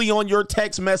on your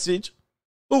text message.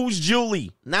 Who's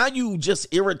Julie? Now you just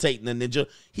irritating the ninja.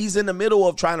 He's in the middle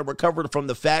of trying to recover from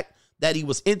the fact that he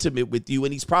was intimate with you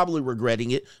and he's probably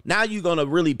regretting it. Now you're going to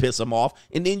really piss him off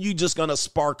and then you just going to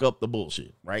spark up the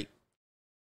bullshit, right?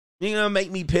 You're going to make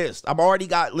me pissed. I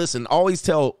always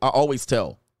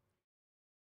tell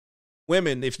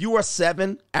women, if you are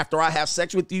 7 after I have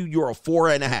sex with you, you're a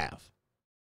 4.5.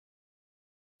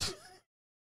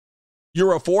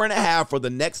 You're a 4.5 for the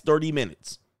next 30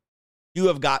 minutes. You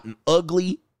have gotten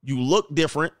ugly. You look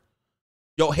different.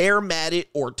 Your hair matted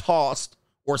or tossed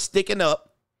or sticking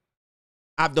up.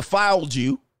 I've defiled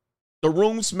you. The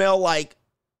room smell like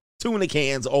tuna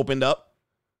cans opened up.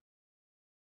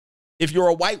 If you're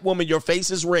a white woman, your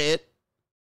face is red.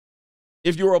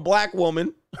 If you're a black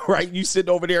woman, right, you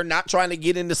sitting over there not trying to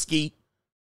get in the ski.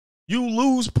 You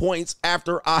lose points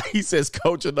after he says,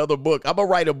 coach, another book. I'm going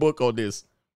to write a book on this.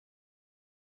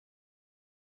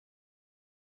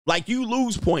 Like, you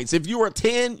lose points. If you're a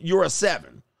 10, you're a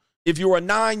 7. If you're a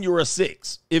 9, you're a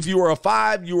 6. If you're a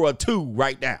 5, you're a 2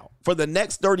 right now for the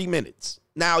next 30 minutes.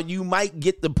 Now, you might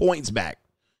get the points back.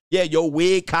 Yeah, your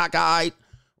wig cockeyed,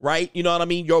 right? You know what I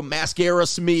mean? Your mascara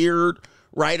smeared,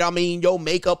 right? I mean, your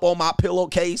makeup on my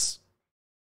pillowcase.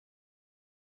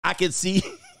 I can see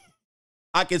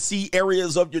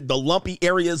areas of the lumpy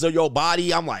areas of your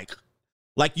body. I'm like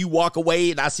you walk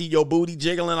away and I see your booty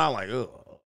jiggling. I'm like, ugh.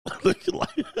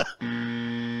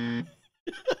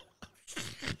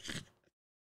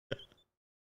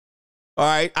 All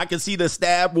right, I can see the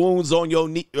stab wounds on your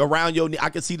knee, around your knee. I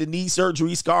can see the knee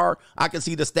surgery scar. I can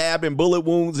see the stab and bullet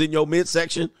wounds in your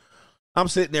midsection. I'm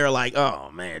sitting there like, oh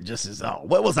man,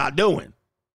 what was I doing?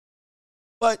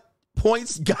 But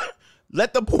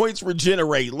let the points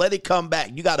regenerate. Let it come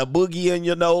back. You got a boogie in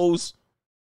your nose.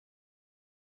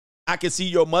 I can see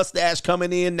your mustache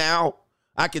coming in now.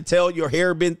 I can tell your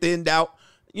hair been thinned out.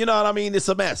 You know what I mean? It's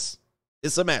a mess.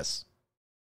 It's a mess.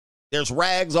 There's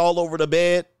rags all over the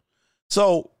bed.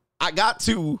 So you got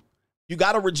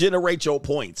to regenerate your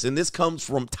points. And this comes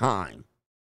from time.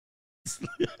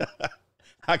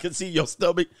 I can see your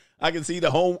stomach. I can see the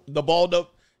balled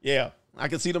up. Yeah. I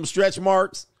can see them stretch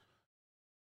marks.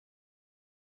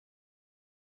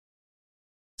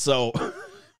 So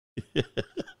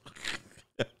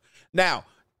now,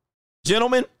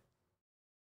 gentlemen,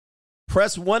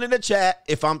 press 1 in the chat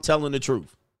if I'm telling the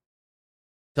truth.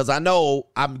 Because I know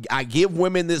I give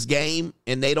women this game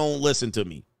and they don't listen to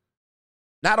me.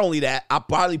 Not only that, I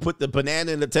probably put the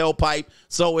banana in the tailpipe.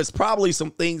 So it's probably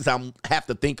some things I have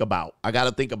to think about. I got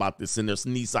to think about this in this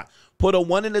knee side. Put a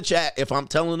 1 in the chat if I'm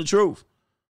telling the truth.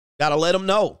 Got to let them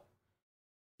know.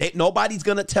 Nobody's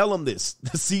going to tell them this.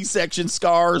 The C-section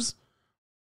scars.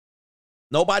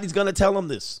 Nobody's going to tell them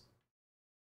this.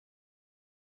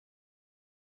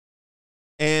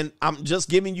 And I'm just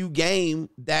giving you game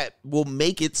that will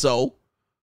make it so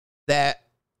that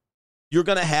you're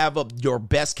going to have your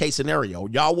best case scenario.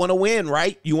 Y'all want to win,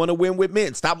 right? You want to win with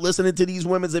men. Stop listening to these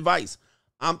women's advice.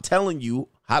 I'm telling you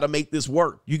how to make this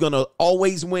work. You're going to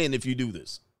always win if you do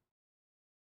this.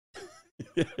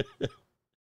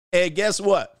 And guess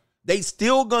what? They're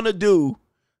still going to do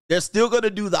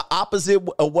the opposite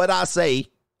of what I say,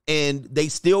 and they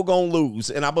still going to lose.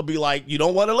 And I'm going to be like, you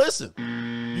don't want to listen.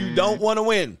 You don't want to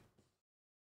win.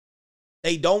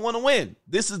 They don't want to win.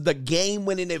 This is the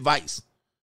game-winning advice.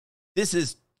 This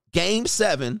is game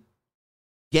 7.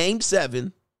 Game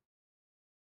 7.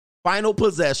 Final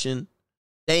possession.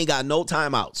 They ain't got no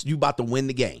timeouts. You about to win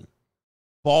the game.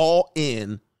 Ball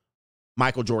in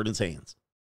Michael Jordan's hands.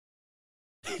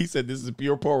 He said this is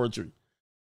pure poetry.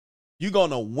 You're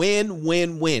going to win,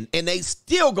 win, win. And they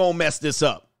still going to mess this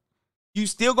up. You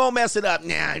still going to mess it up.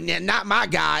 Nah, not my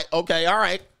guy. Okay, all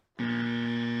right.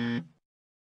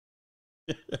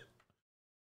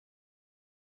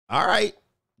 All right.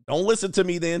 Don't listen to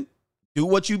me then. Do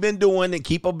what you've been doing and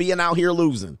keep on being out here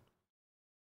losing.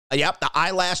 Yep, the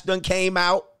eyelash done came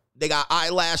out. They got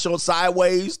eyelash on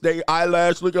sideways. They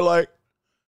eyelash looking like.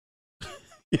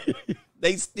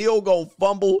 They still gonna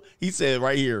fumble. He said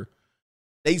right here.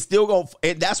 They still gonna,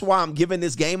 and that's why I'm giving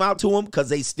this game out to them, because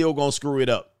they still gonna screw it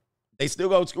up. They still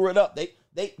gonna screw it up.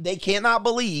 They cannot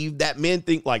believe that men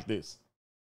think like this.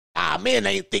 Men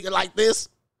ain't thinking like this.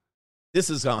 This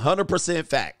is 100%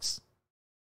 facts.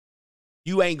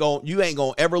 You ain't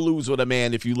gonna ever lose with a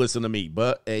man if you listen to me.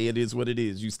 But hey, it is what it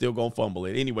is. You still gonna fumble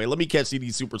it. Anyway, let me catch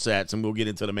these super chats and we'll get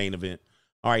into the main event.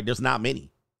 All right, there's not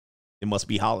many. It must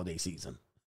be holiday season.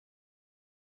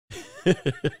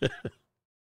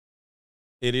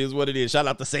 It is what it is. Shout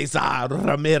out to Cesar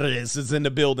Ramirez is in the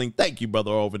building. Thank you,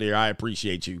 brother, over there. I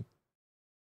appreciate you.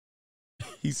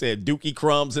 He said Dookie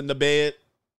crumbs in the bed.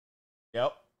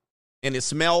 Yep. And it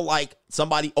smelled like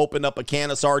somebody opened up a can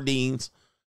of sardines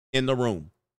in the room.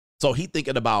 So he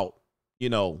thinking about,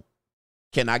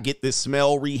 can I get this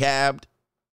smell rehabbed?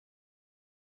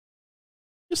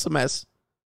 It's a mess.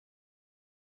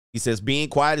 He says being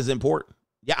quiet is important.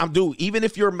 Yeah, I'm due. Even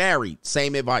if you're married,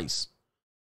 same advice.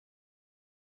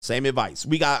 Same advice.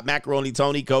 We got Macaroni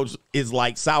Tony, coach, is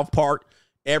like South Park.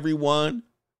 Everyone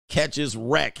catches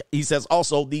wreck. He says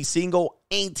also these single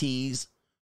aunties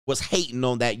was hating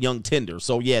on that young tender.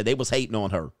 So, yeah, they was hating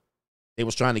on her. They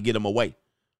was trying to get him away.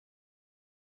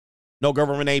 No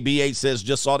Government ABA says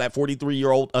just saw that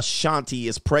 43-year-old Ashanti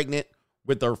is pregnant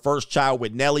with her first child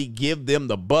with Nelly. Give them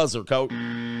the buzzer, coach.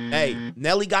 Hey,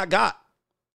 Nelly got.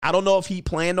 I don't know if he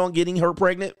planned on getting her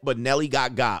pregnant, but Nelly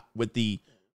got with the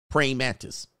praying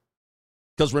mantis.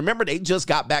 Because remember, they just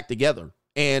got back together.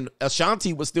 And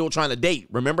Ashanti was still trying to date.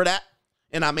 Remember that?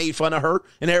 And I made fun of her.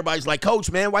 And everybody's like,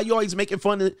 Coach, man, why you always making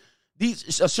fun of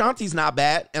these? Ashanti's not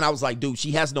bad. And I was like, dude,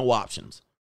 she has no options.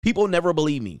 People never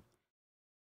believe me.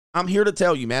 I'm here to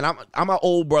tell you, man, I'm an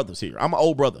old brother here. I'm an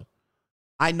old brother.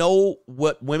 I know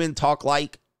what women talk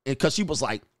like. Because she was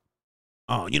like,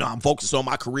 oh, I'm focused on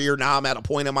my career. Now I'm at a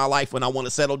point in my life when I want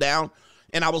to settle down.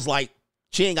 And I was like,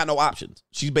 she ain't got no options.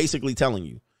 She's basically telling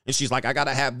you. And she's like, I got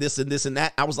to have this and this and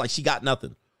that. I was like, she got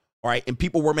nothing. All right. And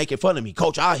people were making fun of me.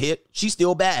 Coach, I hit. She's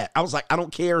still bad. I was like, I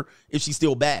don't care if she's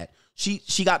still bad.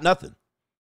 She got nothing.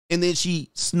 And then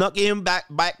she snuck in back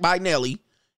by Nelly.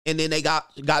 And then they got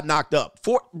knocked up.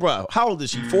 Bro, how old is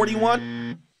she?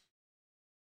 41?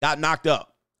 Got knocked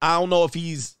up. I don't know if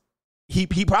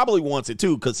he probably wants it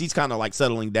too, because he's kind of like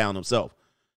settling down himself.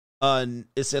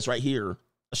 It says right here,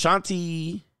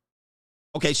 Ashanti.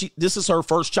 Okay, this is her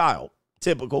first child.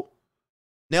 Typical.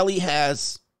 Nelly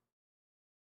has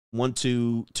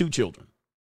 2 children.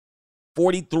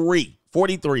 43.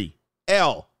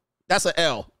 L. That's an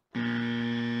L.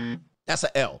 That's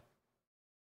an L.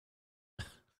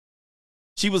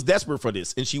 She was desperate for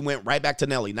this, and she went right back to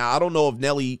Nelly. Now, I don't know if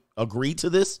Nelly agreed to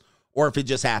this or if it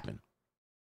just happened.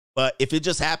 But if it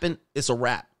just happened, it's a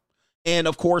wrap. And,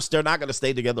 of course, they're not going to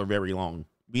stay together very long.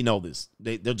 We know this.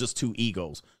 They're just 2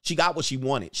 egos. She got what she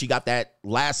wanted. She got that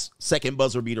last second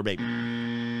buzzer beater, baby.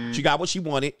 She got what she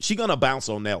wanted. She going to bounce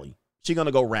on Nelly. She going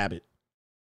to go rabbit.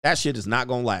 That shit is not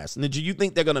going to last. And do you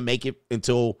think they're going to make it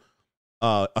until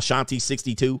Ashanti's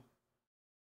 62?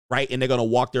 Right? And they're going to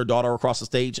walk their daughter across the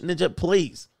stage? And then just,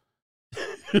 please.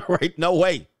 Right? No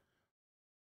way.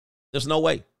 There's no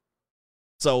way.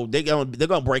 So they're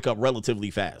gonna break up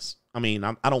relatively fast. I mean,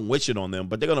 I don't wish it on them,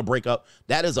 but they're gonna break up.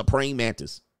 That is a praying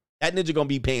mantis. That ninja gonna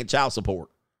be paying child support.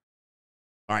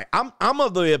 All right, I'm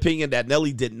of the opinion that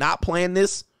Nelly did not plan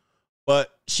this, but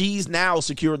she's now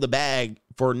secured the bag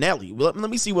for Nelly. Let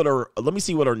me see what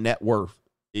her net worth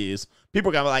is. People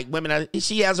are gonna be like, women,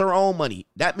 she has her own money.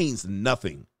 That means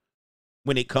nothing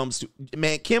when it comes to,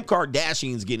 man. Kim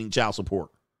Kardashian's getting child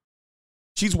support.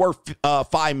 She's worth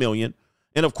 $5 million.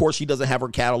 And, of course, she doesn't have her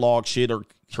catalog shit or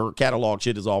her catalog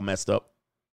shit is all messed up.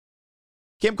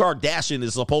 Kim Kardashian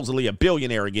is supposedly a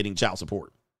billionaire getting child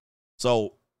support.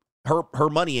 So her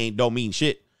money don't mean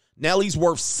shit. Nelly's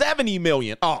worth $70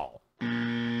 million. Oh.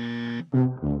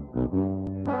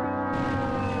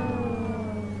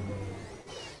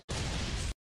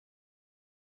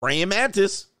 Praying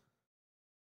mantis.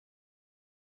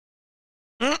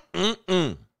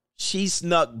 She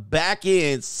snuck back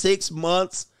in 6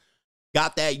 months,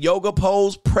 got that yoga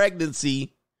pose,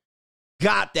 pregnancy,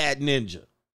 got that ninja.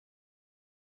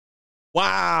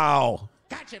 Wow.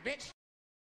 Gotcha, bitch.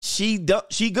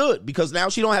 She good because now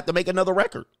she don't have to make another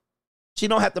record. She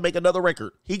don't have to make another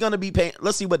record. He gonna be paying.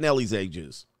 Let's see what Nelly's age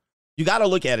is. You got to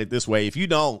look at it this way. If you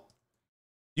don't,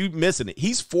 you missing it.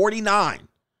 He's 49.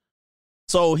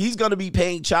 So he's going to be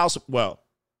paying child support. Well,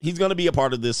 he's going to be a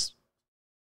part of this.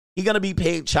 He's going to be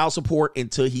paying child support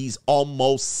until he's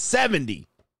almost 70.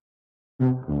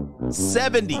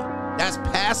 70. That's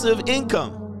passive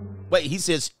income. Wait, he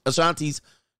says Ashanti's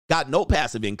got no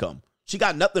passive income. She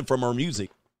got nothing from her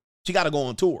music. She got to go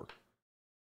on tour.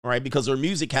 All right, because her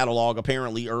music catalog,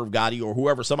 apparently Irv Gotti or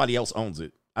whoever, somebody else owns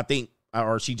it. I think,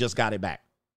 or she just got it back.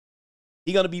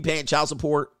 He's going to be paying child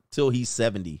support till he's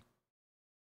 70.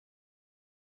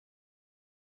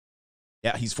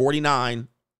 Yeah, he's 49.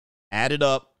 Add it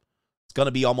up. It's going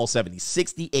to be almost 70.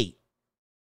 68.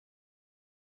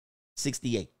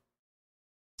 68.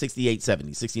 68,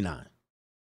 70, 69.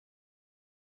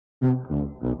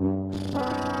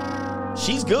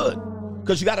 She's good.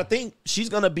 Because you got to think she's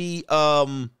going to be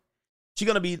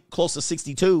close to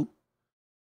 62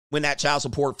 when that child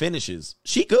support finishes.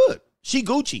 She good. She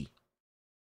Gucci.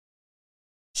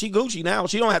 She Gucci now.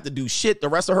 She don't have to do shit the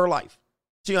rest of her life.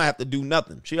 She don't have to do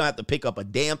nothing. She don't have to pick up a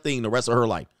damn thing the rest of her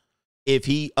life. If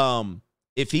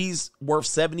he's worth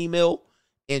 70 mil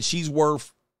and she's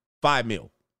worth 5 mil.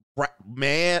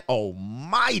 Man,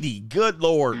 almighty, good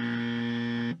Lord.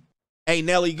 Hey,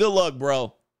 Nelly, good luck,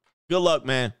 bro. Good luck,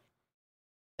 man.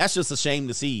 That's just a shame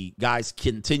to see guys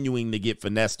continuing to get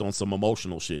finessed on some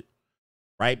emotional shit,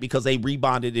 right? Because they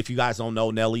rebonded. If you guys don't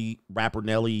know, Nelly, rapper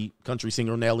Nelly, country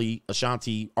singer Nelly,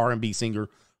 Ashanti, R&B singer,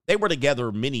 they were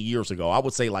together many years ago. I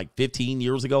would say like 15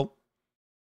 years ago.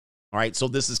 All right, so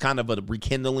this is kind of a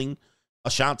rekindling.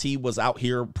 Ashanti was out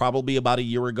here probably about a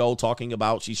year ago talking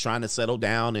about she's trying to settle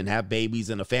down and have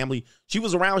babies and a family. She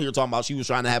was around here talking about she was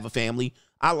trying to have a family.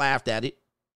 I laughed at it.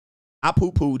 I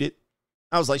poo-pooed it.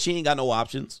 I was like, she ain't got no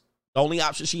options. The only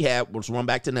option she had was run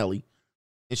back to Nelly.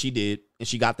 And she did. And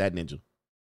she got that ninja.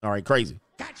 All right, crazy.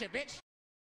 Gotcha, bitch.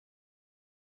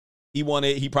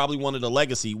 He probably wanted a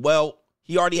legacy. Well,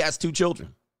 he already has 2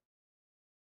 children.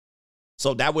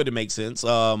 So that wouldn't make sense.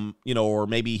 Or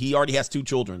maybe he already has 2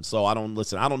 children. So I don't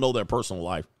know their personal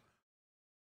life.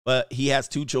 But he has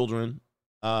 2 children.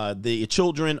 The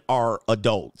children are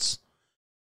adults.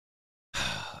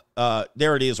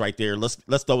 There it is right there.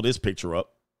 Let's throw this picture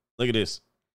up. Look at this.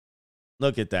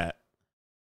 Look at that.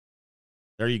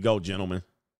 There you go, gentlemen.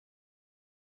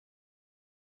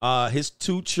 His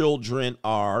 2 children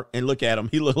are, and look at him.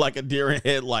 He looked like a deer in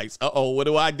headlights. Uh-oh, what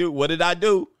do I do? What did I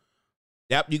do?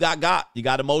 Yep, you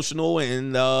got emotional,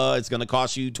 and it's going to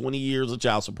cost you 20 years of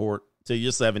child support till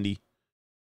you're 70.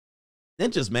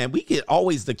 Ninjas, man, we get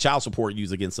always the child support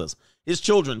used against us. His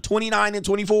children, 29 and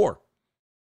 24.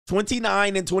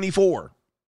 29 and 24.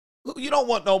 You don't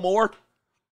want no more.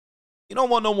 You don't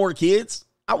want no more kids.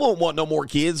 I won't want no more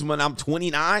kids when I'm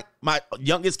 29. My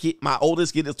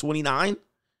oldest kid is 29.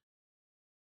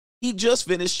 He just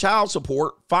finished child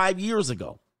support 5 years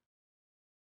ago.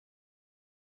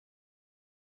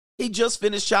 He just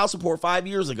finished child support 5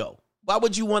 years ago. Why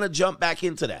would you want to jump back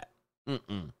into that?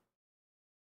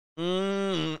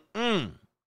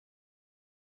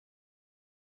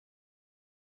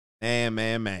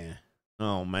 Man.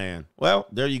 Oh, man. Well,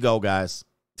 there you go, guys.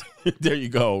 There you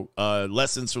go.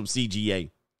 Lessons from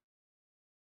CGA.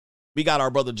 We got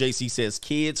our brother JC says,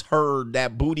 kids heard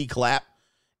that booty clap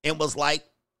and was like,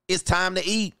 it's time to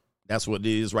eat. That's what it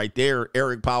is right there.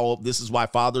 Eric Powell, this is why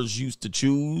fathers used to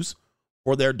choose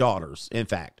for their daughters. In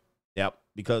fact, yep.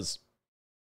 Because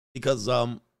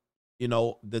the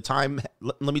time,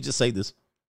 let me just say this.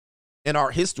 In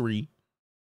our history,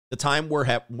 the time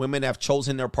where women have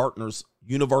chosen their partners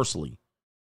universally,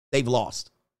 they've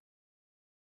lost.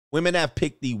 Women have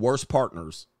picked the worst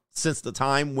partners since the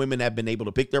time women have been able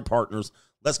to pick their partners.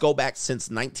 Let's go back since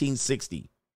 1960,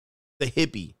 the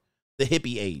hippie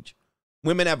age.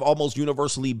 Women have almost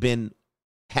universally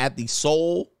had the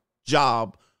sole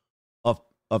job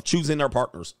of choosing their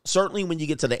partners. Certainly when you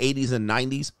get to the 80s and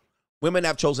 90s, women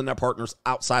have chosen their partners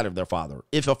outside of their father,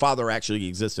 if a father actually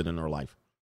existed in their life.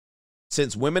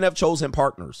 Since women have chosen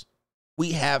partners,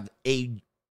 we have a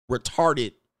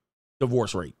retarded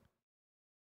divorce rate.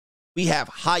 We have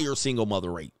higher single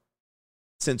mother rate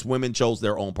since women chose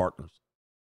their own partners.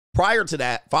 Prior to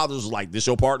that, fathers was like, this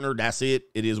your partner, that's it.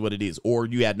 It is what it is. Or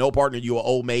you had no partner, you were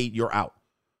old maid, you're out.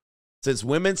 Since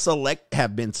women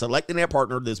have been selecting their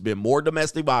partner, there's been more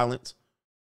domestic violence,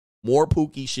 more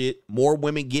pookie shit, more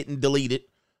women getting deleted.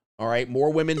 All right,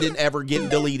 more women than ever getting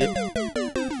deleted.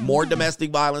 More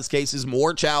domestic violence cases,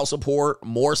 more child support,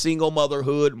 more single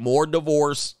motherhood, more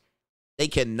divorce. They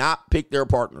cannot pick their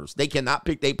partners. They cannot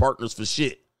pick their partners for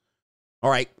shit. All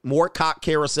right, more cock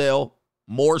carousel,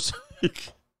 more.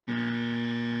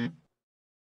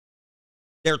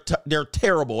 They're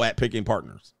terrible at picking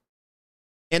partners.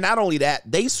 And not only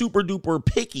that, they super duper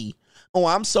picky. Oh,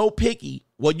 I'm so picky.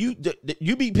 Well, you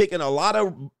be picking a lot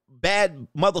of bad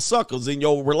mother suckers in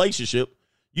your relationship.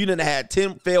 You done had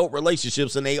 10 failed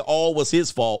relationships and they all was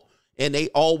his fault and they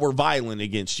all were violent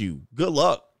against you. Good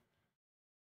luck,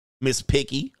 Miss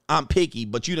Picky. I'm picky,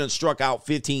 but you done struck out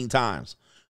 15 times.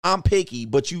 I'm picky,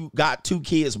 but you got 2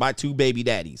 kids by 2 baby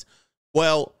daddies.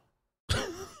 Well,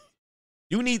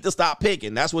 you need to stop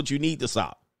picking. That's what you need to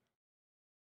stop.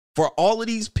 For all of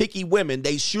these picky women,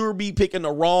 they sure be picking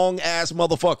the wrong ass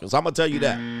motherfuckers. I'm gonna tell you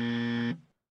that.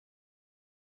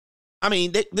 I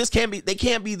mean, they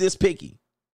can't be this picky.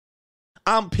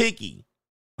 I'm picky,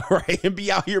 right? And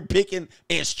be out here picking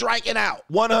and striking out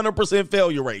 100%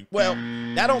 failure rate. Well,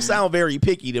 that don't sound very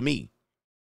picky to me.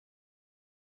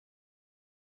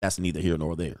 That's neither here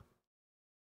nor there.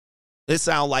 It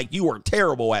sounds like you are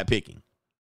terrible at picking.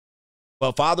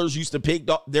 But fathers used to pick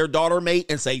their daughter mate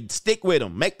and say, stick with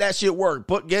them. Make that shit work.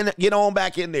 Get on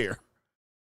back in there.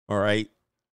 All right.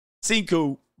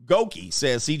 Sinku Goki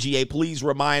says, CGA, please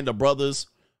remind the brothers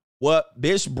what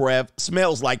bitch breath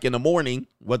smells like in the morning,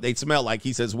 what they smell like.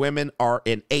 He says women are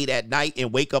an 8 at night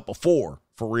and wake up a 4,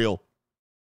 for real.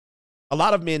 A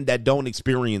lot of men that don't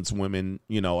experience women,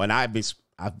 you know, and I've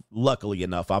luckily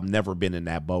enough, I've never been in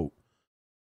that boat.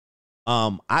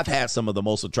 I've had some of the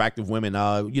most attractive women.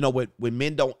 You know what? When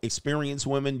men don't experience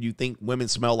women, you think women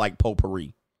smell like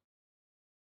potpourri.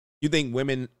 You think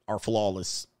women are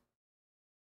flawless.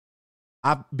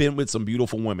 I've been with some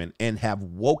beautiful women and have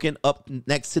woken up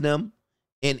next to them,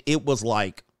 and it was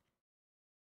like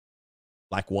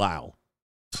wow.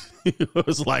 It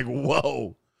was like,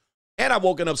 whoa. And I've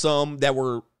woken up some that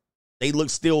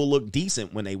still look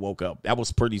decent when they woke up. That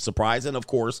was pretty surprising. Of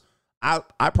course, I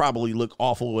probably look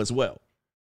awful as well.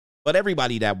 But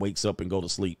everybody that wakes up and go to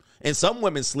sleep. And some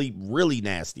women sleep really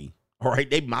nasty. All right.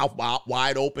 They mouth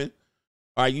wide open.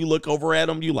 All right. You look over at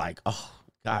them. You like, oh,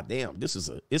 God damn,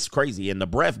 it's crazy. And the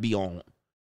breath be on.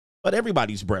 But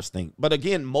everybody's breath stink. But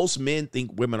again, most men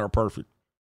think women are perfect.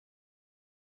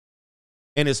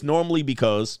 And it's normally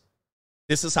because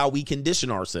this is how we condition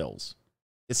ourselves.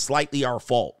 It's slightly our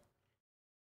fault.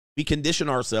 We condition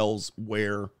ourselves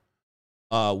where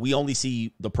we only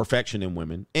see the perfection in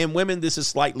women. And women, this is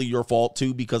slightly your fault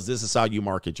too, because this is how you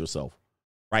market yourself,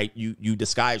 right? You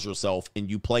disguise yourself and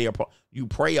you prey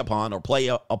upon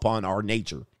our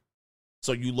nature.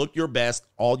 So you look your best,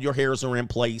 all your hairs are in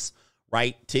place,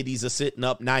 right? Titties are sitting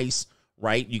up nice,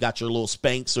 right? You got your little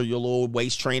Spanx or your little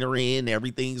waist trainer in,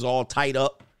 everything's all tight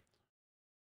up.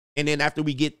 And then after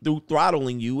we get through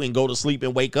throttling you and go to sleep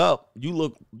and wake up, you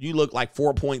look like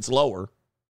 4 points lower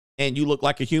and you look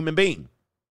like a human being.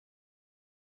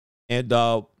 And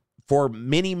for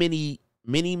many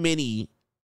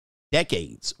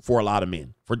decades, for a lot of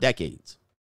men, for decades,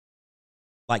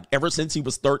 like ever since he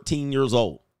was 13 years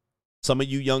old, some of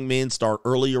you young men start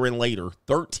earlier and later,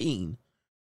 13,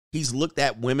 he's looked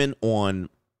at women on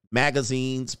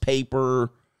magazines, paper,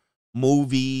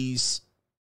 movies,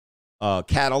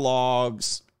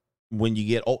 catalogs, when you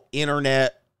get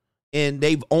internet, and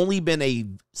they've only been a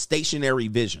stationary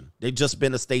vision. They've just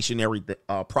been a stationary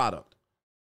product.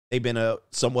 They've been a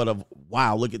somewhat of,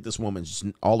 wow, look at this woman.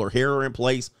 All her hair are in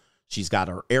place. She's got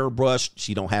her airbrushed.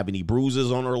 She don't have any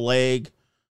bruises on her leg,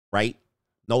 right?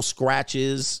 No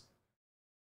scratches.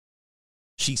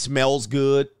 She smells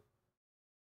good.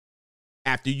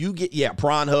 After you get,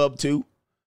 Prawn Hub too.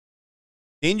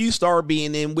 Then you start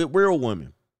being in with real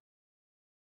women.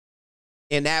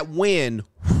 And that wind,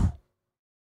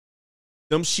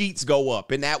 them sheets go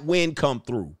up and that wind come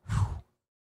through.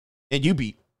 And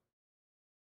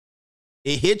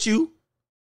it hit you.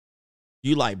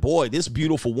 You like, boy, this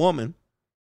beautiful woman.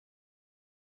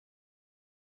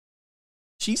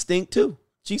 She stink too.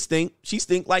 She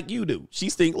stink like you do. She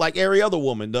stink like every other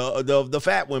woman, the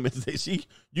fat women.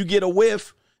 You get a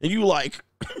whiff and you like,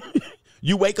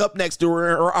 you wake up next to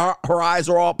her eyes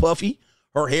are all puffy,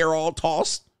 her hair all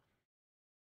tossed,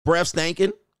 breath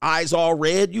stinking, eyes all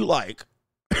red. You like.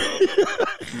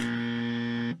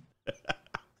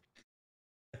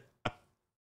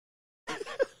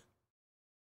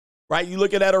 Right? You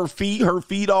looking at her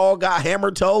feet all got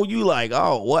hammer toe. You like,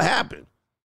 oh, what happened?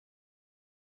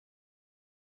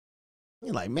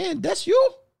 You're like, man, that's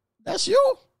you? That's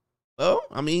you? Well,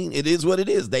 I mean, it is what it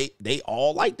is. They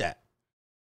all like that.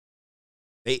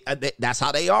 They that's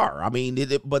how they are. I mean,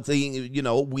 but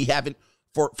we haven't,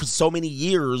 for so many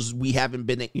years, we haven't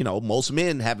been, most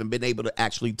men haven't been able to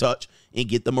actually touch and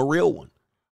get them a real one.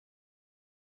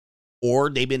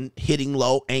 Or they've been hitting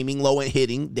low, aiming low and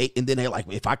hitting. And then they're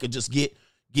like, if I could just get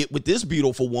with this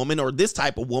beautiful woman or this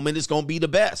type of woman, it's going to be the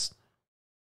best.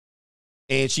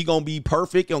 And she going to be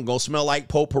perfect and going to smell like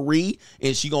potpourri.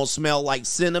 And she going to smell like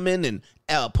cinnamon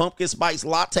and pumpkin spice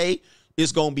latte.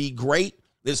 It's going to be great.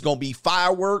 It's going to be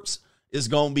fireworks. It's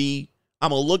going to be,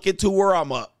 I'm going to look into her.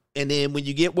 And then when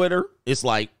you get with her, it's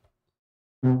like,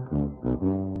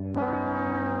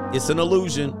 it's an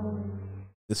illusion.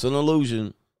 It's an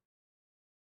illusion.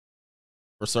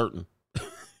 For certain.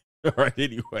 All right,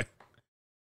 anyway.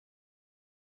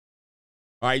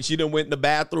 All right, she done went in the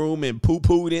bathroom and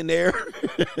poo-pooed in there.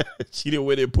 She done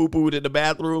went and poo-pooed in the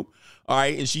bathroom. All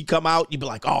right, and she come out, you be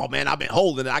like, oh, man, I've been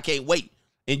holding it. I can't wait.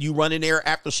 And you run in there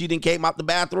after she done came out the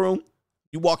bathroom.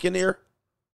 You walk in there.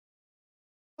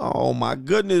 Oh, my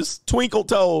goodness. Twinkle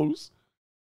toes.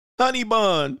 Honey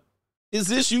bun. Is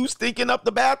this you stinking up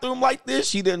the bathroom like this?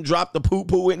 She didn't drop the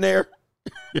poo-poo in there.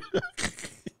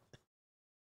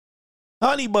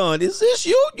 Honey bun, is this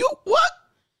you? You what?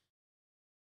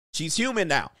 She's human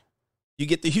now. You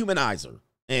get to humanize her.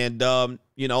 And,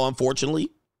 unfortunately,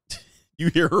 you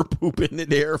hear her pooping in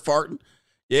there, farting.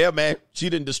 Yeah, man, she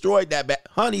done destroyed that.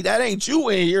 Honey, that ain't you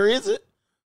in here, is it?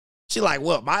 She like,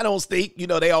 well, mine don't stink.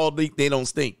 They all think they don't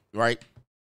stink, right?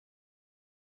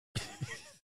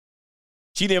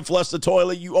 She didn't flush the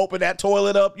toilet. You open that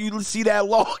toilet up. You see that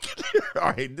log in there.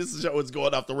 All right, this is what's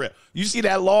going off the rip. You see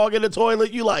that log in the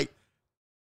toilet. You like,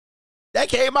 that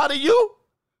came out of you?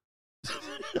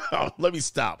 Oh, let me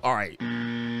stop. All right.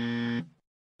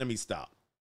 Let me stop.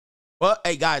 Well,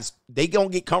 hey, guys, they going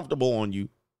to get comfortable on you.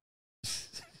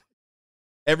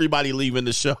 Everybody leaving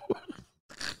the show.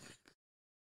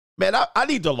 Man, I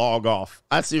need to log off.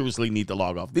 I seriously need to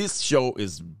log off. This show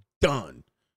is done.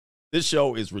 This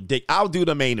show is ridiculous. I'll do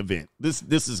the main event. This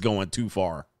is going too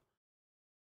far.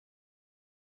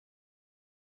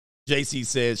 JC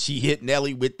says she hit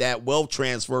Nelly with that wealth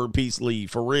transfer peace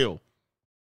leave. For real.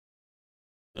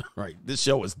 All right, this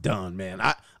show is done, man.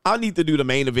 I need to do the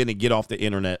main event and get off the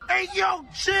internet. Hey, yo,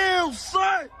 chill,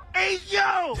 son. Hey,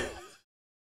 yo.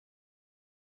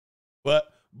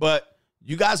 But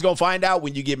you guys going to find out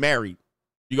when you get married.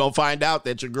 You're going to find out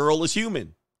that your girl is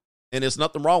human. And there's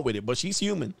nothing wrong with it, but she's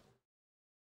human.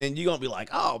 And you're going to be like,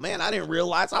 oh, man, I didn't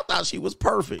realize. I thought she was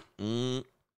perfect. A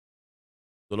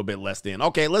little bit less than.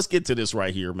 Okay, let's get to this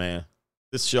right here, man.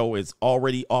 This show is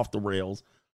already off the rails.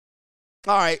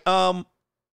 All right,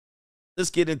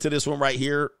 let's get into this one right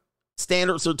here.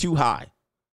 Standards are too high.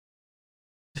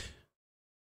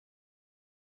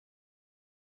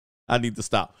 I need to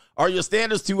stop. Are your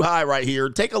standards too high right here?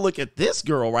 Take a look at this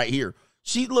girl right here.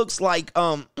 She looks like,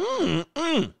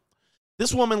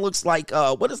 this woman looks like,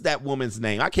 what is that woman's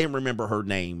name? I can't remember her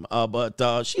name,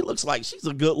 but she looks like she's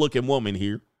a good looking woman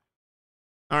here.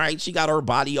 All right, she got her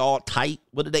body all tight.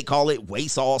 What do they call it?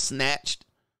 Waist all snatched.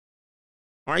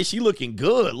 All right, she looking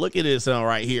good. Look at this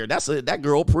right here. That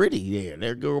girl pretty. Yeah,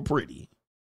 that girl pretty.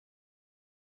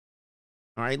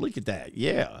 All right, look at that.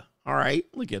 Yeah. All right,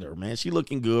 look at her, man. She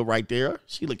looking good right there.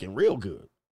 She looking real good.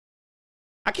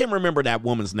 I can't remember that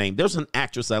woman's name. There's an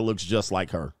actress that looks just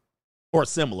like her. Or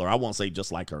similar. I won't say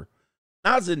just like her.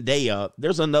 Now Zendaya,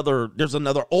 there's another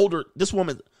older, this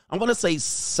woman, I'm going to say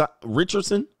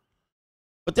Richardson.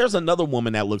 But there's another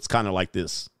woman that looks kind of like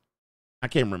this. I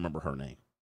can't remember her name.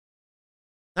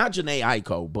 Not Janae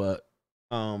Aiko, but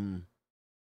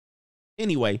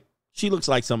anyway, she looks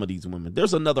like some of these women.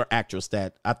 There's another actress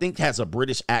that I think has a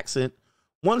British accent.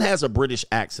 One has a British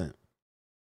accent.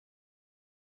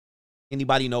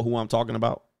 Anybody know who I'm talking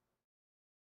about?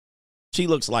 She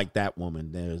looks like that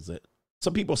woman. There's it.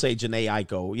 Some people say Janae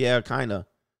Aiko. Yeah, kind of.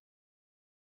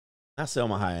 Not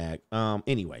Selma Hayek.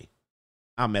 Anyway,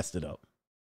 I messed it up.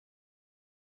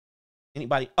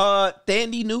 Anybody?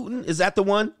 Thandie Newton. Is that the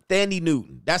one? Thandie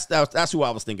Newton. That's who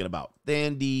I was thinking about.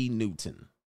 Thandie Newton.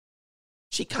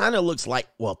 She kind of looks like,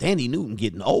 well, Thandie Newton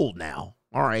getting old now.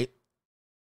 All right.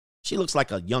 She looks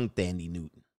like a young Thandie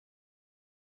Newton.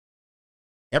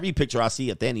 Every picture I see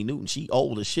of Thandie Newton, she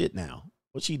old as shit now.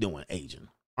 What's she doing? Aging.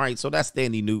 All right, so that's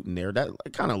Thandie Newton there. That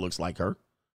kind of looks like her.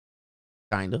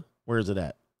 Kind of. Where is it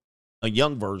at? a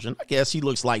young version. I guess she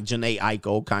looks like Janae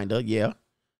Aiko, kind of. Yeah.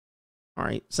 All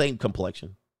right. Same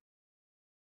complexion.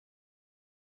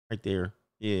 Right there.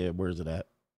 Yeah. Where's it at?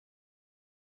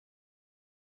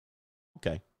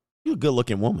 Okay. You're a good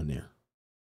looking woman there.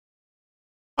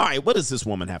 All right. What does this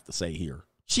woman have to say here?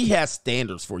 She has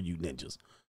standards for you ninjas.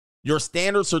 Your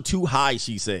standards are too high,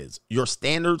 she says. Your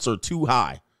standards are too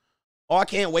high. Oh, I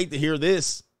can't wait to hear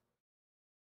this.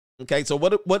 Okay, so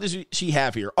what does she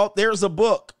have here? Oh, there's a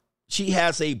book. She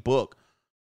has a book.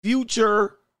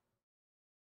 Future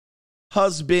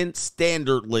Husband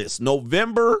Standard List.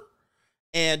 November,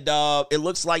 and it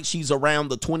looks like she's around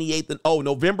the 28th. And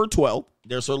November 12th.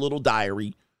 There's her little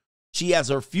diary. She has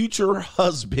her future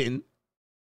husband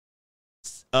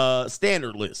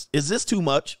standard list. Is this too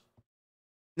much?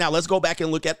 Now, let's go back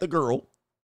and look at the girl.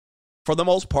 For the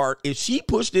most part, if she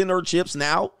pushed in her chips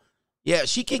now, yeah,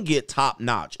 she can get top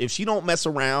notch. If she don't mess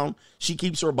around, she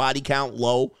keeps her body count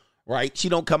low, right? She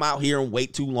don't come out here and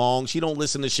wait too long. She don't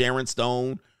listen to Sharon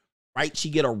Stone, right? She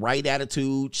get a right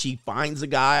attitude. She finds a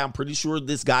guy. I'm pretty sure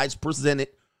this guy's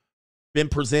been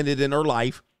presented in her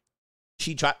life.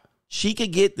 She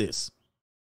could get this.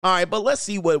 All right, but let's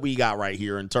see what we got right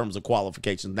here in terms of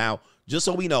qualifications. Now, just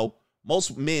so we know,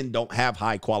 most men don't have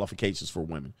high qualifications for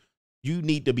women. You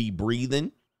need to be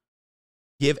breathing,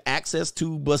 give access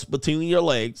to between your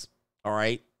legs, all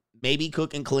right? Maybe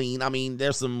cook and clean. I mean,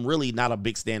 there's some really not a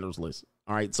big standards list,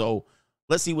 all right? So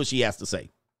let's see what she has to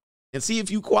say and see if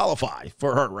you qualify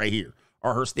for her right here.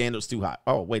 Are her standards too high?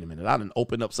 Oh, wait a minute. I didn't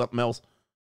open up something else.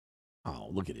 Oh,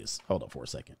 look at this. Hold up for a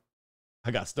second. I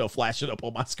got stuff flashing up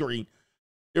on my screen.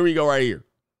 Here we go right here.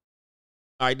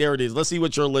 All right, there it is. Let's see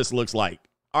what your list looks like.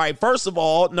 All right, first of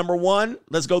all, number 1,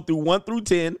 let's go through 1 through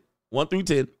 10. 1 through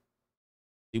 10.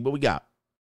 See what we got.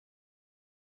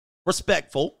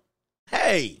 Respectful.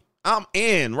 Hey, I'm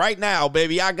in right now,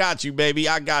 baby. I got you, baby.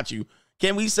 I got you.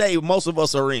 Can we say most of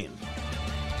us are in?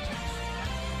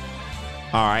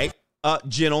 All right.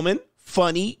 Gentleman,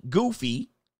 funny, goofy,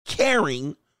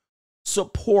 caring,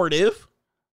 supportive.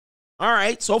 All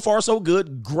right. So far, so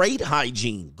good. Great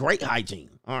hygiene. Great hygiene.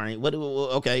 All right.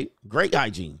 Okay. Great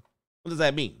hygiene. What does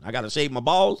that mean? I got to shave my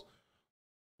balls?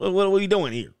 What are we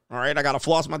doing here? All right, I got to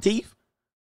floss my teeth?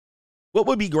 What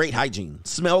would be great hygiene?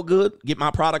 Smell good? Get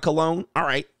my product cologne? All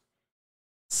right.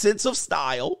 Sense of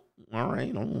style? All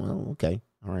right. Oh, well, okay.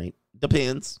 All right.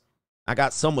 Depends. I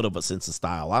got somewhat of a sense of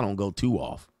style. I don't go too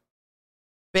off.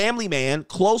 Family man,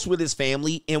 close with his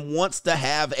family and wants to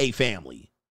have a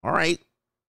family. All right.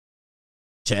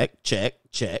 Check, check,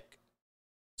 check.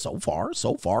 So far,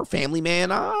 family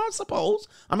man, I suppose.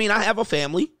 I mean, I have a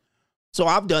family, so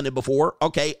I've done it before.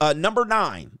 Okay, number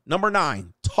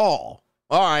 9, tall.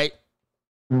 All right.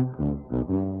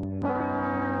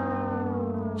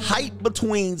 Height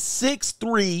between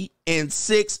 6'3" and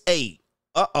 6'8".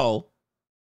 Uh-oh.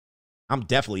 I'm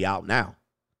definitely out now.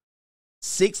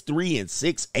 6'3" and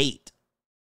 6'8".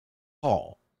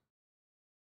 Tall.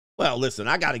 Well, listen,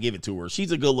 I got to give it to her.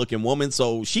 She's a good-looking woman,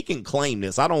 so she can claim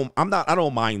this. I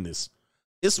don't mind this.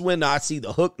 It's when I see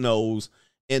the hook nose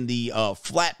and the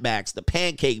flatbacks, the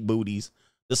pancake booties,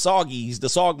 the soggies, the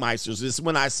sogmeisters. It's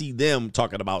when I see them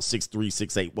talking about 6'3",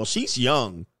 6'8". Well, she's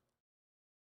young.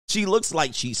 She looks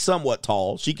like she's somewhat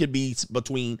tall. She could be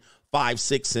between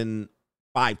 5'6" and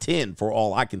 5'10" for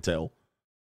all I can tell.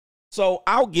 So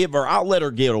I'll let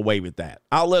her get away with that.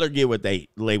 I'll let her get away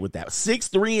with that.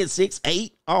 6'3" and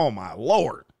 6'8". Oh my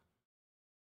Lord.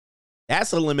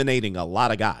 That's eliminating a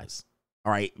lot of guys.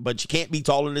 All right. But you can't be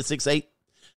taller than 6'8".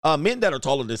 Men that are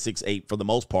taller than 6'8", for the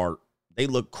most part, they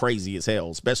look crazy as hell,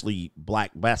 especially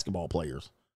black basketball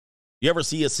players. You ever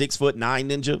see a 6'9"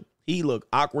 ninja? He look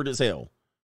awkward as hell.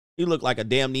 He look like a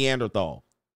damn Neanderthal,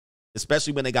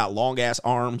 especially when they got long ass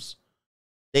arms.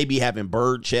 They be having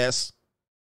bird chests.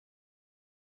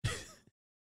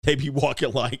 They be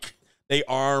walking like they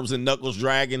arms and knuckles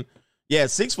dragging. Yeah,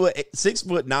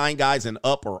 6'9" guys and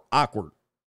up are awkward.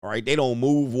 All right, they don't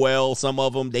move well. Some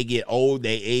of them, they get old,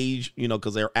 they age,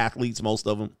 because they're athletes, most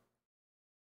of them.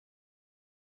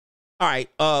 All right,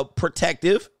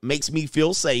 protective, makes me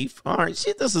feel safe. All right,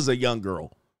 shit, this is a young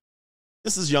girl.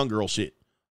 This is young girl shit.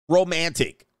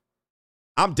 Romantic.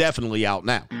 I'm definitely out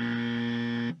now.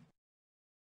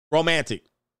 Romantic.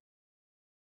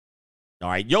 All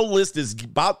right, your list is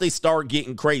about to start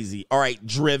getting crazy. All right,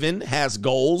 driven, has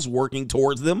goals, working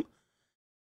towards them.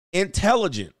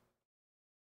 Intelligent.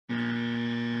 All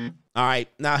right,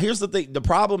 now here's the thing. The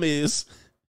problem is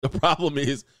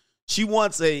she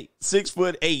wants a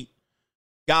 6'8"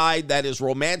 guy that is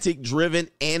romantic, driven,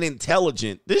 and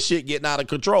intelligent. This shit getting out of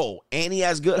control. And he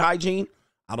has good hygiene.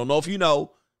 I don't know if you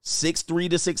know, 6'3"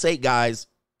 to 6'8" guys,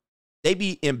 They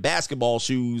be in basketball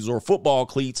shoes or football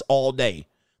cleats all day.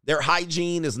 Their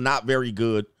hygiene is not very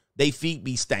good. They feet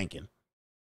be stanking.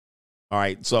 All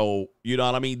right, so you know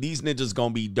what I mean? These ninjas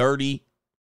gonna be dirty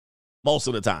most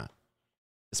of the time,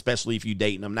 especially if you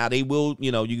dating them. Now they will,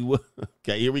 you know, you will.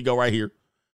 Okay, here we go right here.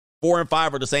 4 and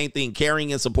 5 are the same thing,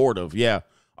 caring and supportive. Yeah.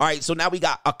 All right, so now we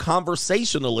got a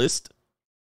conversationalist,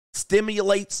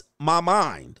 stimulates my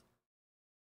mind.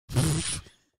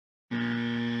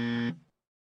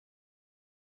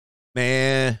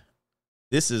 Man,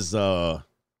 this is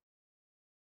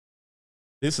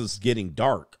getting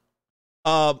dark.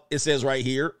 It says right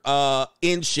here,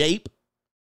 in shape,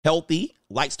 healthy,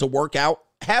 likes to work out,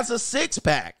 has a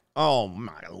 6-pack. Oh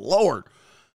my Lord.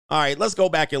 All right, let's go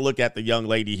back and look at the young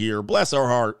lady here. Bless her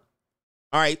heart.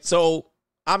 All right, so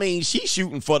I mean, she's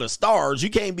shooting for the stars. You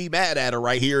can't be mad at her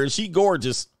right here. And she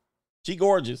gorgeous. She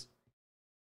gorgeous.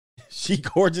 She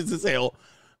gorgeous as hell.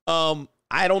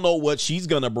 I don't know what she's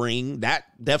going to bring. That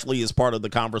definitely is part of the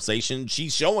conversation.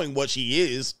 She's showing what she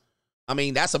is. I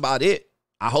mean, that's about it.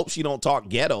 I hope she don't talk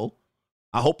ghetto.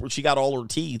 I hope she got all her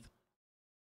teeth.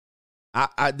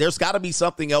 There's got to be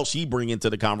something else she bring into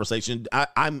the conversation.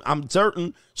 I'm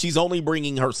certain she's only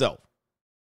bringing herself.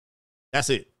 That's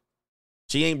it.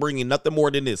 She ain't bringing nothing more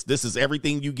than this. This is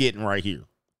everything you getting right here.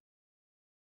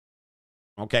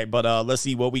 Okay, but let's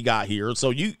see what we got here.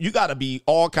 So you got to be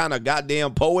all kind of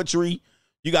goddamn poetry.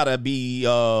 You got to be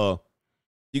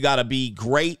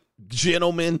great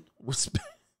gentlemen.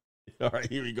 All right,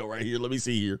 here we go right here. Let me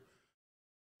see here.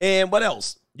 And what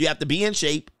else? You have to be in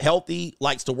shape, healthy,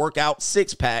 likes to work out,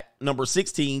 6-pack. Number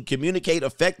 16, communicate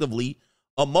effectively,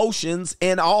 emotions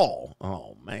and all.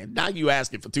 Oh, man, now you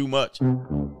asking for too much.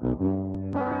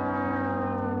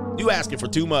 You asking for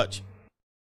too much.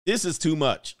 This is too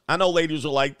much. I know ladies are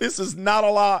like, this is not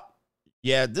a lot.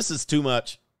 Yeah, this is too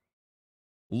much.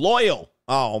 Loyal.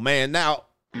 Oh, man. Now,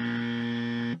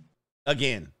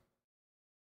 again,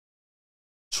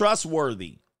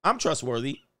 trustworthy. I'm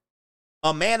trustworthy.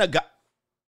 A man of God.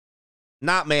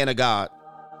 Not man of God.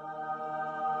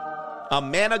 A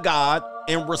man of God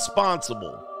and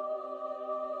responsible.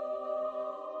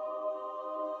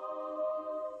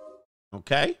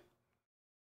 Okay.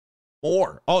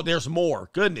 More. Oh, there's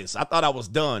more. Goodness, I thought I was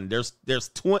done. There's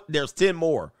 10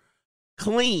 more.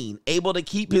 Clean, able to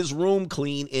keep his room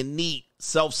clean and neat,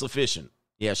 self-sufficient.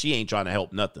 Yeah, she ain't trying to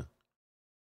help nothing.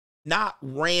 Not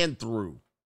ran through.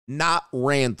 Not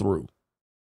ran through.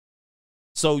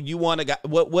 So you want to got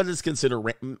what is considered,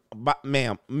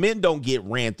 ma'am? Men don't get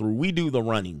ran through. We do the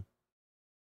running,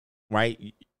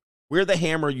 right? We're the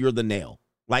hammer. You're the nail.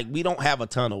 Like we don't have a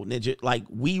tunnel, ninja. Like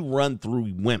we run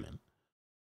through women.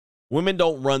 Women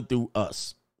don't run through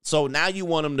us. So now you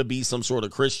want them to be some sort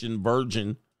of Christian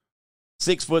virgin,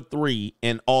 6'3",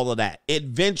 and all of that.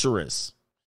 Adventurous.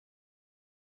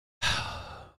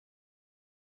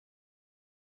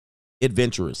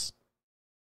 Adventurous.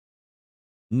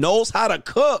 Knows how to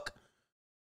cook.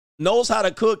 Knows how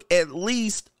to cook at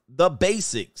least the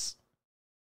basics.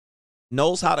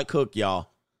 Knows how to cook,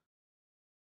 y'all.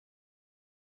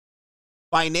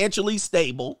 Financially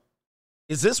stable.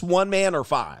 Is this 1 man or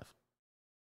 5?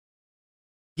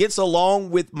 Gets along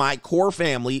with my core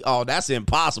family. Oh, that's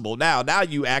impossible. Now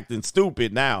you acting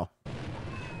stupid now.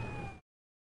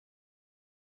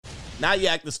 Now you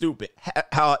acting stupid.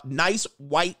 Nice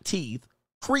white teeth.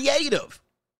 Creative.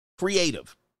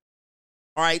 Creative.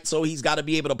 All right, so he's got to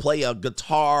be able to play a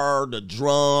guitar, the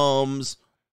drums,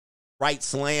 write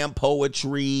slam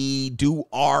poetry, do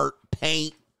art,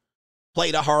 paint,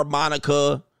 play the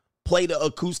harmonica, play the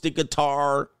acoustic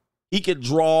guitar. He can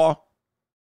draw.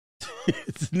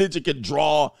 This ninja can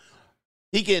draw.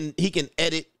 He can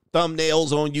edit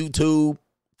thumbnails on YouTube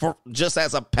for just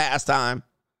as a pastime.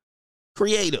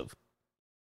 Creative.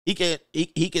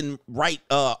 He can write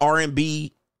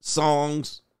R&B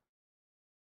songs.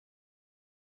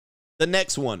 The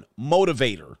next one,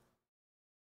 motivator.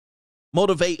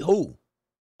 Motivate who?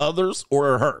 Others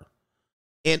or her?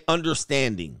 And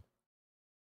understanding.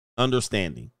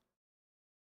 Understanding.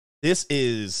 This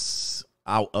is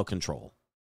out of control.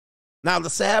 Now,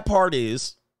 the sad part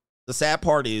is,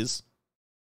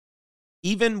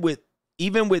 even with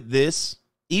this,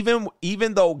 even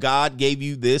though God gave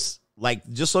you this,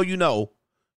 like, just so you know,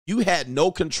 you had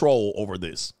no control over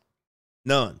this.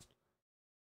 None.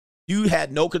 You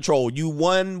had no control. You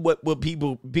won what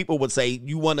people would say,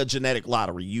 you won a genetic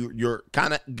lottery. You're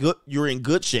kind of good, you're in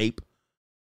good shape,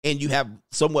 and you have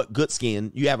somewhat good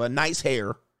skin. You have a nice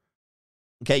hair.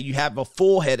 Okay, you have a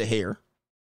full head of hair.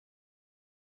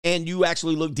 And you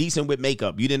actually look decent with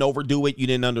makeup. You didn't overdo it. You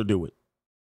didn't underdo it.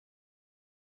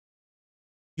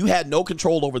 You had no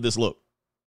control over this look.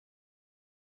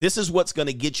 This is what's going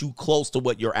to get you close to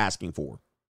what you're asking for.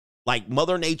 Like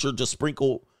Mother Nature just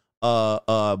sprinkle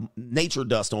nature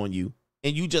dust on you,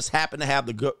 and you just happen to have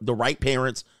the right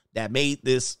parents that made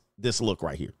this look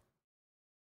right here.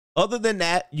 Other than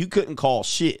that, you couldn't call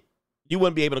shit. You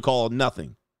wouldn't be able to call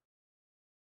nothing.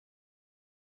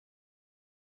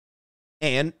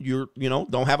 And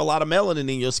don't have a lot of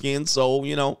melanin in your skin,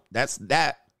 so, that's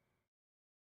that.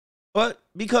 But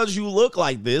because you look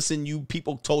like this and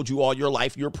people told you all your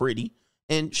life you're pretty,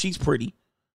 and she's pretty,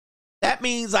 that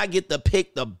means I get to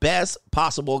pick the best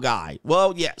possible guy.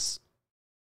 Well, yes.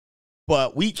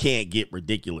 But we can't get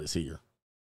ridiculous here.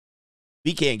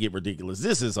 We can't get ridiculous.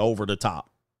 This is over the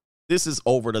top. This is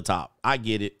over the top. I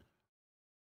get it.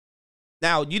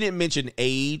 Now, you didn't mention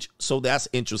age, so that's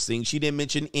interesting. She didn't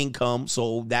mention income,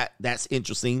 so that's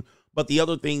interesting. But the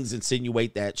other things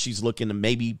insinuate that she's looking to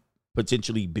maybe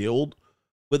potentially build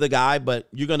with a guy, but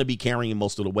you're going to be carrying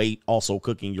most of the weight, also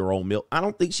cooking your own meal. I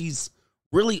don't think she's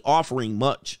really offering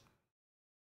much.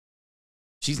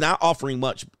 She's not offering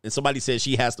much. And somebody said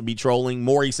she has to be trolling.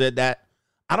 Maury said that.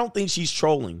 I don't think she's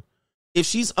trolling. If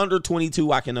she's under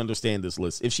 22, I can understand this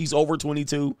list. If she's over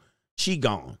 22, she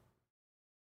gone.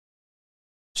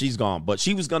 She's gone. But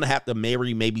she was going to have to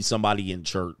marry maybe somebody in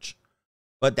church.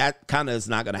 But that kind of is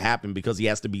not going to happen because he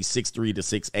has to be 6'3" to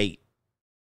 6'8".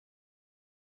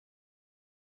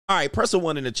 All right, press a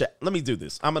 1 in the chat. Let me do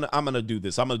this. I'm gonna do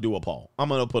this. I'm gonna do a poll. I'm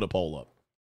gonna put a poll up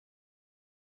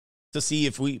to see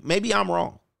if maybe I'm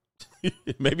wrong.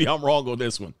 Maybe I'm wrong on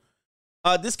this one.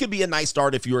 This could be a nice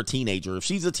start if you're a teenager. If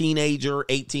she's a teenager,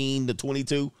 18 to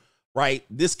 22, right?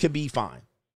 This could be fine.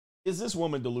 Is this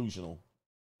woman delusional?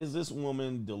 Is this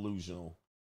woman delusional?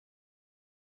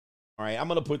 All right, I'm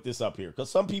going to put this up here because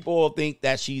some people think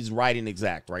that she's right and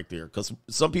exact right there because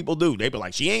some people do. They be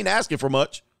like, she ain't asking for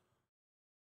much.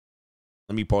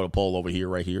 Let me put a poll over here,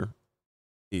 right here.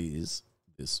 Is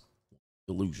this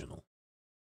delusional?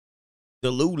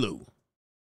 Delulu.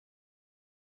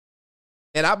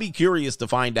 And I'll be curious to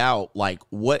find out, like,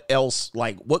 what else,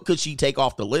 like, what could she take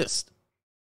off the list?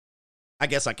 I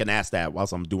guess I can ask that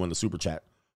whilst I'm doing the super chat.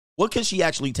 What could she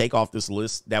actually take off this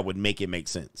list that would make it make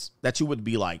sense? That you would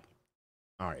be like,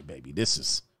 all right, baby, this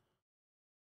is.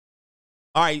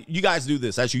 All right, you guys do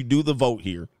this as you do the vote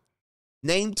here.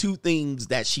 Name 2 things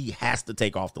that she has to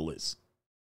take off the list.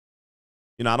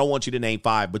 I don't want you to name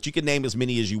 5, but you can name as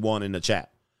many as you want in the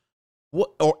chat.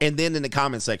 And then in the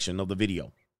comment section of the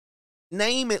video.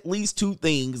 Name at least 2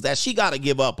 things that she got to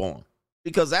give up on.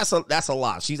 Because that's a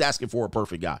lot. She's asking for a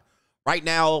perfect guy. Right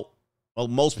now,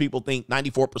 most people think,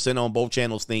 94% on both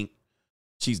channels think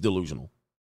she's delusional.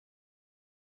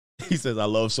 He says, I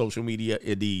love social media.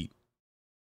 Indeed.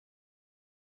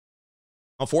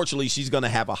 Unfortunately, she's going to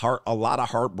have a lot of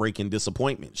heartbreak and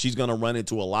disappointment. She's going to run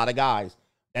into a lot of guys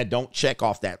that don't check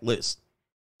off that list.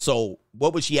 So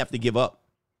what would she have to give up?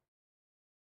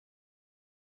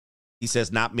 He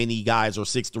says not many guys are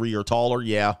 6'3" or taller.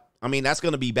 Yeah. I mean, that's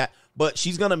going to be bad. But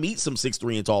she's going to meet some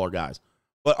 6'3" and taller guys.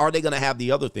 But are they going to have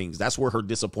the other things? That's where her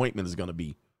disappointment is going to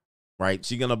be. Right?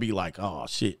 She's going to be like, oh,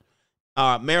 shit.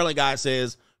 Maryland guy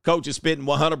says, Coach is spitting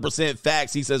 100%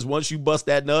 facts. He says, once you bust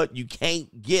that nut, you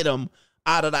can't get him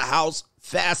out of the house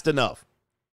fast enough.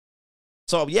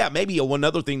 So, yeah, maybe one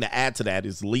other thing to add to that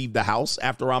is leave the house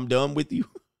after I'm done with you.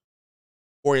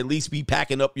 Or at least be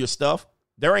packing up your stuff.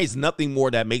 There ain't nothing more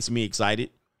that makes me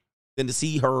excited than to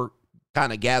see her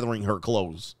kind of gathering her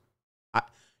clothes.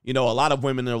 A lot of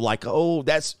women are like, oh,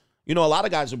 that's, a lot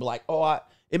of guys will be like, oh,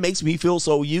 it makes me feel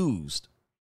so used.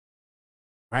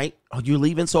 Right? Oh, you're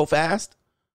leaving so fast?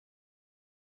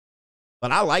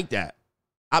 But I like that.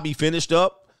 I'll be finished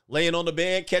up, laying on the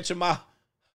bed, catching my,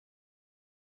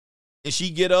 and she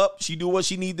get up, she do what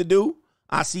she need to do.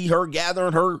 I see her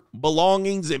gathering her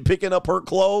belongings and picking up her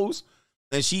clothes,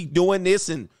 and she doing this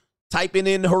and typing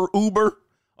in her Uber.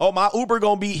 Oh, my Uber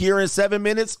gonna be here in 7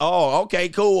 minutes. Oh, okay,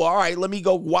 cool. All right, let me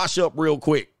go wash up real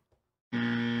quick.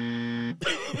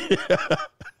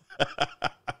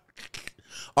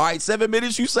 All right, 7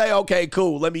 minutes, you say? Okay,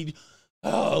 cool. Let me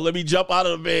jump out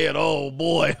of the bed. Oh,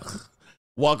 boy.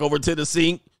 Walk over to the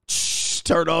sink.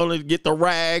 Turn on and get the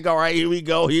rag. All right, here we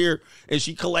go here. And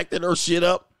she collected her shit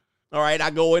up. All right,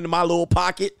 I go into my little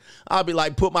pocket. I'll be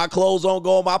like, put my clothes on,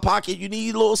 go in my pocket. You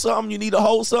need a little something? You need to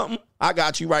hold something? I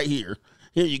got you right here.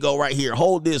 Here you go right here.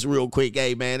 Hold this real quick.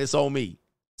 Hey, man, it's on me.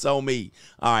 It's on me.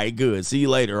 All right, good. See you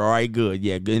later. All right, good.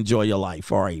 Yeah, enjoy your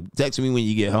life. All right, text me when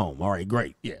you get home. All right,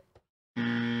 great. Yeah.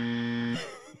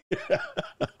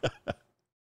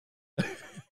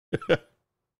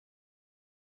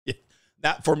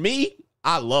 Now, for me,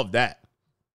 I love that.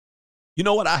 You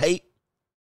know what I hate?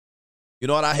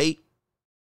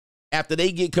 After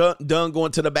they get done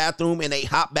going to the bathroom and they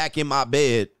hop back in my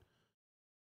bed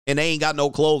and they ain't got no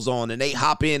clothes on and they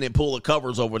hop in and pull the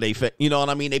covers over they face. You know what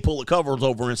I mean? They pull the covers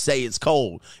over and say it's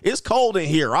cold. It's cold in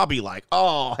here. I'll be like,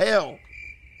 oh, hell.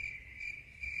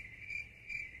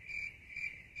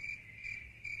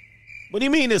 What do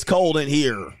you mean it's cold in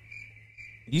here?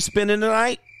 You spending the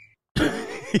night?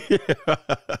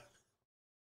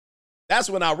 That's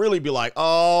when I really be like,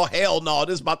 oh, hell no.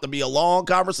 This is about to be a long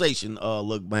conversation.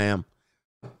 Look, ma'am.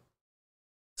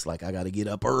 It's like I got to get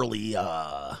up early. You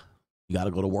got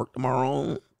to go to work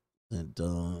tomorrow.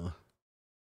 And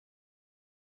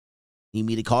need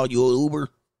me to call you an Uber?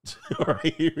 All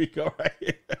right, here we go.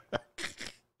 Right.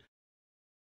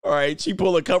 All right, she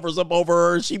pull the covers up over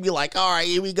her. She be like, all right,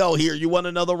 here we go. Here, you want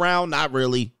another round? Not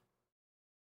really.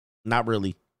 Not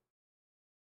really.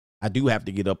 I do have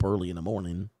to get up early in the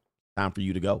morning. Time for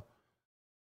you to go.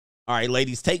 All right,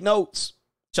 ladies, take notes.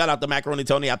 Shout out to Macaroni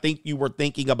Tony. I think you were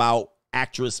thinking about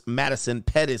actress Madison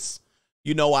Pettis.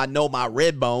 You know I know my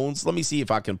red bones. Let me see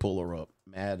if I can pull her up.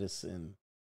 Madison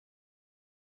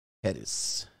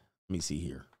Pettis. Let me see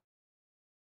here.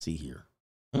 See here.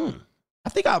 I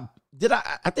think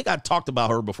I talked about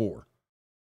her before.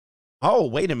 Oh,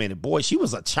 wait a minute. Boy, she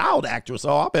was a child actress.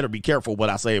 Oh, I better be careful what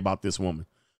I say about this woman.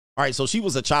 All right, so she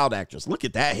was a child actress. Look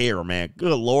at that hair, man.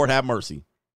 Good Lord, have mercy.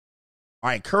 All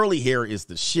right, curly hair is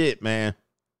the shit, man.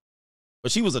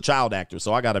 But she was a child actress,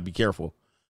 so I got to be careful.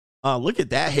 Look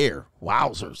at that hair.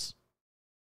 Wowzers.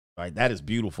 All right, that is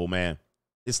beautiful, man.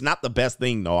 It's not the best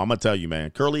thing, though. I'm going to tell you,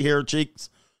 man. Curly hair chicks,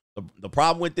 the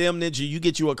problem with them, Ninja, you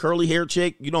get you a curly hair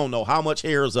chick, you don't know how much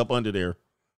hair is up under there.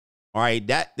 All right,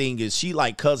 that thing is, she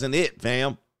like Cousin It,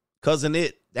 fam. Cousin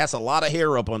It. That's a lot of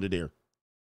hair up under there.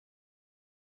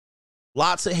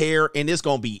 Lots of hair, and it's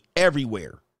going to be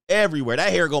everywhere. Everywhere.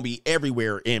 That hair going to be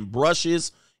everywhere. In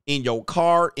brushes, in your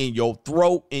car, in your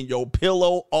throat, in your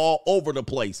pillow, all over the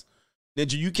place.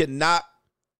 Ninja, you cannot.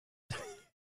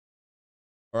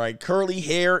 All right, curly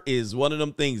hair is one of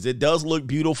them things. It does look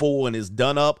beautiful when it's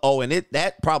done up. Oh, and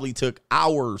that probably took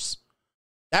hours.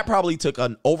 That probably took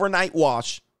an overnight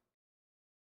wash,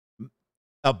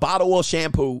 a bottle of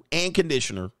shampoo and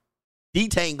conditioner,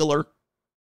 detangler,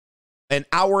 an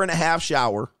hour and a half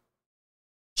shower.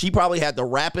 She probably had to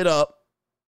wrap it up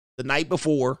the night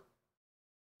before,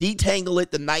 detangle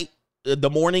it the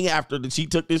morning after that she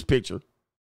took this picture.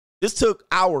 This took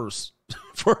hours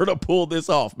for her to pull this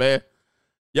off, man.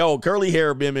 Yo, curly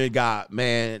hair women got,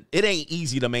 man, it ain't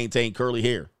easy to maintain curly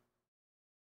hair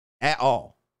at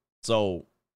all. So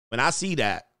when I see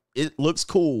that, it looks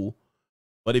cool.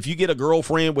 But if you get a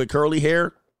girlfriend with curly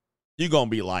hair, you're going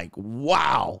to be like,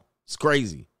 wow, it's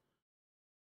crazy.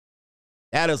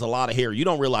 That is a lot of hair. You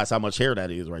don't realize how much hair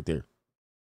that is right there.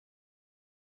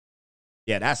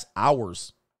 Yeah, that's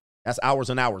hours. That's hours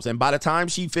and hours. And by the time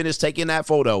she finished taking that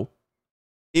photo,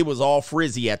 it was all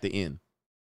frizzy at the end.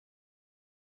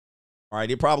 All right,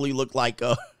 it probably looked like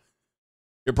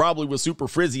it probably was super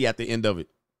frizzy at the end of it.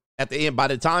 At the end, by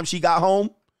the time she got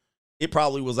home, it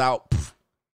probably was out.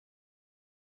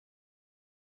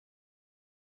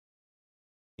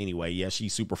 Anyway, yeah,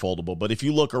 she's super foldable. But if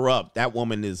you look her up, that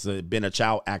woman has been a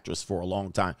child actress for a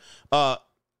long time.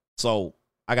 So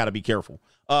I got to be careful.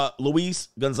 Luis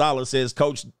Gonzalez says,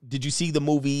 Coach, did you see the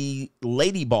movie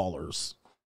Lady Ballers?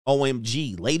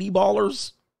 OMG, Lady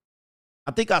Ballers?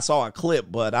 I think I saw a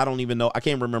clip, but I don't even know. I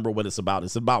can't remember what it's about.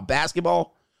 It's about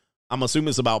basketball. I'm assuming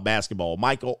it's about basketball.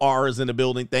 Michael R. is in the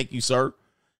building. Thank you, sir.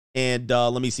 And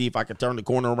let me see if I can turn the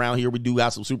corner around here. We do got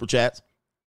some super chats.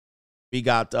 We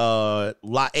got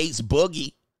La Ace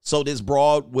Boogie. So this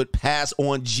broad would pass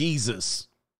on Jesus.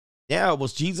 Yeah,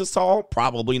 was Jesus tall?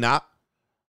 Probably not.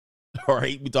 All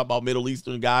right, we talk about Middle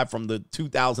Eastern guy from the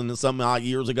 2000 and some odd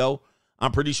years ago.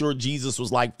 I'm pretty sure Jesus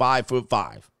was like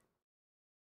 5'5".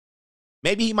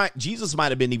 Maybe Jesus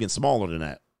might have been even smaller than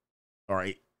that. All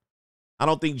right. I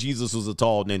don't think Jesus was a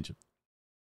tall ninja.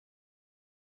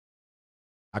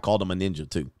 I called him a ninja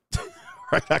too.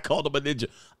 Right? I called him a ninja.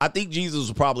 I think Jesus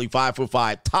was probably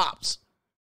 5'5", tops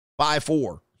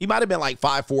 5'4". He might have been like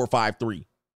 5'4", 5'3".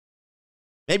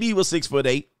 Maybe he was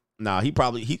 6'8". Nah, he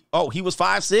was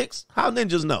 5'6". How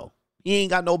ninjas know? He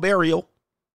ain't got no burial.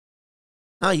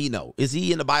 How he know? Is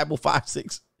he in the Bible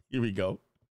 5'6"? Here we go.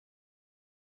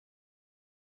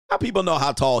 How people know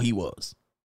how tall he was?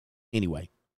 Anyway.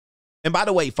 And by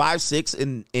the way,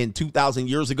 5'6" in 2,000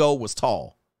 years ago was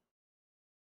tall.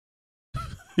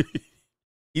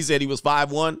 He said he was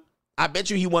 5'1". I bet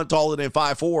you he wasn't taller than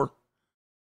 5'4".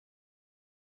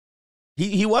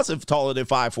 He wasn't taller than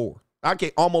 5'4". I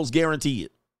can almost guarantee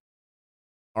it.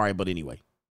 All right, but anyway.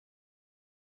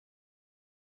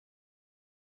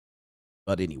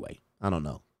 But anyway, I don't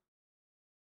know.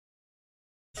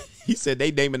 He said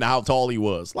they naming how tall he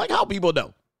was. Like how people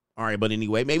know. All right, but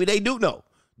anyway, maybe they do know.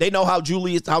 They know how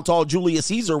tall Julius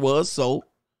Caesar was, so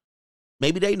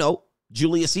maybe they know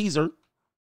Julius Caesar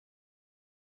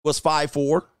was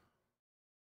 5'4".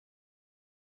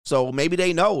 So maybe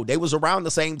they know. They was around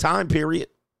the same time period.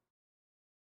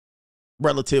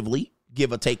 Relatively,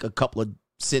 give or take a couple of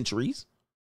centuries.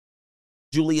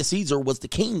 Julius Caesar was the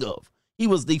king of. He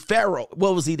was the pharaoh.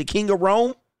 What was he, the king of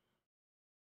Rome?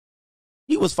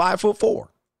 He was 5'4".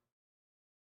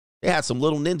 They had some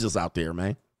little ninjas out there,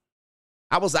 man.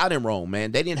 I was out in Rome,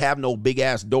 man. They didn't have no big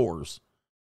ass doors.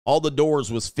 All the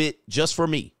doors was fit just for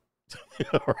me.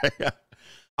 Right?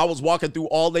 I was walking through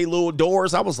all they little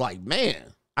doors. I was like, man,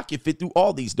 I can fit through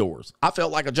all these doors. I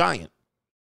felt like a giant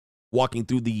walking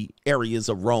through the areas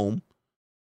of Rome.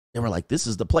 They were like, this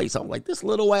is the place. I'm like, this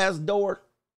little ass door.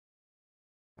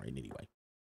 All right, anyway.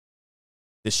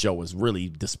 This show is really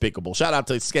despicable. Shout out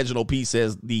to Schedule P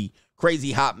says the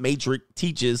crazy hot matrix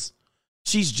teaches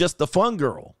she's just the fun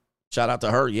girl. Shout out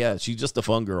to her. Yeah, she's just the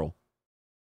fun girl.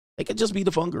 They could just be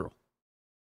the fun girl.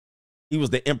 He was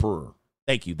the emperor.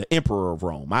 Thank you. The emperor of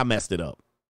Rome. I messed it up.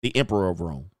 The emperor of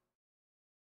Rome.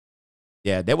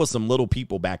 Yeah, there was some little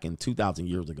people back in 2,000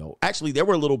 years ago. Actually, there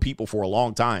were little people for a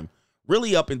long time.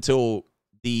 Really up until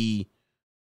the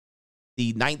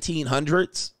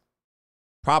 1900s.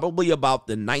 Probably about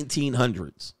the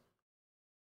 1900s.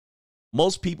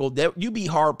 Most people, you'd be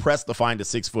hard-pressed to find a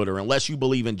 6-footer unless you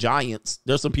believe in giants.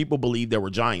 There's some people believe there were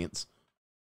giants.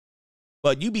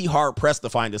 But you'd be hard-pressed to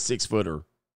find a 6-footer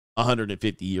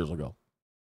 150 years ago.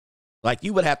 Like,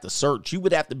 you would have to search. You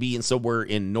would have to be in somewhere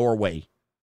in Norway.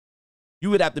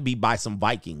 You would have to be by some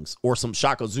Vikings or some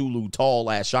Shaka Zulu,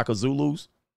 tall-ass Shaka Zulus.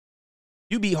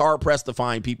 You'd be hard-pressed to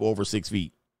find people over 6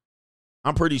 feet.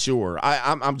 I'm pretty sure.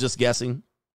 I'm just guessing.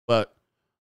 But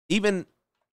even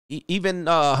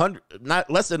 100, not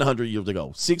less than 100 years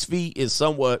ago, 6 feet is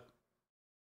somewhat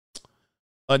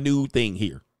a new thing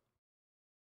here.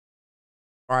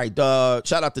 All right,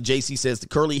 shout out to JC says the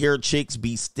curly haired chicks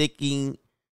be sticking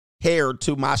hair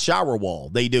to my shower wall.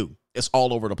 They do. It's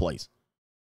all over the place.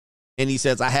 And he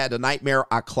says, I had a nightmare.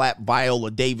 I clapped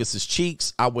Viola Davis's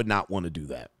cheeks. I would not want to do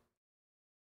that.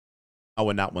 I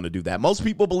would not want to do that. Most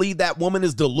people believe that woman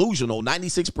is delusional.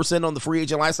 96% on the Free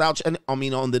Agent Lifestyle channel. I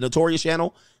mean, on the Notorious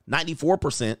channel.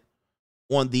 94%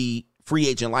 on the Free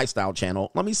Agent Lifestyle channel.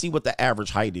 Let me see what the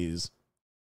average height is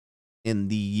in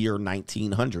the year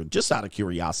 1900. Just out of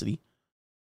curiosity.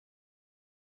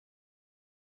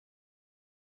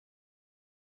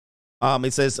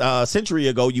 It says a century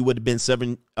ago, you would have been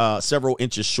several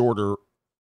inches shorter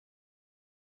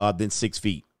than 6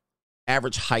 feet.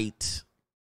 Average height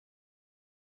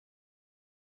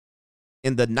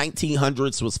in the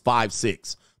 1900s was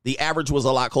 5'6". The average was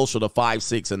a lot closer to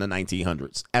 5'6" in the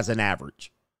 1900s as an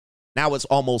average. Now it's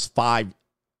almost 5'9".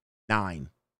 I'm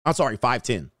sorry,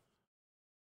 5'10".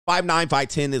 5'9",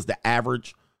 5'10" is the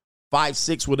average.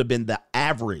 5'6" would have been the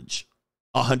average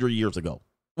 100 years ago.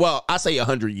 Well, I say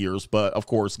 100 years, but of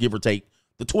course, give or take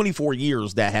the 24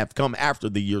 years that have come after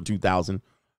the year 2000.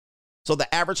 So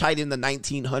the average height in the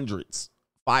 1900s,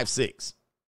 5'6".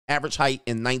 Average height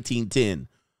in 1910,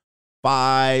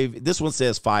 5. This one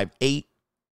says 5'8".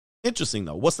 Interesting,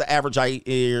 though. What's the average height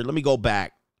here? Let me go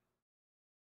back.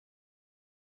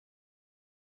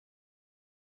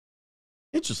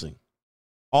 Interesting.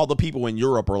 All the people in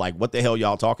Europe are like, what the hell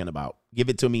y'all talking about? Give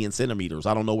it to me in centimeters.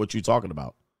 I don't know what you're talking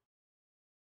about.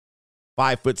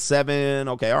 5'7".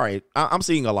 Okay, all right. I'm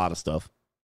seeing a lot of stuff.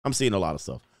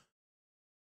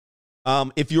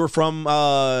 If you're from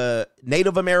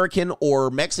Native American or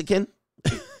Mexican,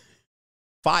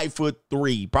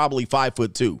 5'3", probably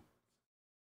 5'2".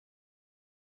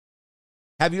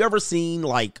 Have you ever seen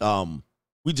like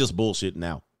we just bullshit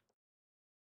now.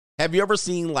 Have you ever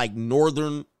seen like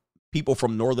northern people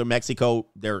from northern Mexico?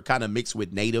 They're kind of mixed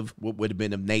with native, what would have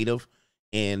been a native,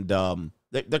 and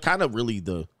they're kind of really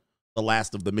the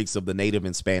last of the mix of the native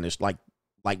and Spanish, like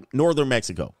northern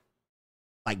Mexico,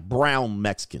 like brown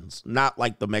Mexicans, not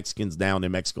like the Mexicans down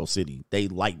in Mexico City. They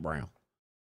light brown,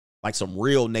 like some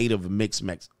real native mixed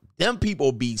Mex. Them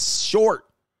people be short,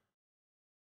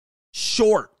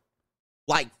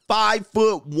 like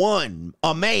 5'1",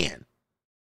 a man.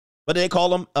 But they call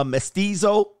them a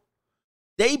mestizo.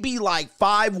 They be like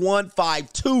 5'1",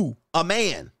 5'2", a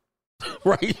man,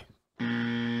 right?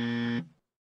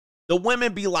 The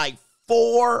women be like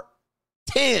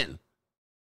 4'10".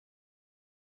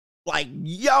 Like,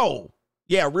 yo.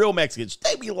 Yeah, real Mexicans.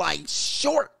 They be like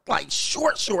short, like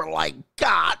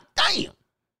God damn.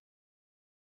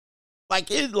 Like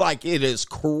it is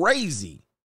crazy.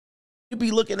 you'd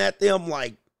be looking at them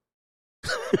like,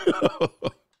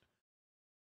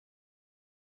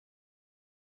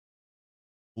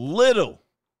 little.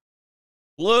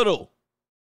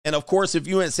 And of course, if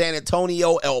you're in San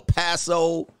Antonio, El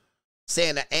Paso,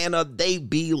 Santa Ana, they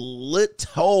be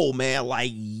little, man.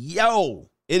 Like, yo,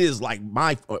 it is like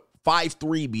my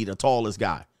 5'3" be the tallest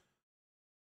guy.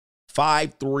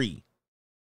 5'3".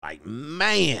 Like,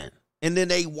 man. And then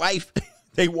they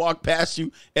walk past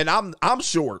you, and I'm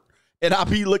short. And I'll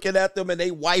be looking at them, and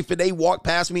they walk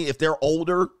past me. If they're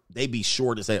older, they be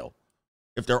short as hell.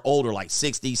 If they're older, like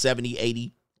 60, 70,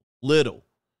 80, little.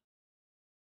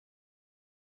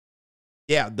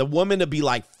 Yeah, the woman will be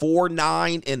like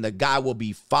 4'9", and the guy will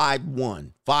be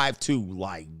 5'1", 5'2".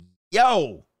 Like,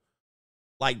 yo,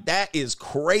 like that is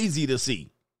crazy to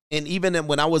see. And even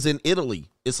when I was in Italy,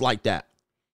 it's like that.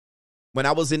 When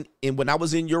I was in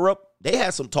Europe, they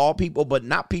had some tall people, but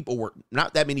not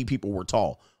that many people were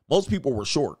tall. Most people were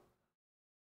short.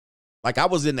 Like I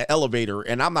was in the elevator,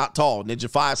 and I'm not tall, Ninja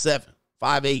 5'7",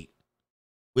 5'8",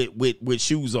 with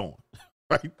shoes on,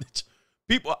 right?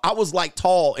 People, I was like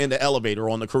tall in the elevator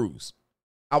on the cruise.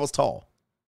 I was tall.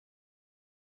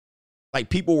 Like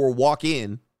people will walk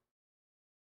in.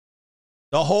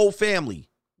 The whole family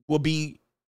will be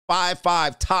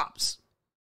 5'5" tops.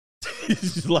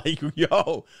 Like,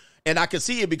 yo. And I can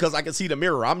see it because I can see the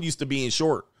mirror. I'm used to being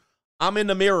short. I'm in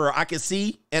the mirror. I can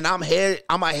see, and I'm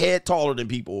a head taller than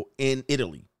people in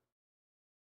Italy.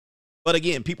 But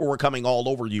again, people were coming all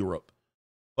over Europe.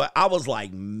 But I was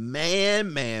like,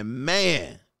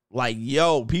 man. Like,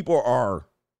 yo, people are.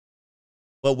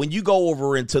 But when you go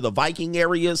over into the Viking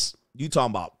areas, you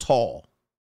talking about tall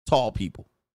people.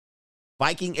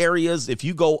 Viking areas, if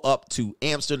you go up to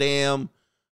Amsterdam,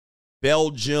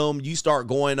 Belgium, you start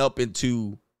going up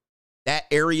into that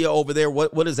area over there.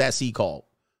 What is that sea called?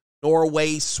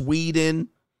 Norway, Sweden,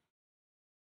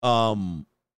 Finland.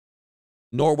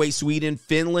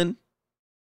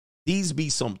 These be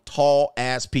some tall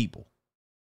ass people.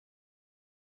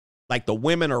 Like the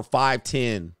women are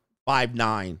 5'10",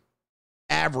 5'9",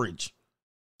 average,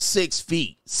 6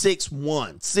 feet,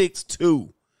 6'1",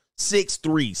 6'2",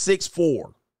 6'3",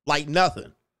 6'4", like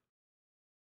nothing.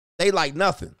 They like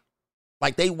nothing.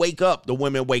 Like they wake up, the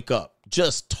women wake up,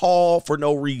 just tall for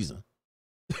no reason.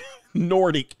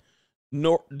 The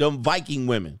Viking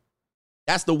women.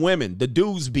 That's the women. The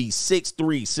dudes be 6'3",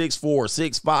 6'4",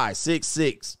 6'5",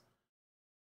 6'6".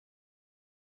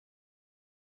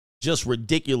 Just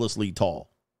ridiculously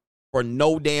tall for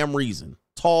no damn reason.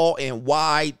 Tall and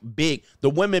wide, big.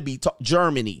 The women be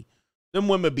Germany. Them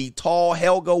women be tall,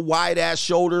 Helga, wide ass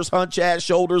shoulders, hunch ass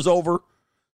shoulders over.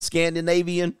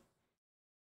 Scandinavian.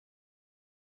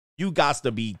 You got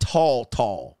to be tall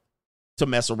to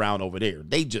mess around over there.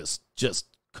 They just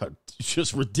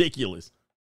ridiculous.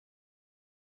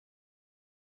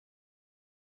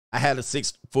 I had a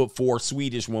 6'4"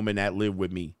 Swedish woman that lived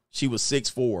with me. She was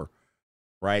 6'4",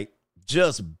 right?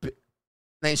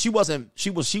 And she was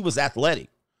athletic.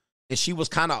 And she was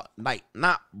kind of like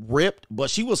not ripped, but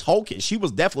she was hulking. She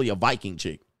was definitely a Viking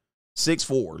chick.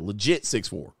 6'4", legit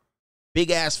 6'4". Big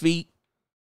ass feet.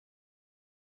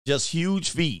 Just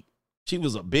huge feet. She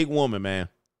was a big woman, man.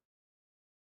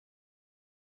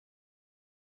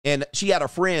 And she had a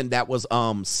friend that was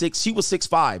she was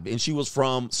 6'5", and she was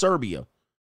from Serbia.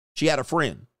 She had a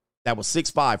friend that was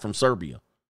 6'5" from Serbia.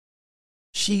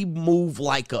 She moved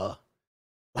like a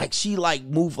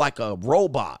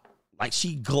robot. Like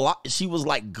she glided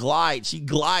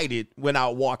when I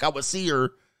walk. I would see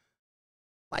her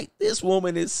like, this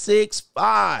woman is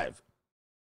 6'5".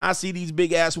 I see these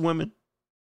big ass women.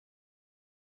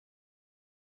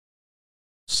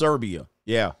 Serbia.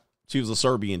 Yeah. She was a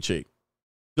Serbian chick.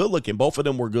 Good looking. Both of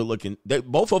them were good looking.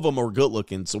 Both of them are good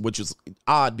looking. So, which is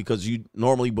odd because you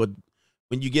normally would,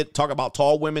 when you talk about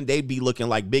tall women, they'd be looking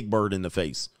like Big Bird in the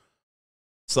face.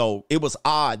 So it was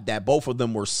odd that both of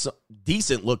them were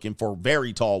decent looking for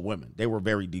very tall women. They were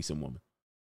very decent women.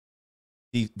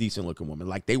 Decent looking women.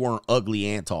 Like they weren't ugly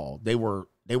and tall. They were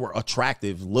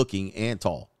attractive looking and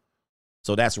tall.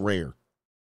 So that's rare.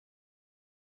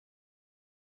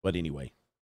 But anyway,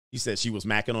 he said she was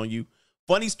macking on you.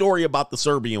 Funny story about the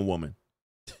Serbian woman.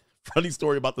 I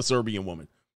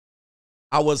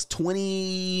was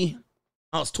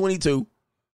 22.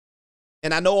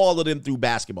 And I know all of them through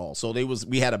basketball. So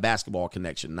we had a basketball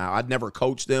connection. Now, I'd never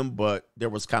coached them, but there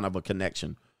was kind of a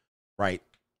connection, right?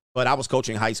 But I was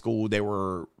coaching high school. They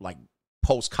were like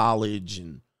post-college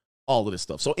and all of this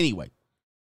stuff. So anyway,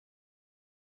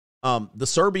 the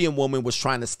Serbian woman was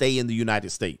trying to stay in the United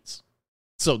States.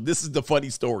 So this is the funny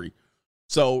story.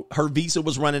 So her visa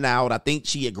was running out. I think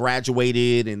she had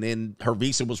graduated, and then her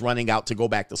visa was running out to go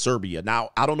back to Serbia. Now,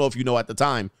 I don't know if you know, at the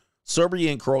time,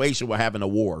 Serbia and Croatia were having a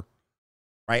war,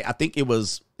 right? I think it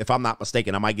was, if I'm not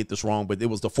mistaken, I might get this wrong, but it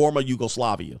was the former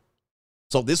Yugoslavia.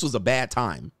 So this was a bad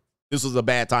time. This was a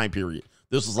bad time period.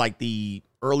 This was like the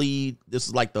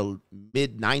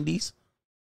mid-90s,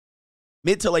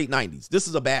 mid to late 90s. This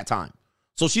is a bad time.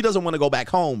 So she doesn't want to go back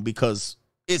home because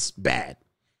it's bad.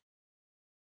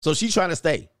 So she's trying to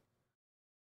stay.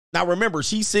 Now, remember,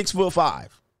 she's 6'5".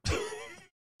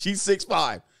 She's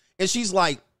 6'5". And she's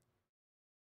like,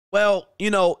 well,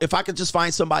 you know, if I could just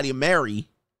find somebody to marry.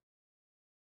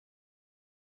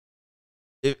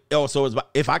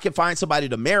 If I can find somebody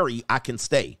to marry, I can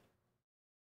stay.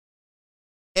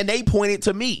 And they pointed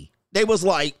to me. They was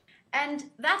like. And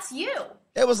that's you.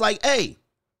 It was like, hey,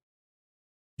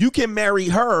 you can marry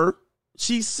her.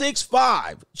 She's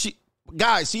 6'5".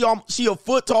 Guys, she a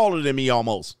foot taller than me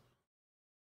almost.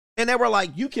 And they were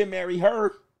like, you can marry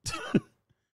her.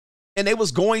 And they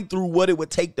was going through what it would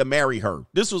take to marry her.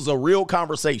 This was a real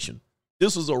conversation.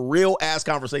 This was a real ass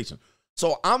conversation.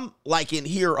 So I'm like in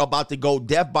here about to go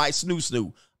death by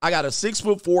snoo. I got a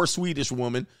 6'4" Swedish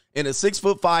woman and a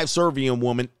 6'5" Serbian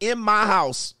woman in my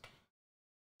house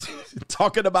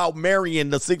talking about marrying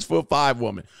the 6'5"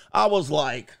 woman. I was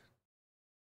like,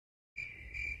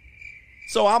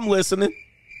 so I'm listening.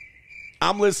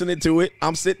 I'm listening to it.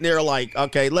 I'm sitting there like,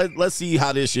 okay, let's see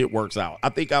how this shit works out. I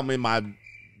think I'm in my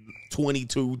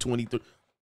 22, 23.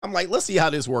 I'm like, let's see how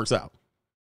this works out.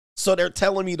 So they're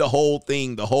telling me the whole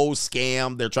thing, the whole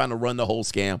scam. They're trying to run the whole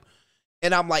scam.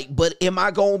 And I'm like, but am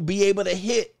I going to be able to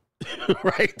hit?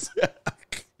 Right?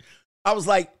 I was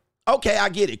like, okay, I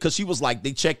get it. Because she was like,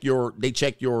 they check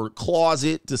your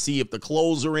closet to see if the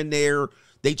clothes are in there.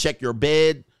 They check your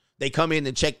bed. They come in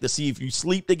and check to see if you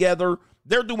sleep together.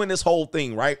 They're doing this whole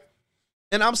thing, right?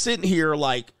 And I'm sitting here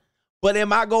like, but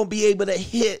am I going to be able to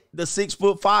hit the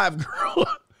 6'5" girl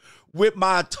with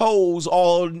my toes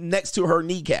all next to her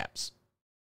kneecaps?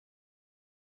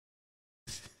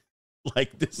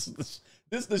 Like, this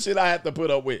is the shit I had to put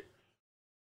up with.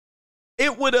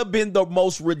 It would have been the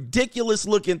most ridiculous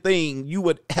looking thing you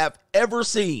would have ever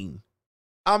seen.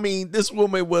 I mean, this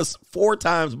woman was 4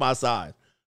 times my size.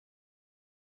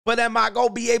 But am I going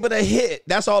to be able to hit?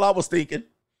 That's all I was thinking.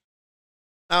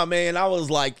 Oh, man, I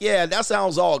was like, yeah, that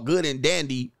sounds all good and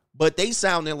dandy. But they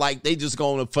sounded like they just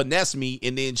going to finesse me.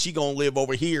 And then she going to live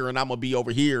over here and I'm going to be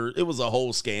over here. It was a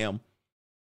whole scam.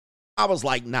 I was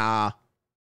like, nah.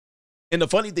 And the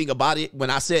funny thing about it, when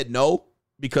I said no,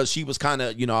 because she was kind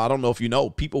of, you know, I don't know if you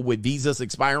know, people with visas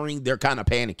expiring, they're kind of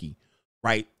panicky,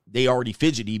 right? They already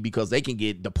fidgety because they can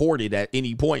get deported at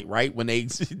any point, right? When they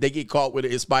get caught with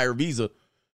an expired visa.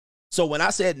 So when I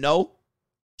said no,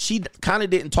 she kind of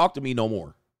didn't talk to me no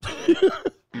more.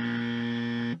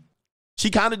 She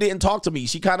kind of didn't talk to me.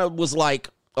 She kind of was like,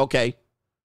 okay.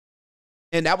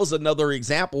 And that was another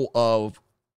example of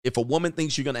if a woman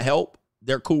thinks you're going to help,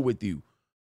 they're cool with you.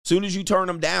 Soon as you turn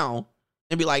them down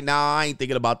and be like, nah, I ain't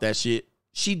thinking about that shit.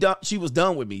 She was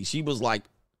done with me. She was like,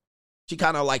 she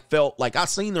kind of like felt like I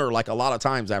seen her like a lot of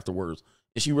times afterwards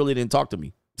and she really didn't talk to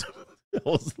me.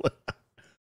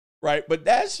 Right. But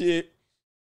that shit,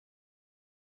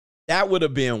 that would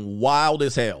have been wild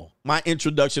as hell. My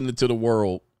introduction into the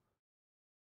world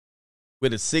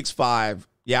with a 6'5".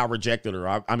 Yeah, I rejected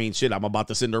her. I mean, shit, I'm about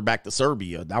to send her back to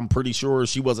Serbia. I'm pretty sure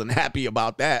she wasn't happy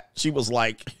about that. She was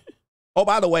like, oh,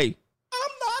 by the way,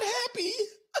 I'm not happy.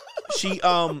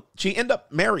 She ended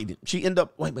up married. She ended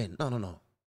up, wait, no.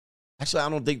 Actually, I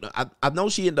don't think, I know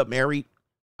she ended up married.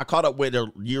 I caught up with her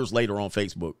years later on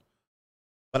Facebook.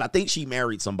 But I think she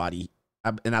married somebody,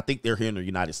 and I think they're here in the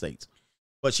United States.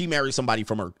 But she married somebody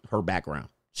from her background.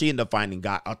 She ended up finding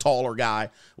a taller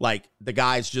guy. Like, the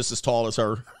guy's just as tall as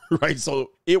her, right?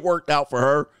 So it worked out for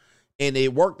her, and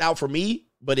it worked out for me,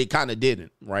 but it kind of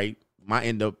didn't, right?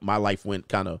 My life went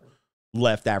kind of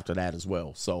left after that as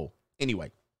well. So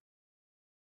anyway,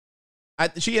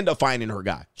 she ended up finding her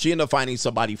guy. She ended up finding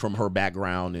somebody from her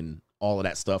background and all of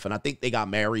that stuff. And I think they got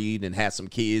married and had some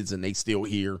kids, and they still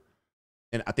here.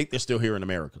 And I think they're still here in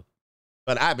America.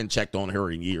 But I haven't checked on her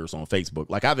in years on Facebook.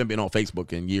 Like, I haven't been on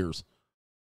Facebook in years.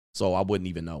 So I wouldn't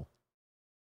even know.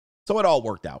 So it all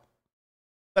worked out.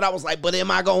 But I was like, but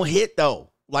am I going to hit, though?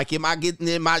 Like, am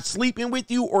I sleeping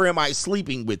with you or am I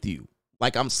sleeping with you?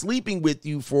 Like, I'm sleeping with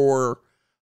you for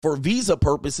visa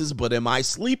purposes, but am I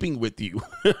sleeping with you?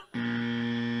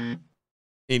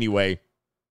 Anyway,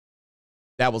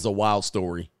 that was a wild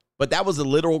story. But that was a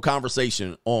literal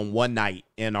conversation on one night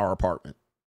in our apartment.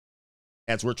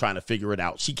 As we're trying to figure it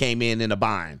out. She came in a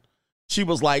bind. She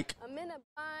was like, I'm in a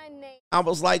bind, Nate. I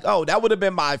was like, oh, that would have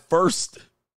been my first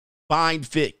bind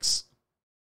fix.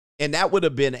 And that would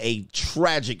have been a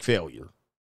tragic failure.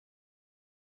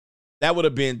 That would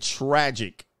have been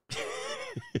tragic.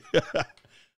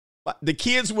 The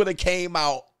kids would have came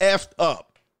out effed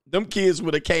up. Them kids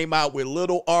would have came out with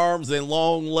little arms and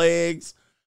long legs,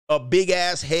 a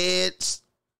big-ass head,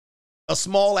 a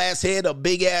small-ass head, a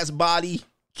big-ass body.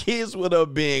 Kids would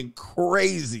have been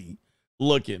crazy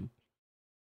looking.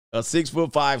 A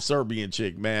 6'5" Serbian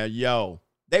chick, man. Yo,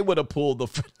 they would have pulled the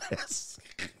finesse.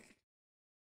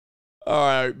 All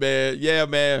right, man. Yeah,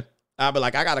 man. I'd be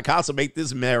like, I got to consummate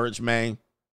this marriage, man.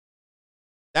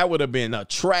 That would have been a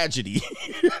tragedy.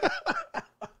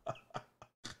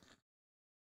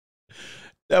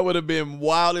 That would have been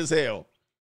wild as hell.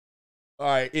 All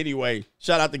right, anyway,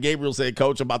 shout out to Gabriel said,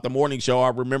 Coach, about the morning show. I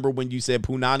remember when you said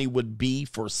Punani would be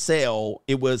for sale.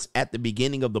 It was at the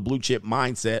beginning of the blue chip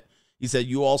mindset. He said,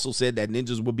 you also said that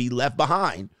ninjas will be left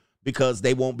behind because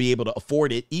they won't be able to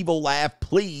afford it. Evil laugh,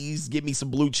 please give me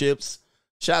some blue chips.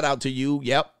 Shout out to you.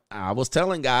 Yep, I was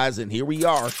telling guys, and here we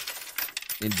are.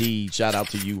 Indeed, shout out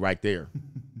to you right there.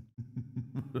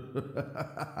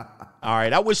 All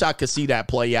right, I wish I could see that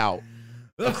play out.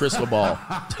 A crystal ball.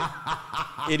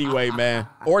 Anyway, man.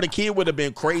 Or the kid would have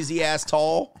been crazy ass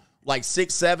tall, like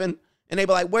 6'7", and they'd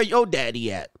be like, where your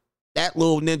daddy at? That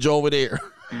little ninja over there.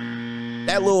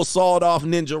 That little sawed off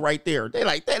ninja right there. They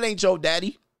like, that ain't your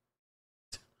daddy.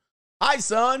 Hi,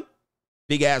 son.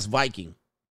 Big ass Viking.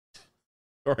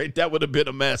 All right, that would have been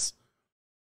a mess.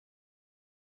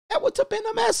 That would have been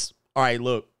a mess. All right,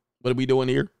 look, what are we doing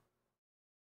here?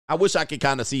 I wish I could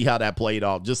kind of see how that played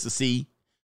off, just to see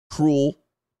cruel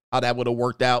how that would have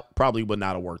worked out. Probably would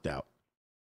not have worked out.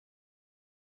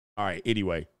 All right,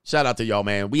 anyway, shout out to y'all,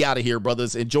 man. We out of here,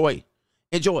 brothers. Enjoy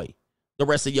the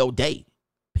rest of your day.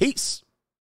 Peace.